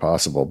where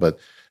possible. But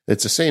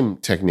it's the same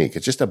technique.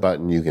 It's just a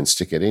button. You can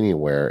stick it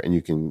anywhere and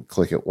you can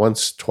click it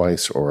once,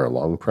 twice, or a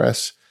long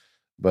press.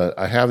 But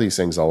I have these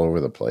things all over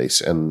the place,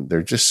 and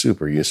they're just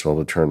super useful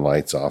to turn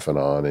lights off and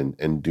on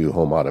and do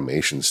home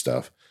automation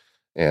stuff.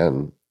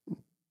 And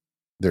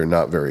they're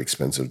not very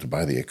expensive to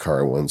buy the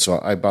Aqara ones.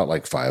 So I bought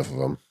like 5 of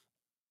them.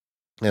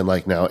 And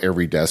like now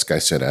every desk I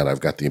sit at,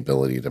 I've got the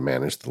ability to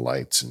manage the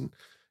lights and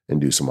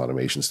do some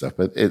automation stuff.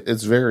 But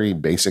it's very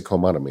basic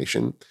home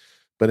automation.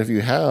 But if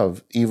you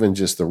have even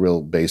just the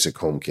real basic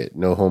home kit,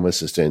 no home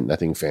assistant,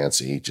 nothing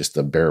fancy, just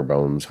the bare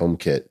bones home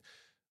kit,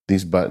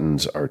 these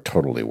buttons are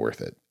totally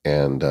worth it.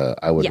 And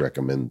I would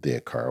recommend the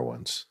Aqara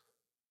ones.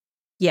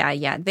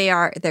 Yeah,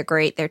 they're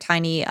great. They're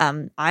tiny.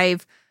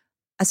 I've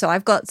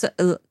got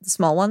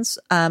small ones,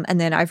 and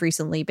then I've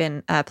recently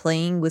been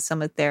playing with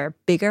some of their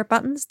bigger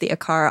buttons, the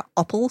Aqara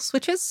Opal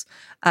switches,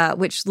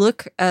 which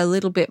look a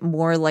little bit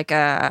more like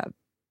a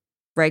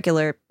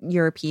regular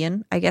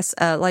European, I guess,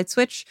 light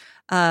switch.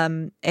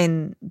 And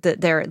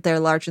they're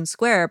large and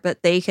square,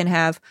 but they can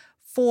have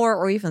 4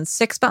 or even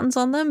 6 buttons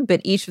on them.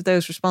 But each of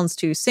those responds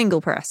to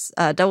single press,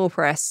 double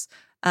press,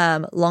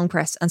 long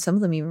press, and some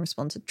of them even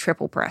respond to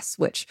triple press,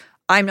 which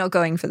I'm not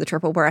going for the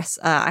triple press.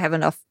 I have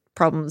enough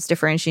problems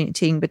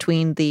differentiating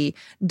between the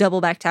double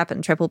back tap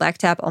and triple back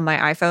tap on my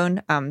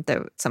iPhone.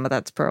 Though some of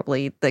that's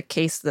probably the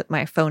case that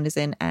my phone is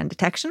in and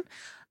detection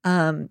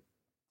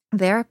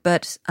there.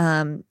 But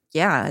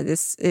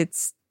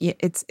it's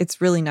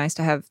really nice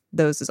to have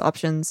those as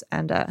options,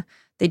 and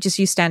they just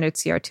use standard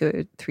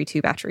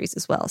CR232 batteries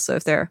as well. So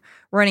if they're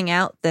running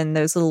out, then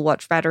those little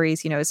watch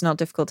batteries, it's not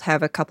difficult to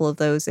have a couple of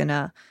those in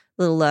a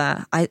little.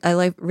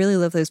 I really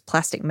love those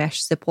plastic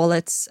mesh zip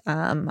wallets.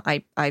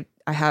 I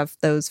have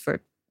those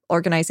for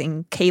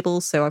organizing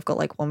cables. So I've got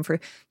like one for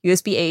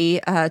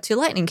USB-A to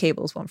Lightning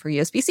cables, one for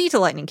USB-C to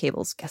Lightning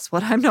cables. Guess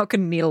what? I'm not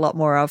going to need a lot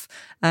more of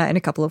in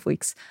a couple of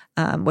weeks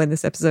when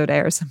this episode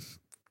airs. I'm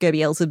going to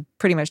be able to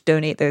pretty much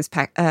donate those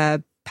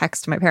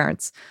packs to my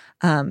parents.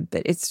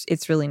 But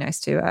it's really nice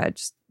to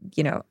just,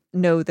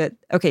 know that,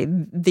 okay,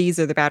 these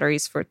are the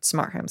batteries for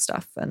smart home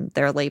stuff, and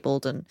they're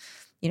labeled, and,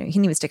 you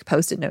can even stick a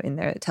Post-it note in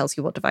there that tells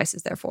you what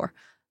devices they're for.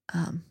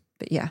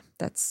 But yeah,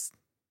 that's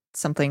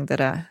something that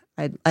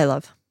I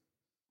love.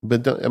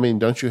 But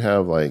don't you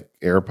have like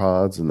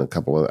AirPods and a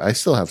couple of? I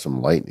still have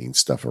some Lightning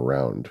stuff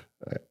around.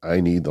 I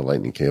need the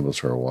Lightning cables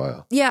for a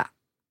while. Yeah,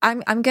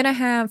 I'm gonna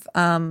have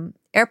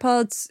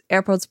AirPods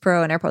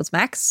Pro, and AirPods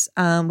Max,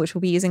 which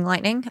will be using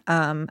Lightning.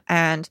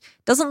 And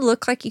doesn't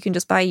look like you can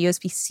just buy a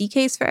USB-C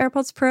case for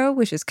AirPods Pro,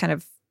 which is kind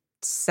of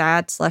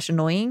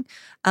sad/annoying.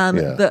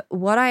 But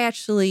what I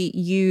actually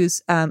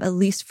use, at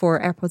least for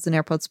AirPods and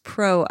AirPods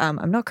Pro,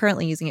 I'm not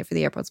currently using it for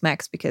the AirPods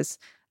Max because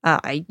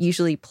I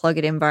usually plug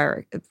it in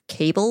via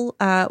cable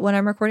when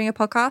I'm recording a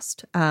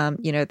podcast.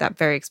 That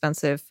very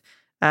expensive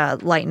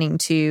Lightning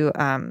to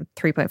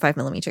 3.5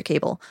 millimeter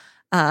cable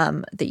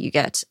that you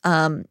get.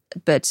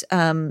 But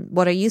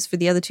what I use for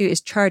the other two is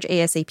Charge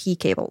ASAP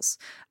cables.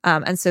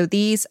 And so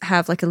these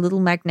have like a little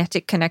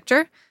magnetic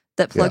connector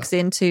that plugs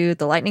into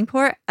the Lightning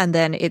port, and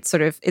then it's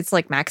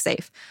like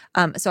MagSafe.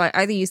 So I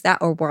either use that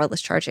or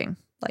wireless charging.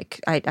 Like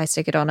I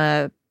stick it on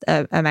a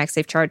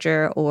MagSafe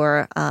charger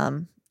or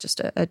just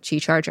a Qi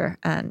charger,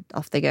 and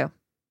off they go.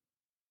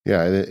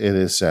 Yeah, it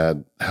is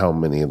sad how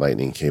many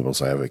Lightning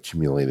cables I have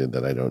accumulated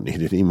that I don't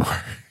need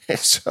anymore.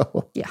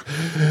 So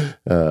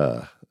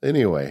yeah.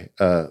 Anyway,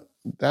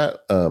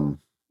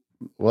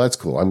 that's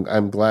cool.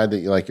 I'm glad that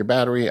you like your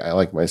battery. I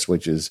like my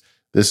switches.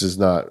 This is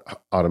not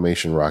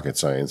automation rocket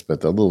science,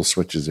 but the little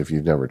switches, if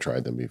you've never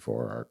tried them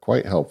before, are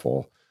quite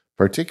helpful,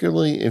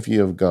 particularly if you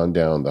have gone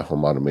down the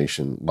home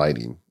automation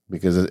lighting,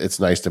 because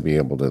it's nice to be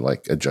able to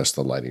like adjust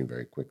the lighting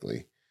very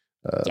quickly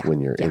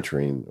when you're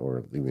entering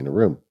or leaving a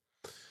room.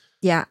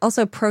 Yeah.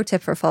 Also, pro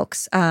tip for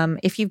folks: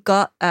 if you've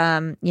got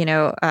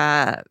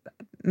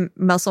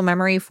muscle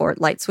memory for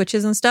light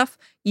switches and stuff,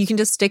 you can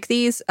just stick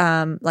these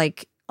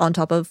like on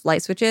top of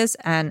light switches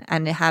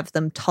and have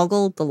them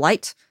toggle the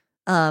light.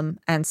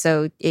 And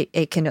so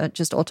it can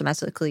just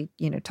automatically,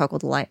 toggle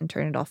the light and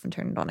turn it off and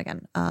turn it on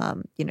again,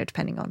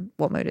 depending on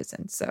what mode it's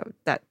in. So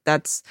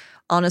that's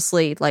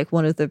honestly like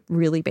one of the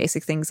really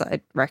basic things I'd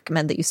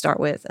recommend that you start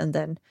with, and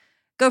then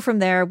go from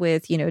there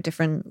with,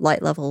 different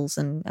light levels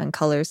and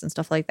colors and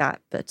stuff like that.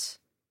 But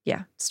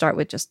yeah, start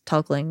with just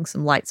toggling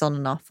some lights on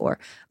and off, or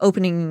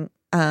opening,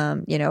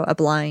 a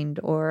blind,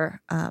 or,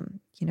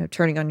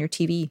 turning on your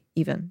TV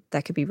even.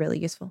 That could be really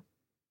useful.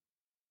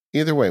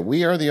 Either way,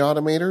 we are the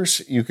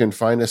Automators. You can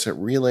find us at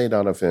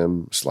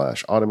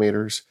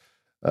relay.fm/automators.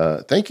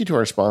 Thank you to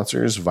our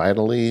sponsors,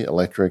 Vitally,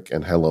 Electric,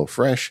 and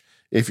HelloFresh.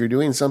 If you're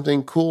doing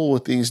something cool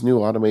with these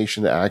new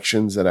automation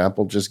actions that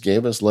Apple just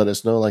gave us, let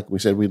us know. Like we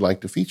said, we'd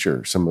like to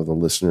feature some of the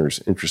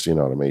listeners' interesting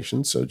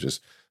automations. So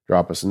just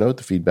drop us a note.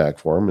 The feedback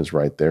form is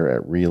right there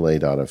at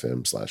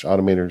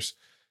relay.fm/automators.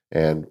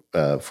 And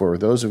for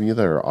those of you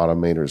that are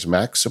Automators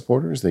Max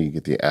supporters, then you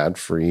get the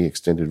ad-free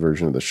extended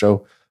version of the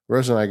show.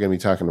 Rose and I are going to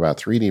be talking about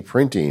 3D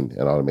printing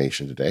and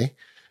automation today.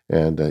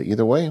 And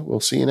either way, we'll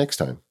see you next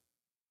time.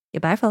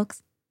 Goodbye,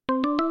 folks.